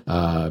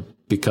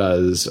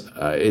 because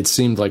it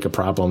seemed like a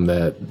problem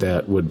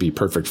that would be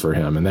perfect for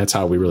him. And that's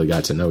how we really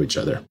got to know each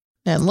other.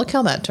 And look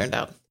how that turned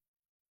out.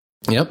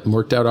 Yep,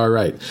 worked out all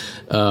right.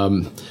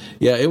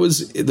 It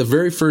was the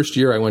very first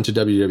year I went to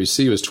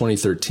WWC was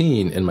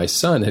 2013, and my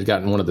son had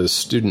gotten one of those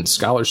student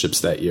scholarships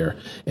that year.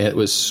 And it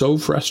was so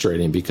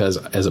frustrating because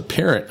as a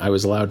parent, I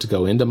was allowed to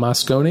go into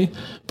Moscone,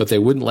 but they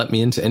wouldn't let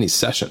me into any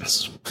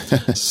sessions.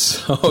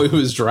 So it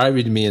was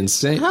driving me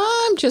insane.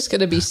 I'm just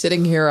going to be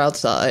sitting here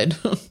outside.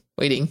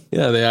 Waiting.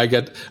 Yeah, I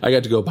got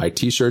to go buy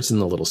T-shirts in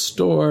the little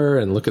store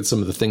and look at some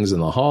of the things in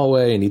the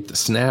hallway and eat the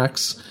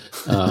snacks.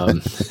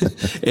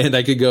 And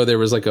I could go. It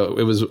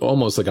was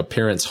almost like a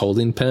parent's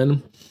holding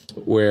pen,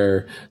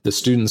 where the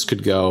students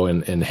could go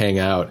and hang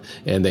out,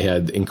 and they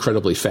had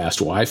incredibly fast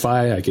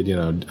Wi-Fi. I could,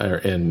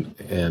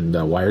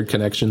 and wired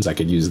connections. I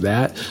could use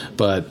that,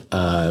 but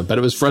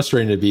it was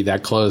frustrating to be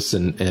that close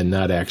and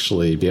not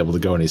actually be able to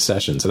go any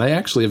sessions. And I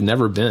actually have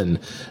never been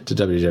to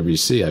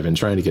WWC. I've been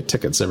trying to get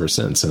tickets ever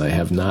since, and I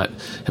have not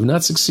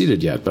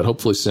succeeded yet, but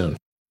hopefully soon.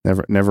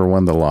 Never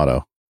won the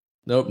lotto.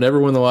 Nope, never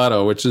won the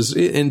lotto, which is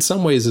in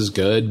some ways is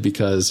good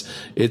because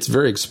it's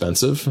very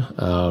expensive.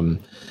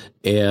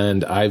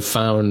 And I've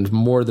found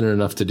more than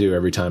enough to do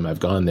every time I've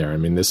gone there.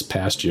 This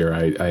past year,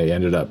 I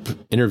ended up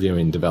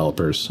interviewing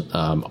developers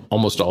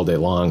almost all day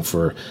long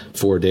for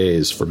 4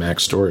 days for Mac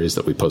Stories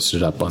that we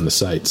posted up on the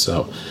site.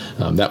 So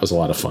that was a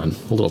lot of fun.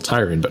 A little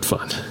tiring, but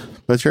fun.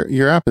 But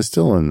your app is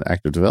still in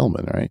active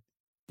development, right?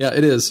 Yeah,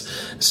 it is.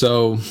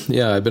 So,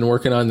 I've been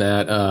working on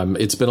that.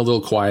 It's been a little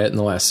quiet in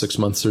the last 6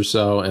 months or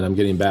so, and I'm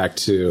getting back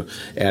to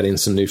adding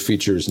some new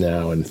features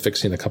now and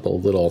fixing a couple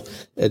of little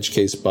edge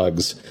case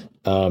bugs.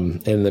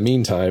 And in the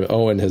meantime,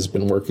 Owen has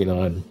been working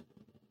on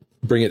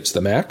bringing it to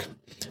the Mac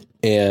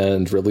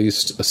and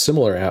released a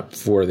similar app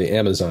for the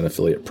Amazon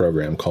affiliate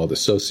program called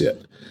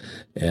Associate.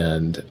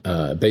 And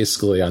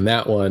basically on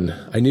that one,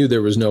 I knew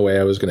there was no way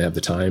I was going to have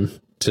the time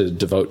to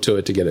devote to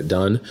it to get it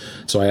done.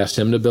 So I asked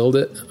him to build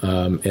it.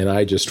 And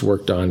I just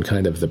worked on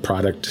kind of the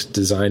product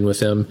design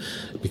with him,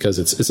 because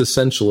it's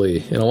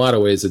essentially, in a lot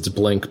of ways, it's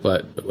Blink,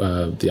 but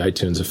the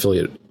iTunes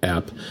affiliate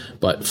app,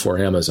 but for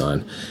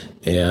Amazon.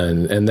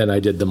 And then I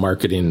did the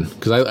marketing,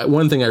 because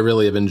one thing I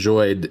really have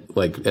enjoyed,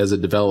 as a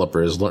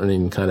developer, is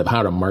learning kind of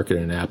how to market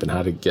an app and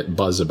how to get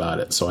buzz about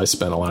it. So I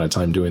spent a lot of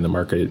time doing the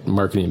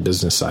marketing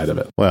business side of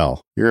it.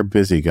 Well, you're a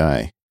busy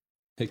guy.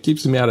 It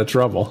keeps me out of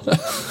trouble.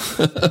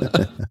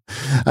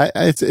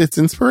 It's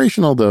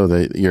inspirational, though,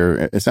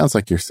 that it sounds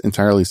like you're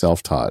entirely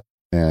self-taught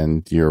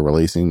and you're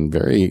releasing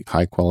very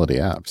high quality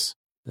apps.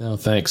 Oh,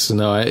 thanks.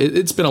 No,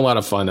 it's been a lot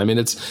of fun.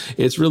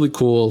 It's really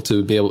cool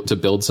to be able to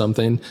build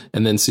something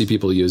and then see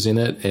people using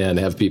it and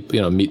have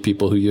people, meet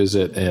people who use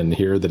it and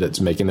hear that it's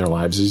making their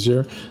lives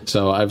easier.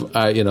 So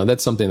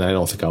that's something that I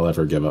don't think I'll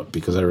ever give up,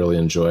 because I really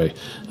enjoy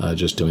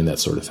just doing that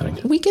sort of thing.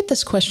 We get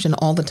this question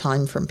all the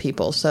time from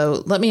people.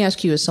 So let me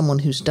ask you, as someone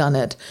who's done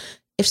it,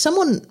 if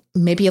someone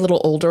maybe a little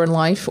older in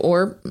life,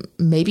 or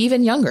maybe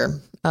even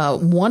younger,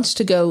 wants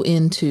to go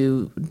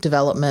into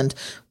development,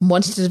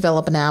 wants to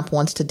develop an app,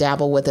 wants to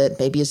dabble with it,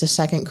 maybe as a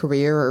second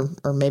career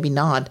or maybe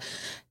not,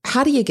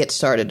 how do you get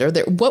started?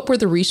 What were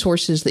the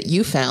resources that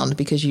you found,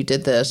 because you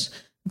did this,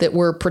 that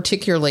were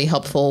particularly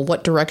helpful?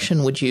 What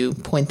direction would you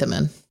point them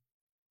in?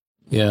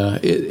 Yeah,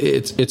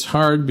 it's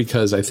hard,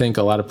 because I think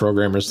a lot of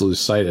programmers lose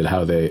sight of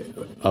how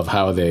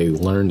they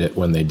learned it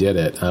when they did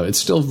it. It's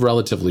still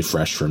relatively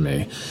fresh for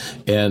me.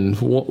 And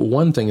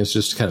one thing is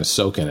just to kind of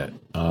soak in it.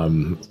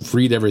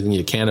 Read everything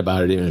you can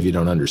about it, even if you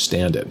don't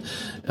understand it.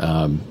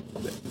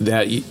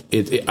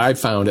 that I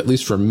found, at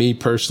least for me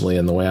personally,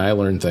 and the way I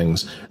learned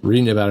things,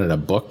 reading about it in a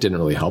book didn't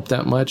really help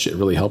that much. It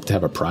really helped to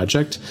have a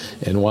project.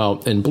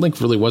 And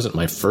Blink really wasn't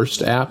my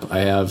first app. I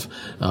have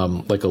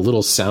like a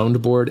little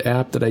soundboard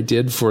app that I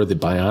did for the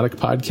Bionic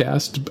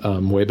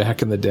podcast way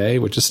back in the day,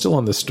 which is still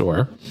on the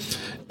store.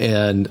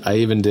 And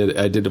I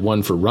did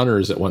one for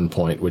runners at one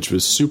point, which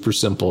was super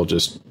simple,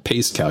 just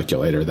pace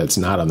calculator that's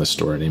not on the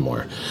store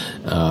anymore.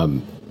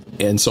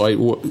 And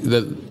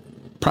so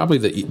probably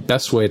the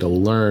best way to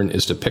learn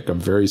is to pick a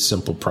very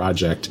simple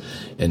project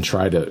and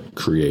try to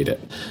create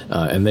it.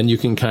 And then you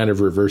can kind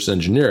of reverse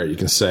engineer it. You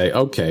can say,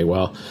 okay,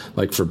 well,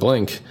 like for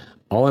Blink,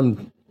 all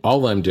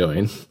I'm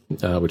doing,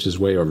 which is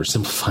way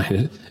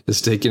oversimplifying it, is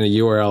taking a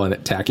URL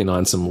and tacking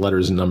on some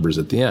letters and numbers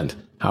at the end.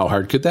 How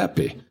hard could that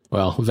be?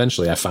 Well,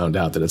 eventually I found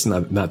out that it's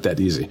not that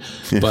easy,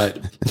 but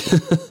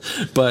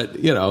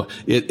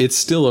it's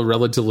still a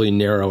relatively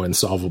narrow and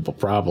solvable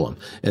problem.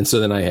 And so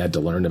then I had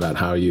to learn about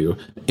how you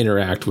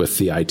interact with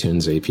the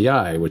iTunes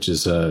API, which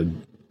is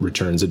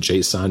returns a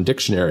JSON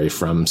dictionary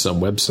from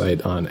some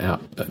website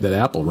that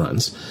Apple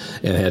runs,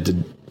 and I had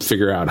to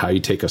figure out how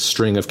you take a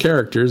string of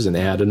characters and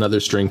add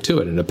another string to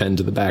it and append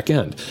to the back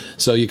end.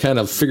 So you kind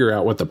of figure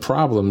out what the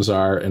problems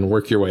are and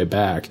work your way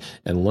back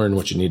and learn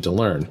what you need to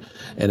learn.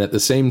 And at the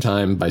same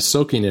time, by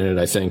soaking in it,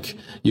 I think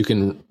you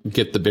can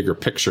get the bigger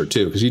picture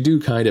too, because you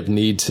do kind of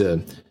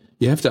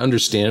you have to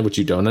understand what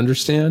you don't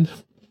understand.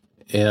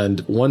 And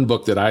one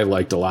book that I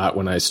liked a lot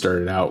when I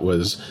started out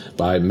was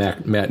by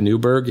Matt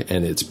Newberg,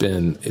 and it's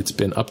been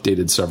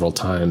updated several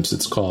times.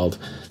 It's called,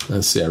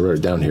 let's see, I wrote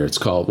it down here. It's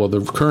called, well,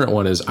 the current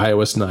one is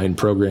iOS 9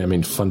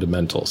 Programming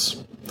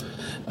Fundamentals.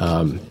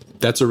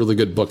 That's a really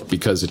good book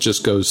because it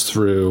just goes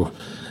through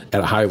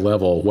at a high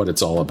level what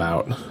it's all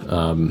about,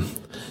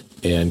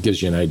 and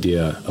gives you an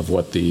idea of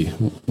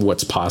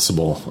what's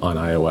possible on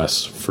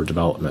iOS for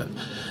development.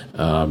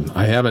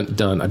 I've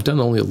done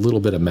only a little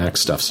bit of Mac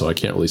stuff, so I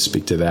can't really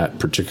speak to that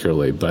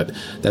particularly, but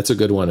that's a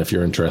good one if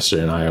you're interested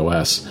in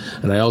iOS.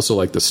 And I also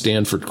like the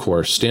Stanford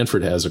course.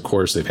 Stanford has a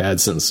course they've had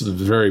since the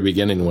very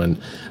beginning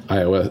when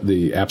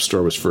the App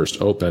Store was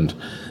first opened,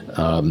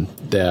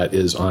 that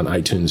is on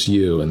iTunes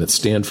U, and the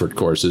Stanford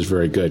course is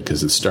very good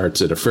because it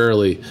starts at a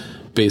fairly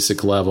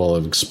basic level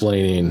of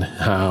explaining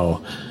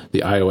how the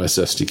iOS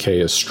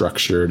SDK is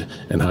structured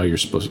and how you're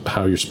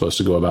supposed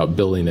to go about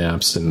building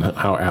apps, and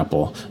how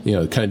Apple,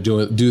 kind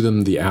of do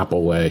them the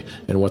Apple way,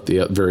 and what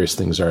the various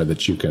things are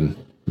that you can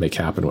make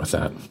happen with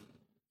that.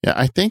 Yeah,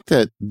 I think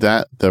that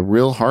the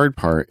real hard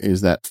part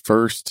is that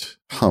first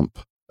hump.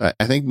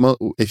 I think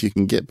if you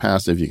can get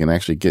past it, if you can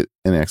actually get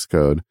in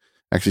Xcode,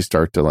 actually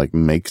start to like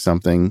make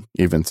something,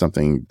 even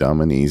something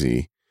dumb and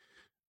easy,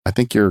 I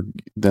think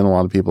then a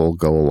lot of people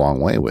go a long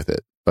way with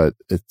it. But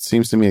it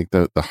seems to me like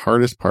the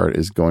hardest part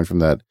is going from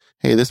that,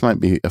 hey, this might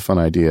be a fun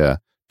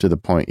idea, to the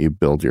point you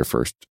build your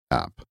first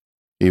app,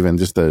 even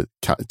just the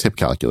tip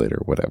calculator,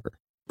 whatever.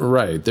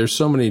 Right. There's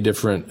so many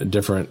different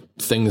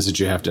things that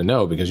you have to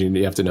know, because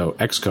you have to know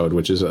Xcode,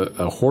 which is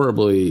a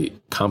horribly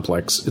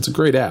complex. It's a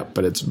great app,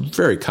 but it's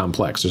very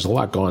complex. There's a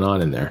lot going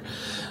on in there.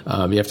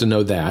 You have to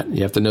know that.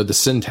 You have to know the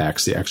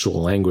syntax, the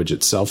actual language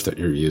itself that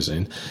you're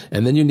using.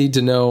 And then you need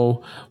to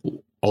know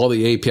all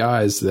the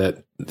APIs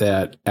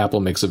that Apple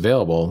makes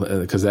available,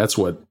 because that's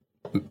what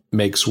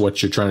makes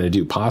what you're trying to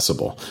do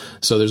possible.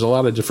 So there's a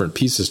lot of different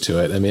pieces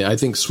to it. I mean, I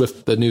think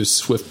the new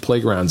Swift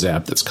Playgrounds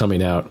app that's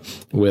coming out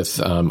with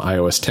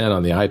iOS 10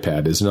 on the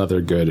iPad is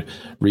another good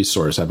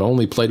resource. I've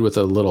only played with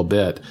it a little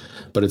bit,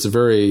 but it's a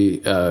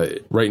very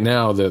right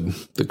now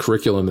the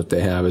curriculum that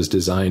they have is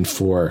designed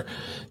for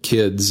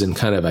kids in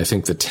kind of, I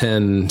think, the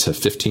 10 to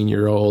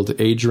 15-year-old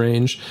age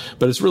range,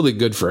 but it's really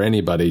good for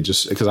anybody,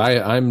 just because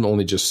I'm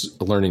only just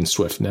learning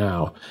Swift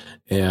now.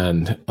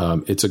 And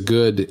it's a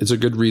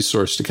good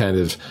resource to kind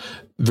of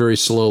very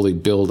slowly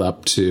build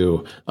up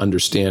to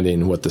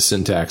understanding what the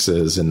syntax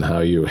is and how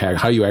you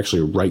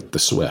actually write the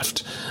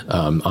Swift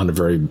on a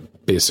very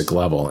basic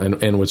level.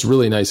 And what's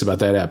really nice about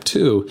that app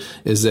too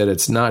is that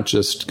it's not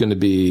just going to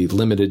be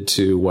limited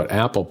to what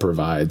Apple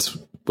provides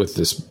with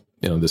this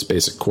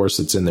basic course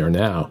that's in there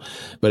now,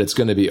 but it's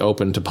going to be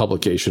open to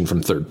publication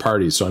from third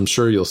parties. So I'm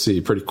sure you'll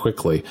see pretty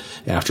quickly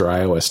after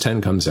iOS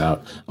 10 comes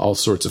out, all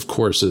sorts of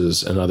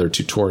courses and other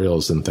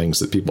tutorials and things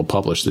that people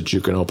publish that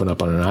you can open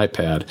up on an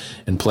iPad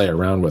and play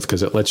around with,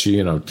 because it lets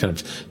you, kind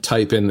of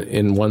type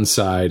in one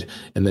side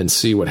and then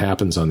see what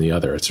happens on the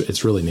other.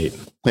 It's really neat.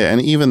 Yeah,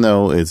 and even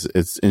though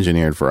it's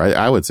engineered for,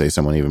 I would say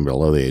someone even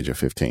below the age of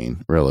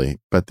 15, really.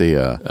 But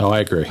I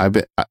agree.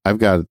 I've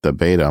got the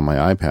beta on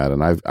my iPad,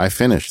 and I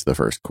finished the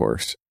first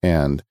course,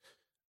 and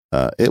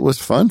it was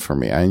fun for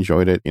me. I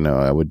enjoyed it.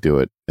 I would do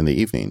it in the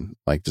evening,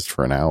 like just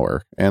for an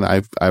hour. And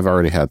I've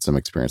already had some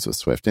experience with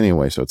Swift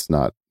anyway, so it's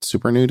not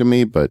super new to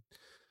me. But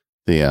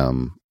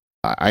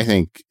I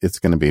think it's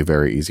going to be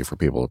very easy for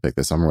people to pick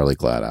this. I'm really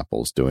glad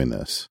Apple's doing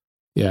this.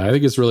 Yeah, I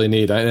think it's really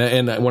neat.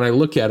 And when I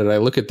look at it, I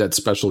look at that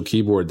special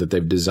keyboard that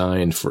they've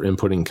designed for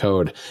inputting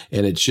code,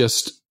 and it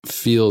just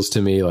feels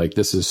to me like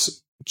this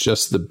is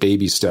just the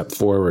baby step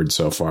forward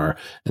so far,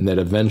 and that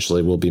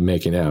eventually we'll be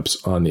making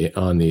apps on the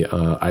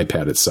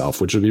iPad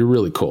itself, which would be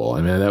really cool.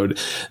 I mean,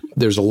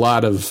 there's a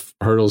lot of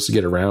hurdles to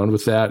get around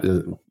with that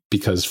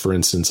because, for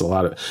instance, a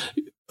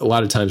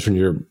lot of times when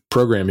you're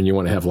programming, you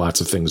want to have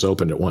lots of things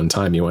open at one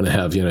time. You want to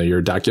have,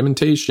 your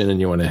documentation, and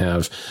you want to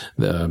have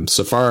the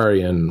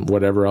Safari and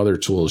whatever other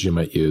tools you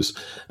might use.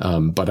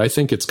 But I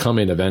think it's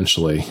coming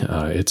eventually.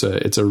 It's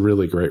a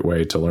really great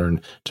way to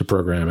learn to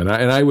program. And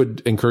I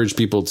would encourage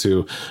people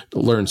to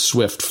learn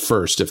Swift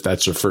first, if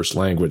that's your first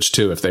language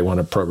too, if they want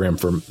to program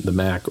for the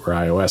Mac or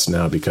iOS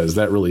now, because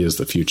that really is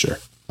the future.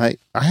 I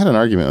had an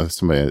argument with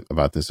somebody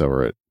about this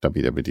over at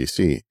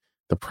WWDC.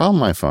 The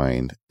problem I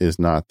find is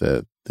not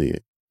that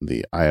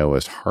the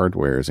iOS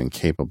hardware is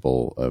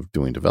incapable of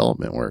doing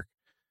development work.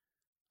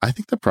 I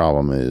think the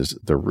problem is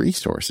the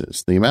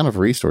resources. The amount of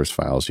resource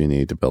files you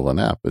need to build an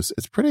app it's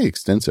pretty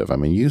extensive. I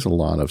mean, you use a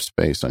lot of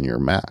space on your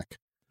Mac.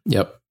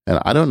 Yep. And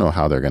I don't know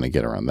how they're going to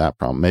get around that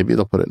problem. Maybe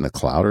they'll put it in the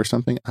cloud or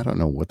something. I don't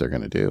know what they're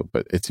going to do,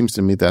 but it seems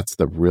to me that's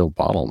the real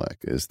bottleneck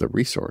is the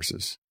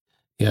resources.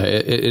 Yeah,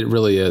 it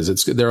really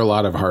is. There are a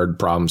lot of hard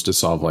problems to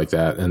solve like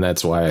that. And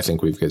that's why I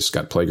think we've just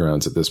got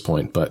playgrounds at this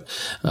point. But,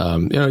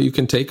 you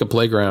can take a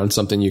playground,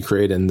 something you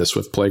create in the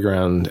Swift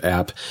Playground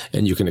app,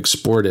 and you can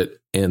export it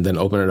and then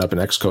open it up in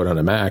Xcode on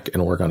a Mac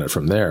and work on it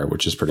from there,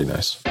 which is pretty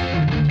nice.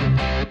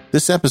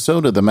 This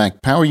episode of the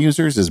Mac Power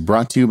Users is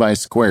brought to you by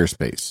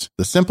Squarespace,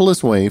 the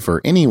simplest way for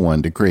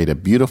anyone to create a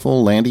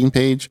beautiful landing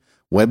page,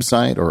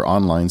 website, or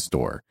online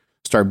store.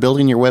 Start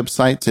building your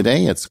website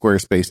today at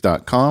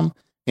squarespace.com.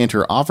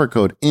 Enter offer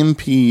code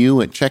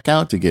MPU at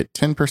checkout to get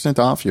 10%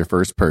 off your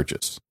first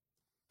purchase.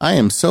 I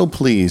am so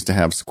pleased to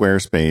have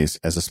Squarespace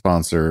as a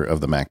sponsor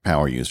of the Mac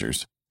Power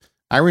Users.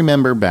 I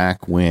remember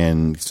back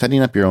when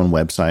setting up your own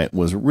website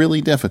was really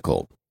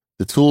difficult.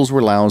 The tools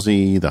were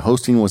lousy, the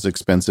hosting was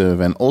expensive,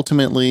 and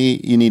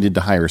ultimately you needed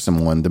to hire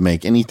someone to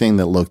make anything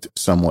that looked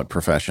somewhat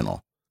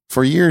professional.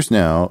 For years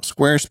now,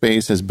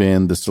 Squarespace has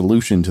been the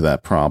solution to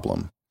that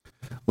problem.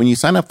 When you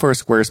sign up for a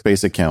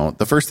Squarespace account,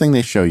 the first thing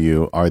they show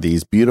you are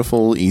these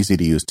beautiful,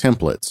 easy-to-use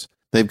templates.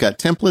 They've got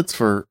templates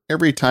for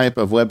every type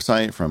of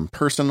website, from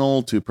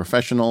personal to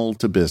professional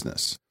to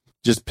business.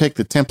 Just pick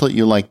the template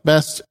you like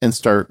best and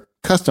start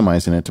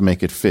customizing it to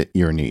make it fit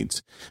your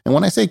needs. And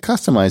when I say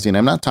customizing,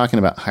 I'm not talking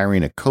about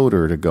hiring a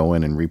coder to go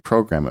in and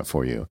reprogram it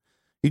for you.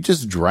 You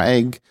just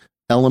drag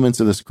elements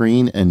of the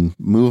screen and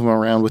move them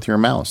around with your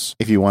mouse.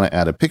 If you want to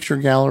add a picture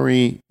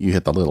gallery, you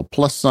hit the little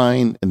plus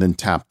sign and then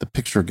tap the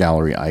picture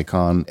gallery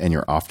icon and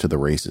you're off to the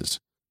races.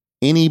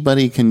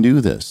 Anybody can do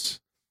this.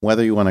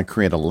 Whether you want to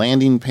create a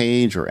landing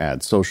page or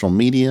add social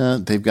media,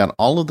 they've got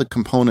all of the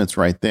components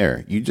right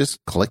there. You just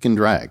click and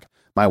drag.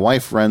 My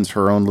wife runs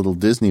her own little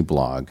Disney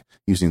blog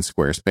using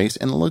Squarespace,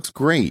 and it looks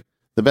great.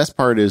 The best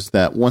part is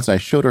that once I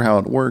showed her how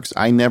it works,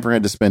 I never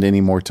had to spend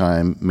any more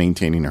time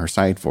maintaining her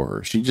site for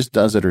her. She just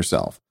does it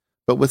herself.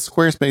 But with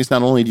Squarespace,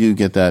 not only do you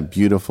get that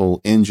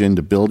beautiful engine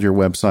to build your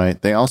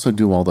website, they also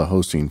do all the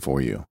hosting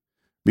for you.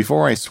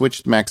 Before I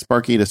switched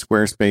MacSparky to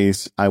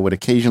Squarespace, I would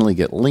occasionally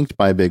get linked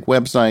by a big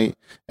website,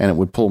 and it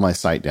would pull my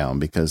site down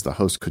because the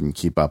host couldn't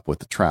keep up with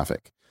the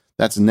traffic.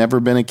 That's never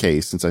been a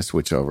case since I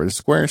switched over to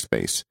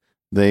Squarespace.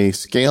 They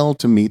scale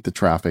to meet the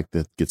traffic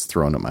that gets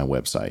thrown at my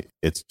website.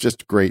 It's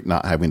just great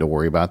not having to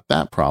worry about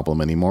that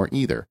problem anymore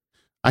either.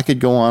 I could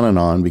go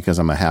on because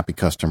I'm a happy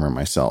customer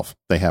myself.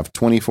 They have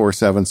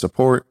 24/7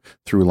 support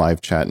through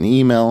live chat and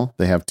email.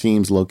 They have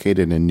teams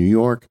located in New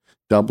York,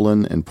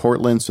 Dublin, and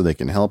Portland, so they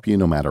can help you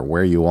no matter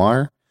where you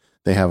are.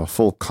 They have a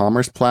full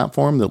commerce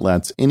platform that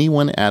lets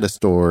anyone add a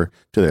store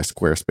to their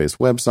Squarespace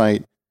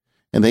website.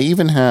 And they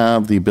even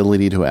have the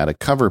ability to add a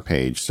cover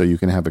page so you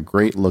can have a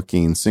great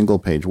looking single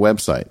page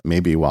website,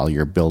 maybe while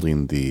you're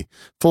building the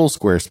full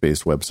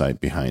Squarespace website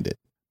behind it.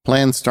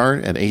 Plans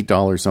start at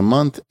 $8 a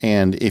month,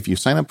 and if you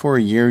sign up for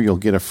a year, you'll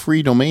get a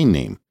free domain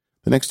name.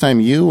 The next time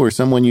you or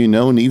someone you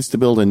know needs to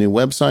build a new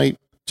website,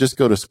 just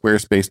go to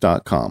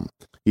squarespace.com.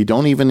 You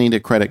don't even need a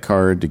credit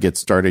card to get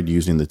started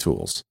using the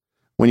tools.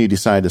 When you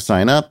decide to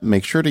sign up,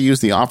 make sure to use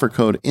the offer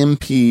code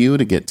MPU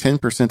to get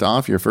 10%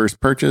 off your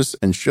first purchase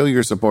and show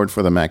your support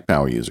for the Mac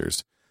Power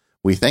Users.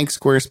 We thank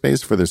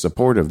Squarespace for their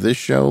support of this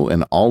show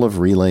and all of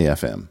Relay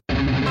FM.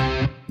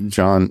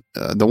 John,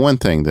 the one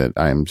thing that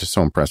I'm just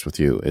so impressed with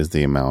you is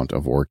the amount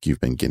of work you've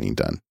been getting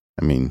done.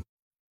 I mean,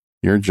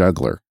 you're a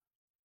juggler.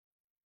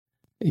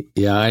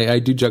 Yeah, I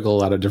do juggle a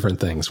lot of different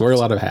things, wear a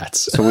lot of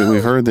hats. So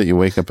we've heard that you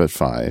wake up at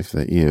 5,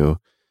 that you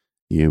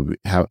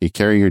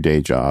carry your day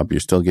job, you're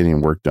still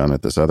getting work done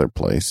at this other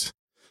place,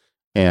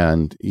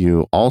 and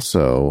you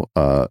also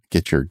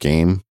get your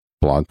game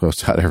blog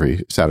post out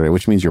every Saturday,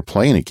 which means you're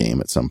playing a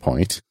game at some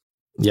point.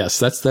 Yes,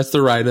 that's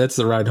the ride. That's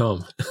the ride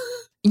home.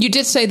 You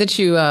did say that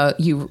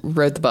you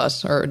rode the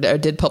bus or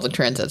did public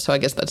transit, so I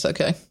guess that's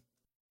okay.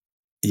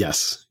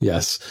 Yes.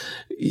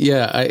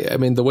 Yeah. I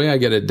mean, the way I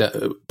get it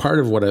done, part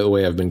of the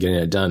way I've been getting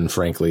it done,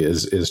 frankly,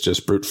 is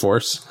just brute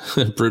force,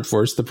 brute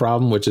force the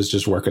problem, which is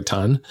just work a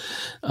ton.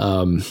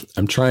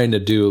 I'm trying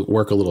to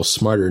work a little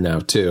smarter now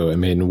too. I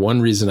mean, one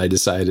reason I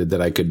decided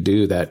that I could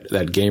do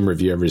that game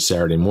review every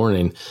Saturday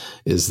morning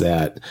is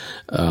that,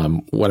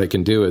 what I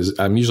can do is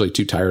I'm usually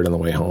too tired on the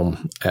way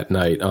home at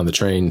night on the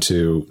train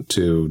to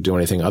do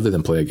anything other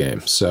than play a game.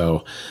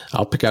 So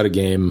I'll pick out a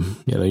game,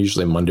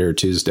 usually Monday or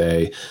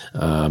Tuesday,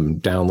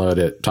 download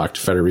it, talk to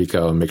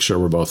Federico, and make sure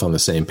we're both on the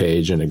same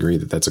page and agree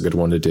that that's a good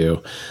one to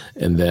do.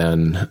 And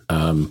then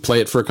play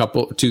it for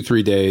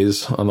 2-3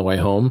 days on the way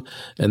home,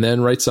 and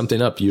then write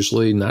something up.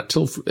 Usually not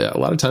till, a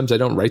lot of times I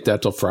don't write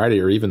that till Friday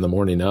or even the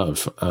morning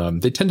of.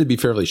 They tend to be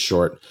fairly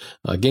short.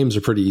 Games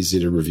are pretty easy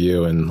to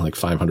review in like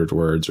 500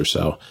 words or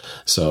so.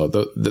 So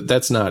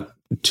that's not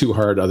too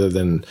hard, other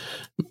than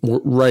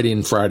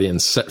writing Friday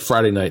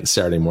night and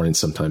Saturday morning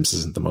sometimes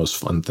isn't the most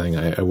fun thing.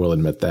 I will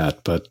admit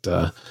that, but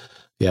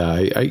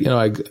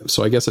yeah,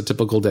 so I guess a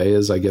typical day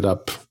is I get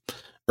up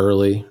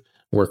early,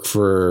 write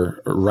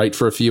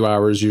for a few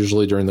hours,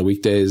 usually during the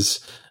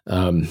weekdays,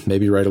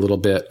 maybe write a little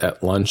bit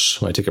at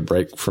lunch when I take a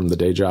break from the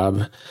day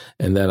job,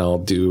 and then I'll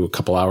do a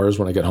couple hours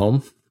when I get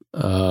home.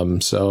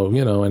 So,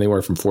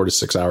 anywhere from 4 to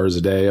 6 hours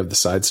a day of the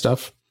side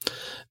stuff.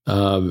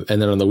 And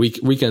then on the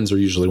weekends are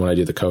usually when I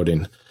do the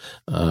coding.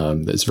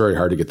 It's very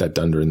hard to get that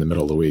done during the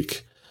middle of the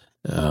week.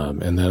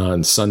 And then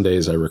on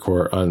Sundays,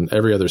 on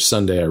every other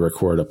Sunday, I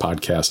record a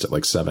podcast at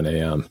like 7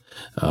 a.m.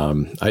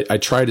 I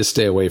try to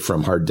stay away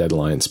from hard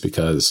deadlines,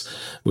 because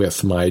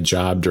with my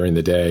job during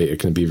the day, it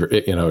can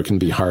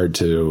be hard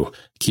to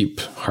keep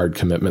hard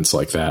commitments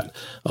like that.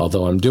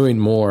 Although I'm doing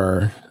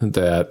more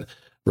that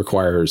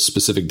requires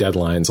specific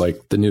deadlines,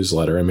 like the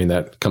newsletter. I mean,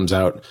 that comes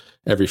out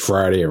every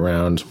Friday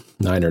around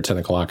 9 or 10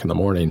 o'clock in the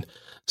morning.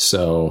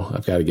 So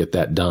I've got to get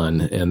that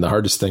done. And the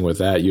hardest thing with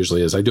that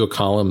usually is I do a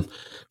column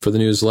for the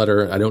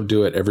newsletter. I don't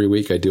do it every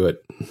week. I do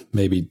it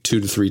maybe 2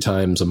 to 3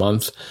 times a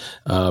month.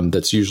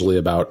 That's usually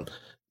about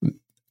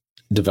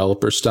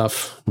developer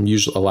stuff,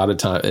 usually a lot of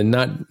time, and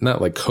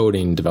not like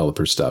coding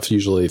developer stuff,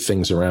 usually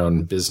things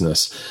around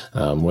business,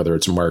 whether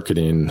it's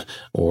marketing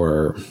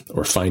or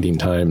finding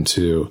time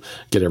to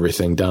get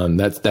everything done,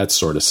 that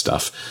sort of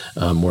stuff,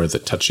 more the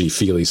touchy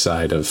feely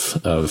side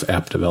of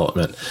app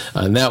development.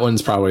 And that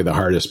one's probably the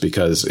hardest,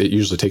 because it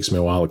usually takes me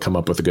a while to come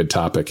up with a good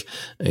topic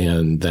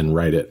and then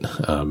write it.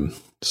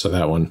 So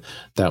that one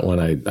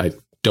I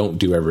don't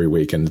do every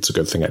week, and it's a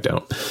good thing I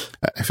don't.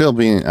 I feel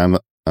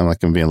I'm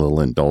like I'm being a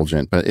little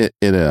indulgent, but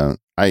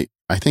I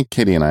think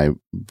Katie and I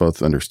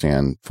both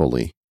understand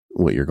fully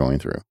what you're going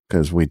through,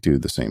 because we do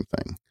the same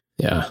thing.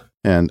 Yeah.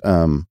 And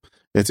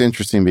it's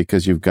interesting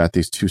because you've got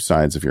these two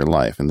sides of your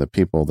life, and the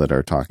people that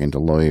are talking to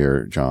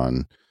Lawyer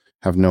John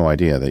have no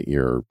idea that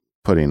you're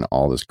putting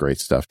all this great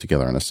stuff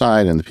together on the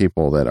side, and the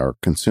people that are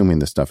consuming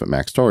the stuff at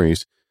Mac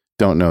Stories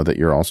don't know that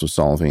you're also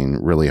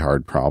solving really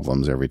hard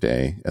problems every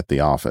day at the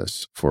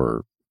office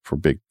for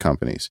big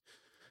companies.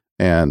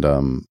 And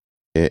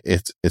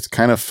it's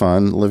kind of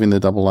fun living the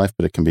double life,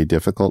 but it can be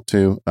difficult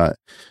too.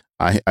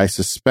 I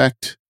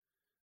suspect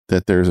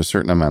that there's a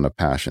certain amount of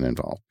passion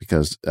involved,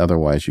 because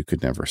otherwise you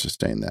could never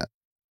sustain that.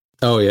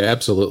 Oh yeah,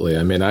 absolutely.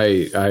 I mean,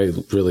 I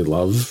really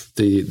love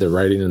the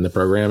writing and the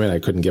programming. I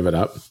couldn't give it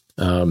up.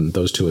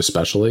 Those two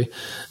especially.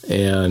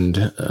 And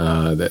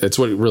it's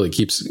what really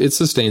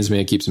sustains me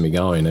and keeps me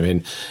going. I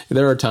mean,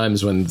 there are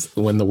times when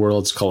the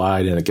worlds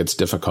collide and it gets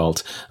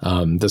difficult.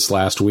 This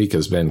last week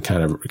has been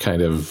kind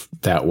of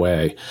that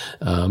way.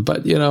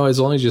 But as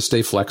long as you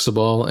stay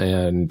flexible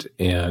and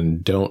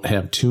don't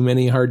have too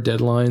many hard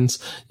deadlines,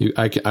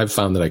 I've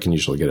found that I can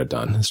usually get it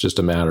done. It's just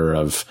a matter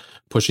of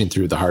pushing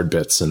through the hard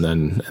bits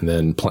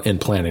and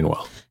planning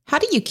well. How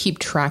do you keep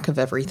track of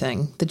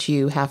everything that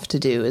you have to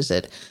do? Is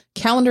it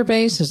calendar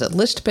based? Is it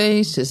list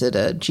based? Is it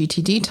a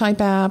GTD type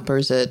app, or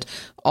is it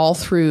all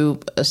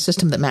through a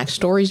system that Mac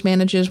Stories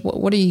manages?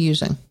 What are you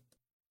using?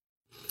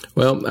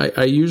 Well,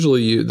 I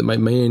usually use, my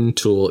main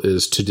tool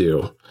is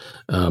To-Do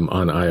on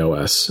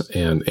iOS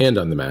and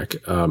on the Mac.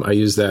 I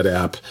use that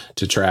app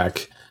to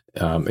track.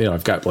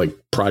 I've got like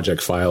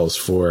project files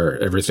for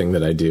everything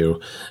that I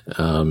do.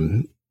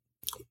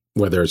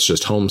 Whether it's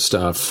just home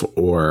stuff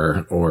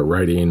or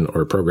writing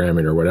or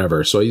programming or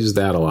whatever. So I use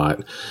that a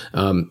lot.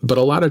 But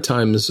a lot of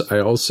times I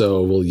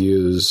also will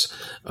use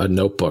a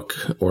notebook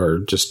or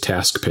just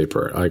task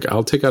paper. Like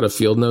I'll take out a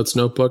field notes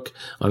notebook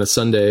on a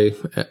Sunday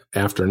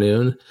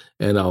afternoon,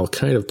 and I'll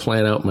kind of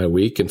plan out my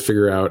week and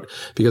figure out,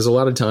 because a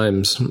lot of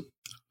times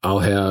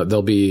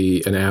there'll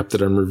be an app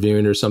that I'm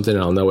reviewing or something,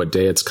 and I'll know what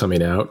day it's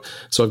coming out.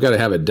 So I've got to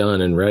have it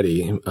done and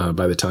ready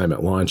by the time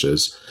it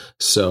launches.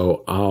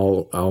 So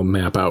I'll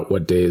map out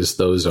what days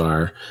those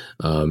are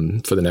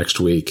for the next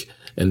week.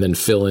 and then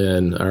fill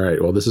in, all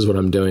right, well, this is what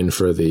I'm doing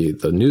for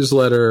the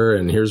newsletter,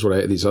 and here's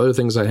these other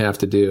things I have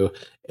to do.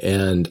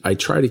 And I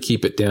try to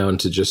keep it down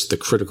to just the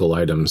critical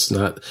items,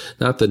 not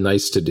the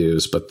nice to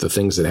do's, but the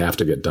things that have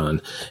to get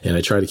done. And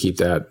I try to keep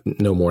that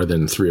no more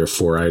than 3 or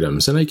 4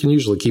 items. And I can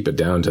usually keep it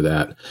down to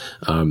that.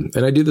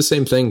 And I do the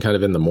same thing kind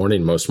of in the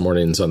morning. Most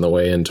mornings on the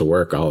way into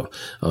work, I'll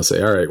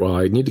say, all right, well,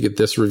 I need to get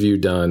this review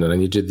done, and I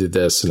need to do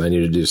this, and I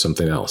need to do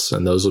something else.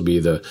 And those will be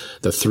the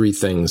 3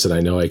 things that I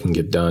know I can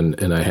get done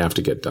and I have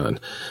to get done.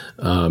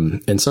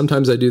 And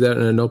sometimes I do that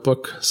in a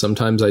notebook.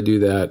 Sometimes I do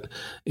that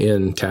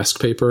in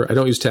task paper. I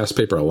don't use task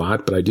paper a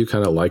lot, but I do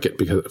kind of like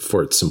it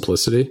for its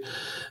simplicity.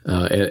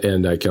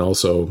 And I can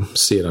also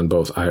see it on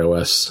both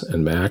iOS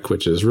and Mac,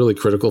 which is really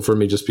critical for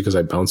me just because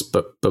I bounce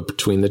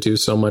between the two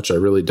so much. I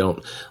really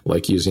don't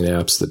like using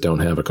apps that don't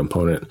have a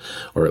component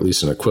or at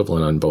least an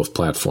equivalent on both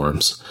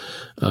platforms.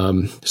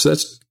 So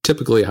that's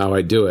typically how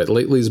I do it.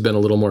 Lately it's been a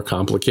little more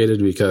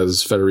complicated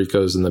because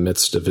Federico's in the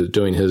midst of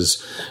doing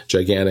his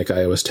gigantic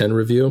iOS 10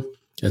 review.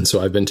 And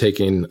so I've been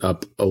taking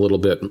up a little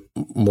bit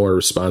more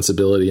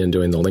responsibility in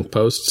doing the link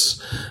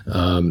posts.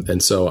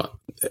 And so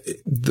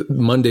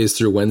Mondays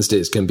through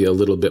Wednesdays can be a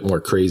little bit more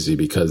crazy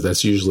because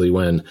that's usually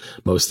when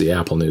most of the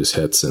Apple news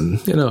hits.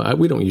 And,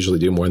 we don't usually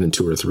do more than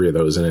 2 or 3 of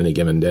those in any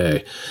given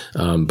day.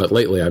 But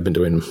lately I've been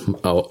doing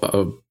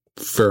a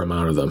fair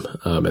amount of them.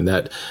 And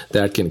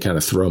that can kind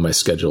of throw my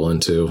schedule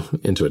into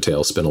a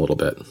tailspin a little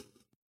bit.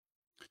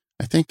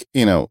 I think,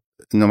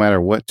 no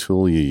matter what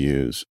tool you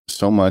use,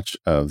 so much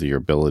of your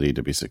ability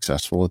to be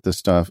successful at this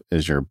stuff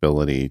is your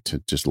ability to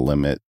just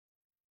limit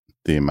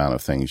the amount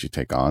of things you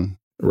take on.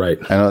 Right.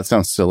 I know that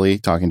sounds silly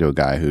talking to a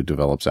guy who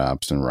develops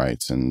apps and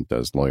writes and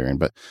does lawyering,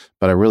 but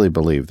I really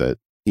believe that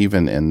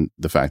even in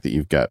the fact that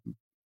you've got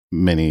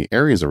many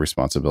areas of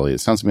responsibility, it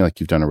sounds to me like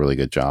you've done a really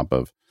good job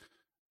of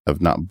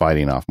not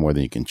biting off more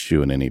than you can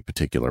chew in any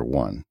particular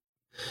one.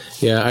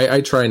 Yeah, I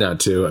try not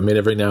to. I mean,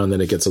 every now and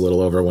then it gets a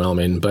little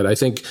overwhelming, but I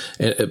think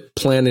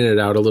planning it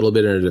out a little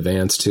bit in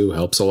advance too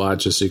helps a lot,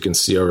 just so you can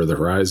see over the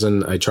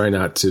horizon. I try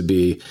not to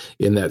be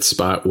in that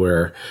spot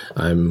where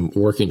I'm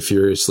working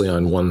furiously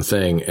on one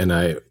thing and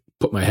I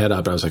put my head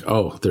up and I was like,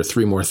 oh, there are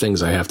 3 more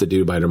things I have to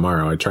do by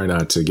tomorrow. I try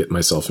not to get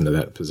myself into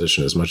that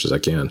position as much as I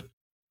can.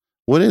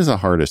 What is the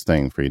hardest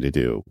thing for you to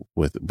do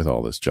with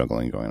all this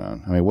juggling going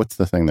on? I mean, what's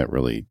the thing that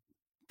really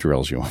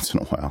drills you once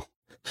in a while?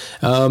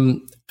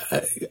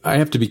 I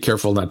have to be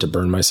careful not to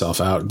burn myself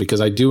out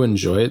because I do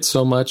enjoy it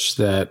so much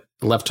that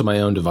left to my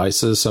own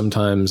devices,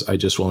 sometimes I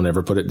just won't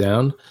ever put it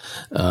down.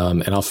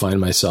 And I'll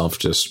find myself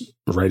just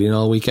writing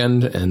all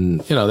weekend. And,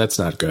 that's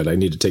not good. I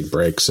need to take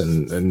breaks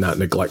and not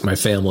neglect my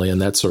family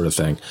and that sort of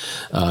thing.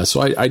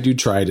 So I do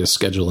try to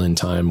schedule in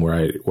time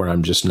where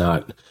I'm just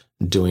not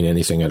doing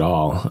anything at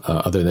all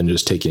other than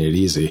just taking it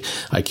easy.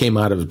 I came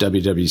out of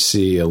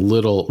WWC a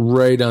little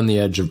right on the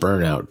edge of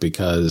burnout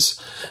because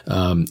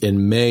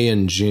in May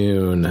and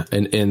June,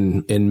 and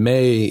in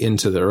May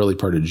into the early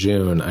part of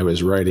June, I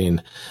was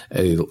writing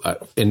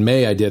in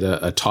May, I did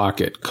a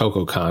talk at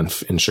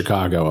CocoConf in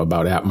Chicago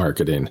about app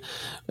marketing.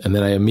 And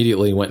then I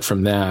immediately went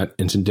from that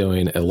into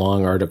doing a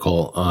long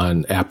article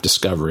on app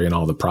discovery and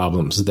all the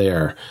problems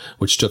there,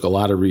 which took a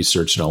lot of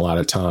research and a lot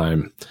of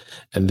time.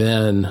 And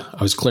then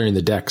I was clearing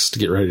the decks to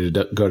get ready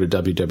to go to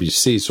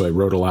WWC. So I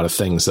wrote a lot of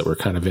things that were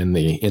kind of in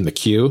the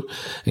queue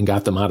and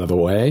got them out of the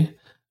way.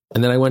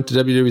 And then I went to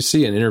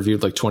WWC and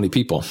interviewed like 20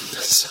 people.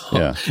 So,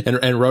 yeah.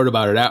 and wrote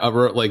about it. I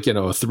wrote like,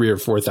 a 3,000 or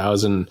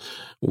 4,000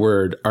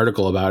 word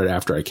article about it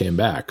after I came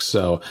back.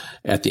 So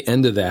at the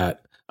end of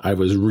that, I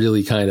was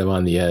really kind of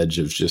on the edge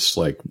of just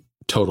like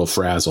total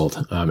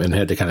frazzled, and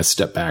had to kind of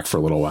step back for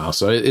a little while.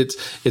 So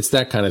it's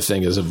that kind of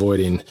thing, is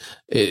avoiding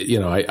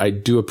it. I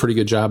do a pretty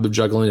good job of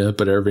juggling it,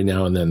 but every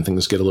now and then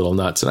things get a little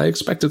nuts, and I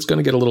expect it's going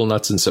to get a little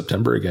nuts in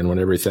September again when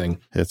everything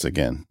hits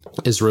again.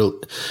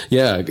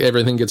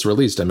 Everything gets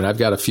released. I mean, I've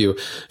got a few.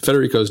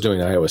 Federico's doing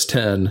iOS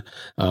 10.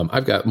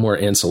 I've got more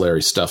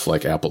ancillary stuff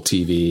like Apple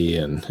TV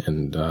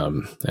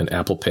and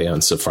Apple Pay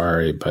on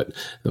Safari, but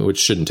which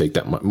shouldn't take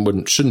that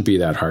much, shouldn't be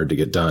that hard to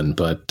get done.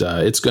 But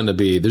there's just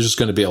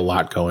going to be a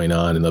lot going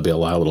on, and there'll be a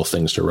lot of little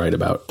things to write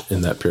about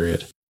in that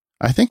period.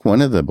 I think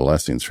one of the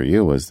blessings for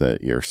you was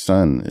that your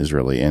son is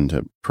really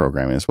into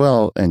programming as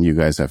well, and you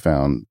guys have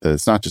found that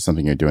it's not just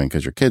something you're doing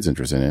because your kid's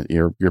interested in it.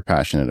 You're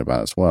passionate about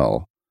it as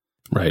well.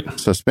 Right.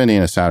 So spending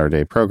a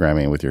Saturday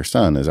programming with your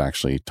son is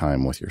actually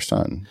time with your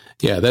son.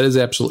 Yeah, that is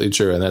absolutely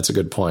true. And that's a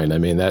good point. I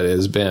mean, that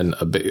has been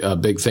a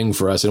big thing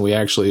for us. And we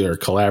actually are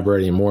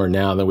collaborating more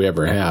now than we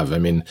ever have. I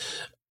mean,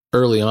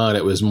 early on,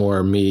 it was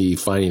more me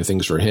finding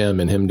things for him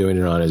and him doing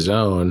it on his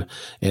own.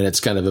 And it's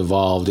kind of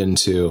evolved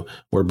into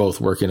we're both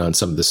working on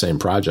some of the same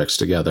projects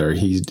together.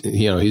 He's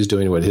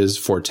doing what his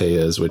forte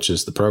is, which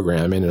is the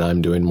programming, and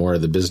I'm doing more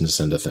of the business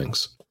end of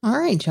things. All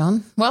right,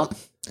 John. Well,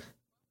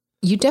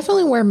 you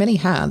definitely wear many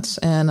hats,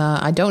 and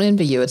I don't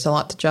envy you. It's a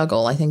lot to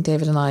juggle. I think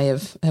David and I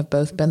have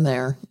both been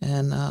there.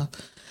 And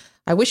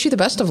I wish you the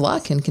best of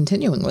luck in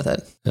continuing with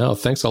it. Oh,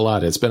 thanks a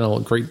lot. It's been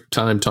a great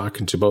time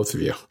talking to both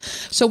of you.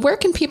 So where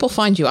can people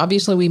find you?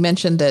 Obviously, we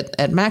mentioned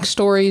at Mac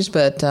Stories,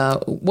 but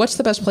what's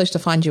the best place to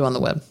find you on the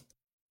web?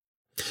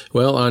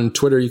 Well, on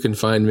Twitter, you can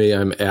find me.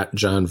 I'm at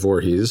John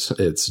Voorhees.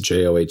 It's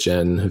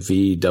JohnVoorhees.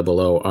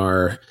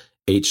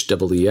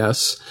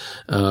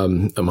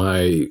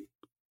 My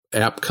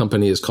app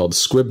company is called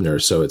Squibner,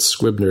 so it's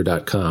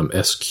squibner.com,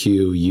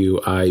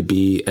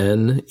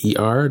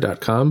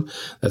 SQUIBNER.com.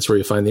 That's where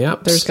you find the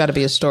apps. There's got to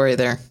be a story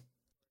there.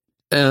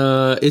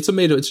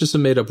 It's just a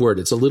made up word.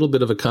 It's a little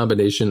bit of a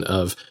combination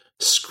of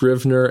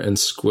Scrivener and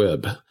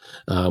Squib,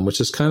 which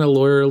is kind of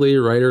lawyerly,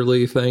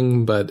 writerly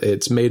thing, but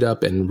it's made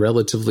up and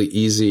relatively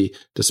easy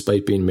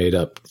despite being made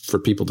up for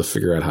people to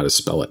figure out how to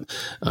spell it.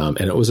 And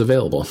it was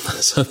available.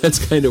 So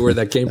that's kind of where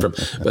that came from.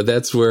 But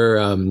that's where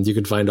you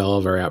can find all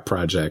of our app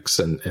projects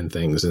and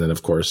things. And then,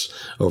 of course,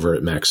 over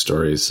at Mac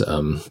Stories,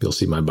 you'll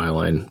see my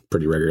byline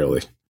pretty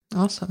regularly.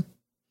 Awesome.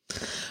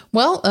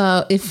 Well,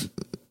 if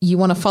you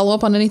want to follow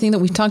up on anything that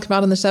we've talked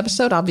about in this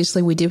episode,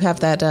 obviously we do have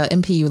that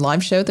MPU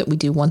live show that we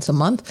do once a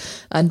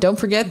month. And don't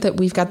forget that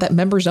we've got that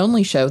members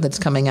only show that's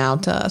coming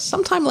out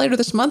sometime later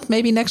this month,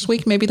 maybe next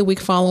week, maybe the week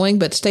following.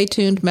 But stay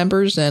tuned,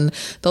 members, and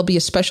there'll be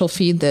a special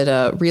feed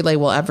that Relay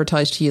will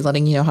advertise to you,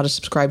 letting you know how to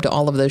subscribe to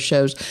all of those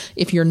shows.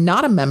 If you're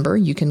not a member,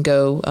 you can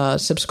go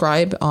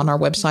subscribe on our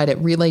website at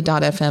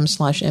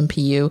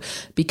relay.fm/MPU,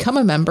 become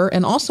a member.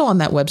 And also on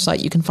that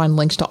website, you can find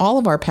links to all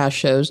of our past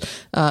shows,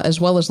 as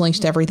well as links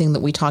to everything that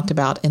we talked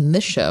about in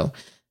this show.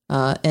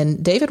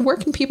 And David, where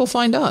can people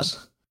find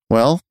us?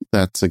 Well,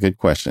 that's a good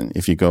question.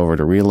 If you go over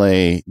to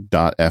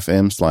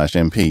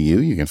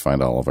relay.fm/MPU, you can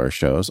find all of our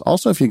shows.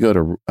 Also, if you go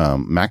to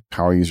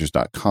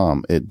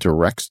macpowerusers.com, it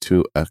directs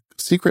to a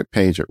secret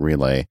page at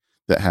Relay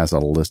that has a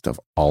list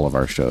of all of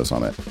our shows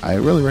on it. I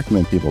really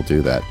recommend people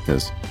do that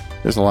because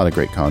there's a lot of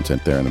great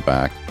content there in the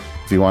back.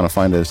 If you want to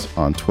find us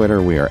on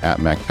Twitter, we are at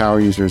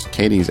MacPowerUsers.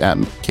 Katie's at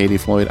Katie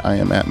Floyd. I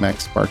am at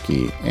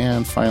MacSparky.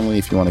 And finally,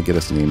 if you want to get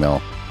us an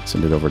email,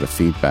 send it over to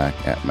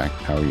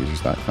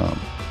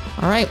feedback@macpowerusers.com.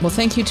 All right. Well,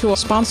 thank you to our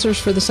sponsors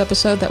for this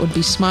episode. That would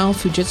be Smile,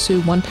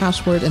 Fujitsu,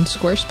 1Password, and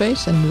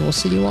Squarespace. And we will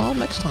see you all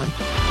next time.